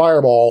putting my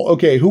fireball?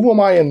 Okay, who am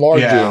I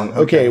enlarging? Yeah,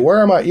 okay,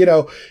 where am I?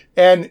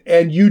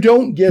 And you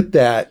don't get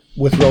that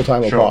with real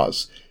time with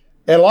pause.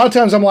 And a lot of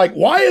times I'm like,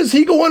 why is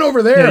he going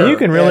over there? Yeah, you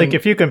can really,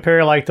 if you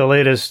compare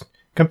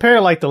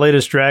the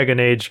latest Dragon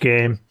Age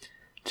game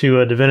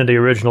to a Divinity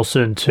Original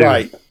Sin 2.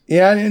 Right.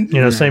 Yeah.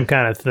 And, same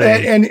kind of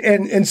thing.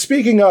 And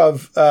speaking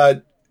of,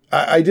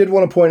 I did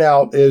want to point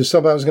out is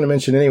something I was going to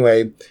mention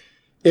anyway.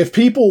 If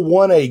people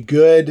want a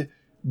good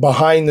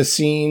behind the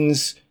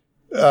scenes,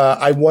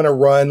 I want to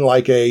run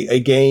like a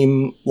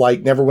game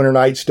like Neverwinter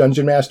Nights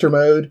Dungeon Master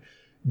mode,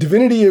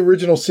 Divinity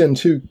Original Sin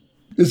 2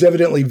 is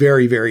evidently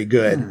very, very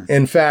good.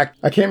 In fact,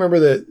 I can't remember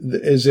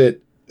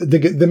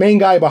the main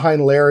guy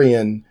behind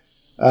Larian.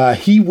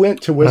 He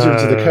went to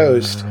Wizards of the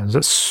Coast. Is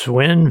it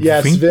Sven?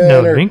 Yes,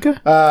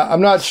 Vinka?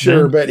 I'm not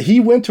sure, but he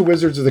went to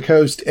Wizards of the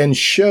Coast and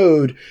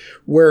showed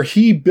where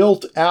he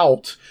built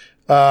out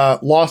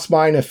Lost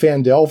Mine of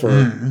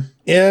Phandelver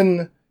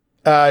in,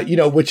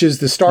 which is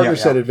the starter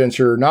set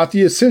adventure, not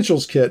the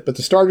Essentials kit, but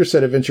the starter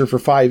set adventure for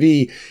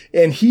 5e.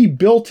 And he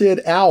built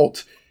it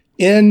out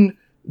in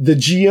the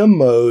GM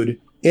mode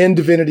in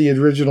Divinity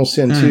Original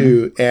Sin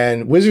 2,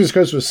 and Wizards of the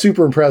Coast was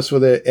super impressed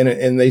with it,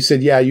 and they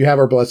said, yeah, you have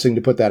our blessing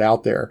to put that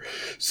out there.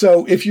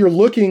 So if you're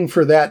looking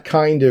for that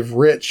kind of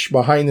rich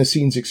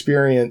behind-the-scenes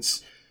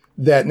experience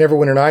that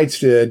Neverwinter Nights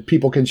did,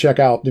 people can check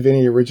out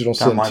Divinity Original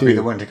Sin 2. That might be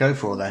the one to go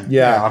for then.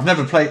 Yeah. I've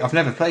never played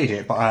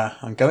it, but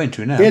I'm going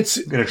to now. I'm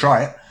going to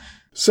try it.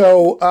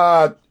 So,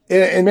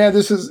 and man,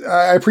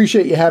 I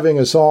appreciate you having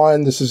us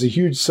on. This is a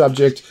huge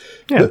subject.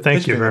 Yeah,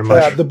 thank you very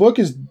much. The book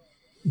is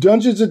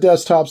Dungeons and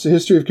Desktops, The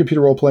History of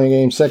Computer Role-Playing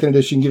Games, 2nd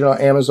edition. You can get it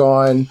on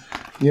Amazon,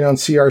 on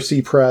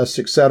CRC Press,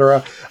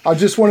 etc. I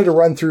just wanted to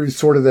run through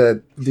sort of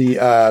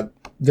the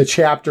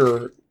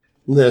chapter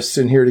lists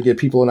in here to give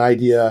people an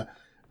idea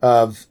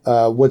of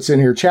what's in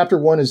here. Chapter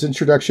 1 is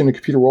Introduction to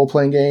Computer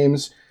Role-Playing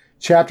Games.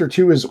 Chapter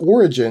 2 is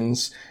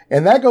Origins,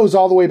 and that goes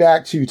all the way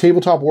back to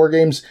tabletop war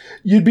games.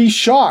 You'd be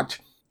shocked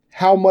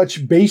how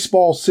much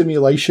baseball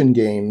simulation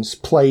games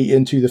play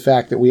into the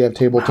fact that we have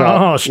tabletop.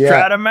 Oh,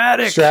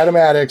 Stratomatics.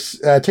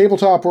 Stratomatics,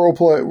 tabletop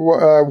role-play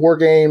war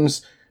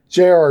games,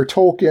 J.R.R.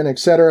 Tolkien,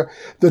 etc.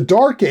 The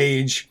Dark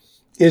Age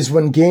is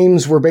when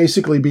games were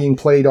basically being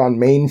played on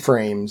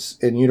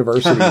mainframes in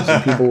universities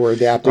and people were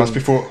adapting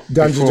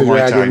Dungeons and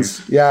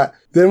Dragons. Yeah.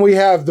 Then we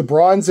have the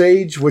Bronze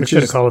Age, which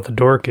is... call it the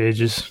Dork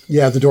Ages.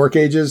 Yeah, the Dork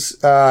Ages.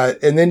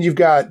 And then you've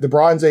got the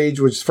Bronze Age,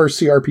 which is first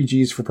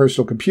CRPGs for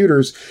personal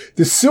computers.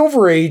 The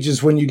Silver Age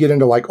is when you get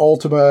into like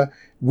Ultima,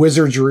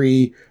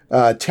 Wizardry,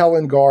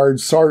 Telengard,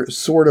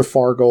 Sword of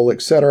Fargol,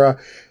 etc.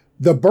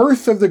 The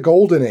birth of the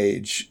Golden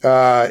Age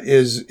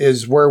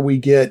is where we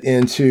get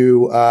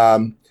into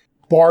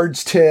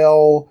Bard's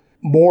Tale,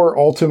 more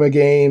Ultima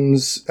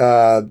games,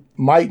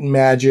 Might and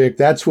Magic.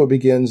 That's what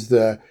begins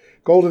the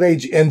Golden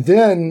Age. And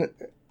then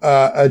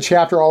a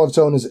chapter all of its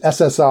own is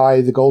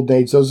SSI, the Golden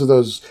Age. Those are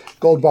those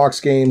gold box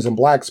games and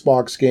black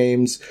box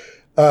games.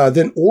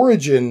 Then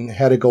Origin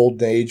had a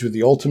Golden Age with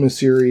the Ultima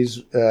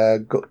series,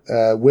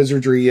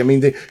 Wizardry. I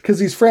mean, because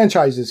these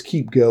franchises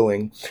keep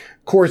going.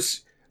 Of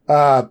course,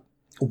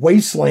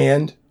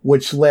 Wasteland,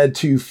 which led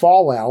to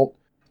Fallout,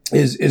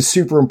 is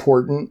super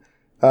important.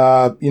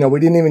 We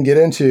didn't even get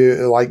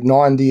into like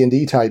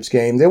non-D&D types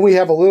game. Then we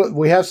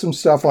have some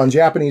stuff on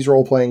Japanese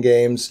role-playing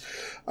games.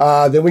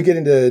 Then we get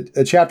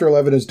into chapter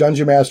 11 is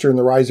Dungeon Master and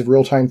the Rise of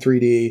Real-Time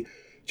 3D.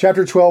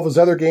 Chapter 12 is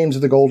other games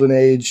of the Golden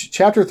Age.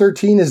 Chapter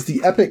 13 is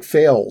the epic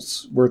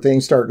fails, where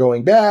things start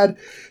going bad.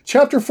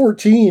 Chapter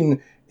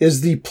 14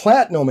 is the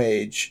Platinum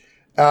Age.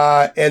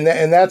 And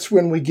that's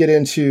when we get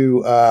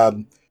into,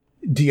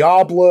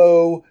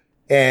 Diablo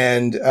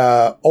and,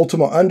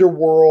 Ultima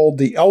Underworld,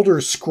 the Elder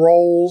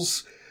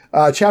Scrolls.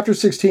 Chapter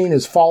 16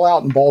 is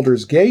Fallout and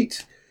Baldur's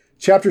Gate.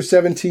 Chapter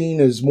 17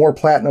 is more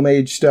Platinum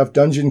Age stuff,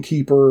 Dungeon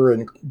Keeper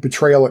and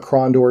Betrayal at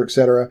Krondor,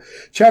 etc.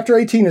 Chapter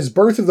 18 is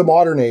Birth of the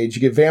Modern Age.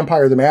 You get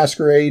Vampire the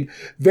Masquerade.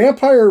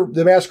 Vampire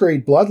the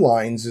Masquerade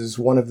Bloodlines is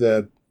one of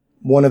the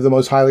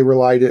most highly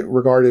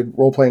regarded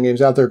role-playing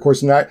games out there. Of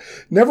course,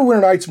 Neverwinter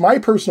Nights, my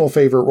personal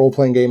favorite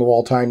role-playing game of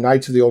all time,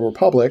 Knights of the Old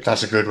Republic.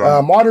 That's a good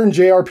one. Modern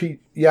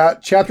JRPG,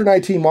 Chapter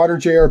 19, Modern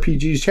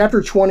JRPGs.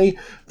 Chapter 20,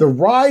 The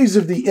Rise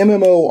of the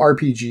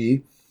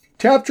MMORPG.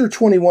 Chapter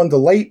 21, the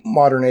late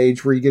modern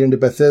age, where you get into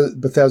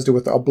Bethesda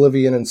with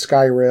Oblivion and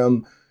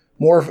Skyrim.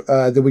 More,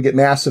 then we get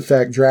Mass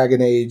Effect,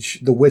 Dragon Age,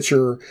 The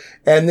Witcher.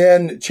 And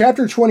then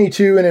chapter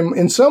 22, and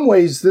in some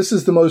ways, this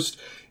is the most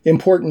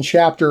important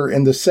chapter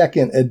in the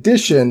second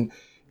edition,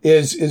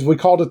 is we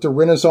called it the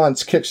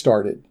Renaissance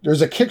Kickstarted.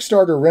 There's a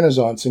Kickstarter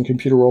Renaissance in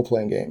computer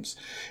role-playing games.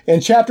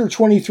 And chapter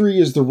 23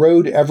 is The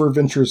Road Ever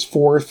Ventures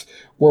Forth,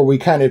 where we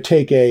kind of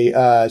take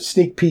a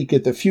sneak peek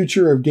at the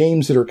future of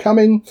games that are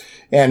coming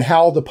and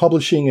how the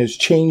publishing is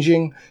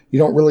changing. You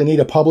don't really need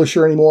a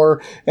publisher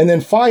anymore. And then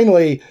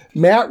finally,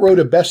 Matt wrote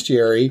a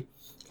bestiary.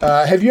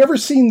 Have you ever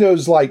seen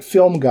those like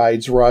film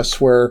guides,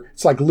 Russ, where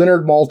it's like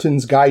Leonard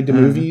Maltin's Guide to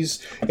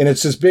Movies, and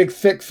it's this big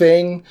thick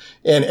thing,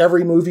 and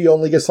every movie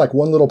only gets like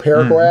one little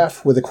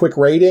paragraph with a quick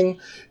rating?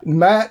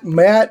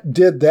 Matt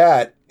did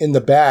that in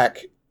the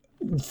back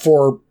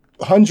for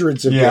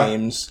hundreds of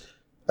games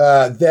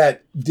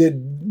that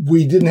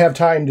we didn't have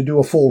time to do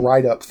a full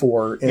write-up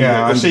for.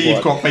 I see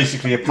you've got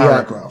basically a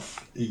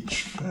paragraph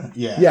each.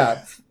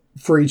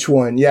 For each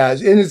one. Yeah.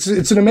 And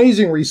it's an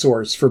amazing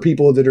resource for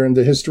people that are in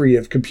the history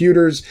of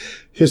computers,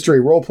 history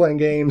of role-playing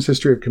games,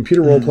 history of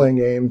computer role-playing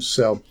games.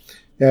 So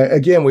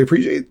again, we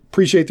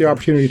appreciate the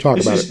opportunity to talk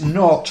about it. This is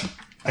not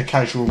a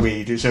casual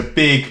read. It's a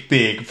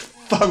big,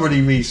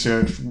 thoroughly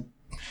researched.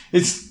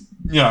 It's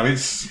an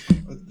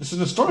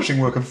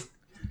astonishing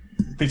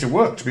piece of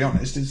work, to be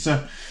honest. It's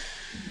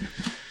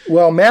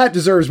well, Matt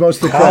deserves most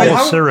of the credit.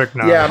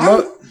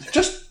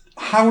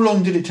 How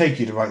long did it take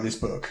you to write this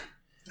book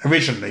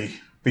originally?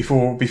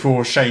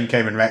 Before Shane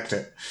came and wrecked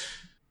it.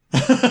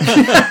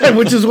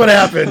 Which is what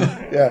happened.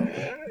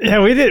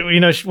 Yeah, we did.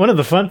 One of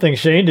the fun things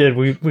Shane did,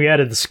 we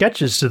added the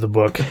sketches to the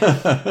book.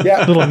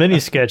 Yeah. Little mini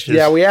sketches.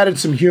 Yeah, we added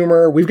some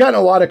humor. We've gotten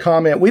a lot of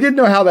comment. We didn't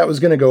know how that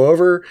was going to go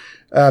over.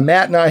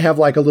 Matt and I have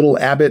like a little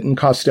Abbott and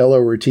Costello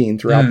routine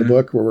throughout the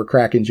book where we're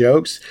cracking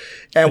jokes.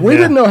 And we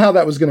didn't know how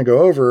that was going to go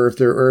over, if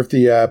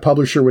the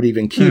publisher would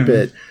even keep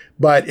it.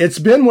 But it's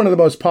been one of the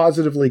most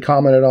positively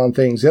commented on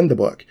things in the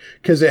book,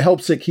 because it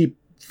helps it keep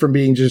from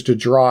being just a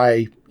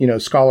dry,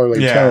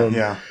 scholarly tone.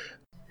 Yeah,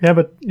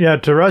 but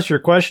to Russ, your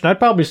question, I'd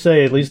probably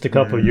say at least a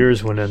couple of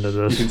years went into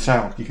this. You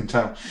can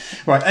tell.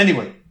 Right,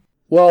 anyway.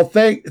 Well,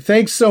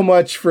 thanks so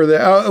much for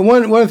that.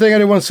 One thing I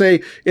did want to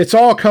say, it's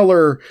all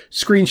color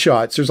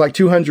screenshots. There's like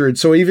 200.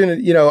 So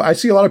even, I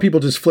see a lot of people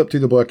just flip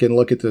through the book and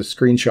look at the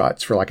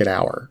screenshots for like an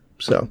hour.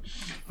 So.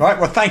 Right,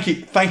 well, thank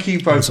you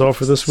both. That's all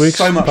for this week's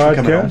so much podcast. For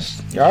coming on.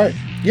 All right.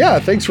 Yeah,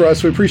 thanks,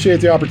 Russ. We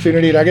appreciate the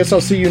opportunity, and I guess I'll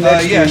see you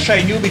next week.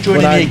 Shane, you'll be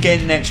joining me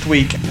again next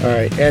week. All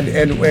right,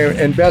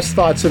 and best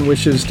thoughts and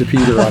wishes to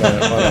Peter on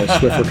a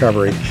swift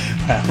recovery.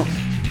 Well,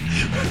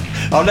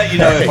 I'll let you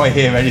know if I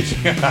hear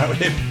anything about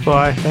him.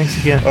 Bye. Thanks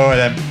again. All right,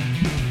 then.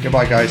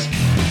 Goodbye, guys.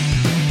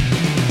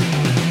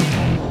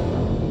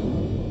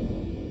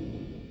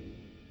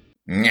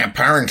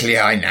 Apparently,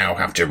 I now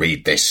have to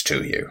read this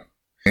to you.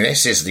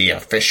 This is the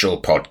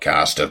official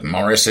podcast of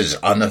Morris's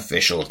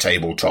unofficial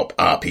tabletop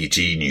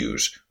RPG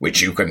news, which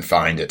you can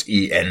find at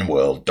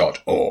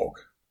enworld.org.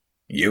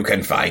 You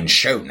can find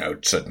show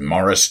notes at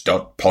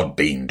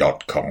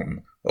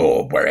morris.podbean.com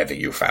or wherever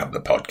you found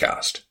the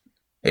podcast.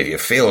 If you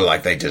feel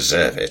like they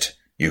deserve it,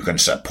 you can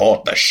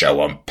support the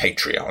show on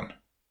Patreon.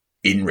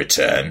 In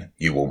return,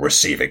 you will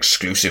receive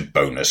exclusive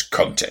bonus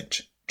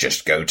content.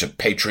 Just go to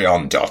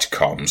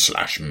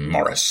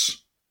patreon.com/Morris.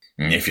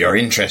 If you're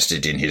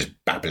interested in his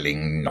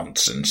babbling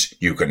nonsense,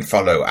 you can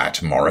follow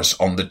 @Morris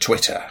on the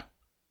Twitter.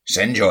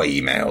 Send your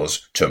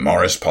emails to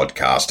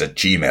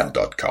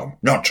morrispodcast@gmail.com.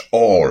 Not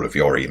all of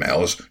your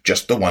emails,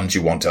 just the ones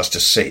you want us to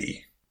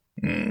see.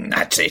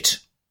 That's it.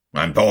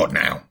 I'm bored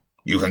now.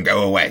 You can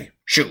go away.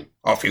 Shoo,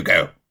 off you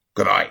go.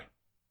 Goodbye.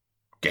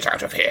 Get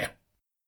out of here.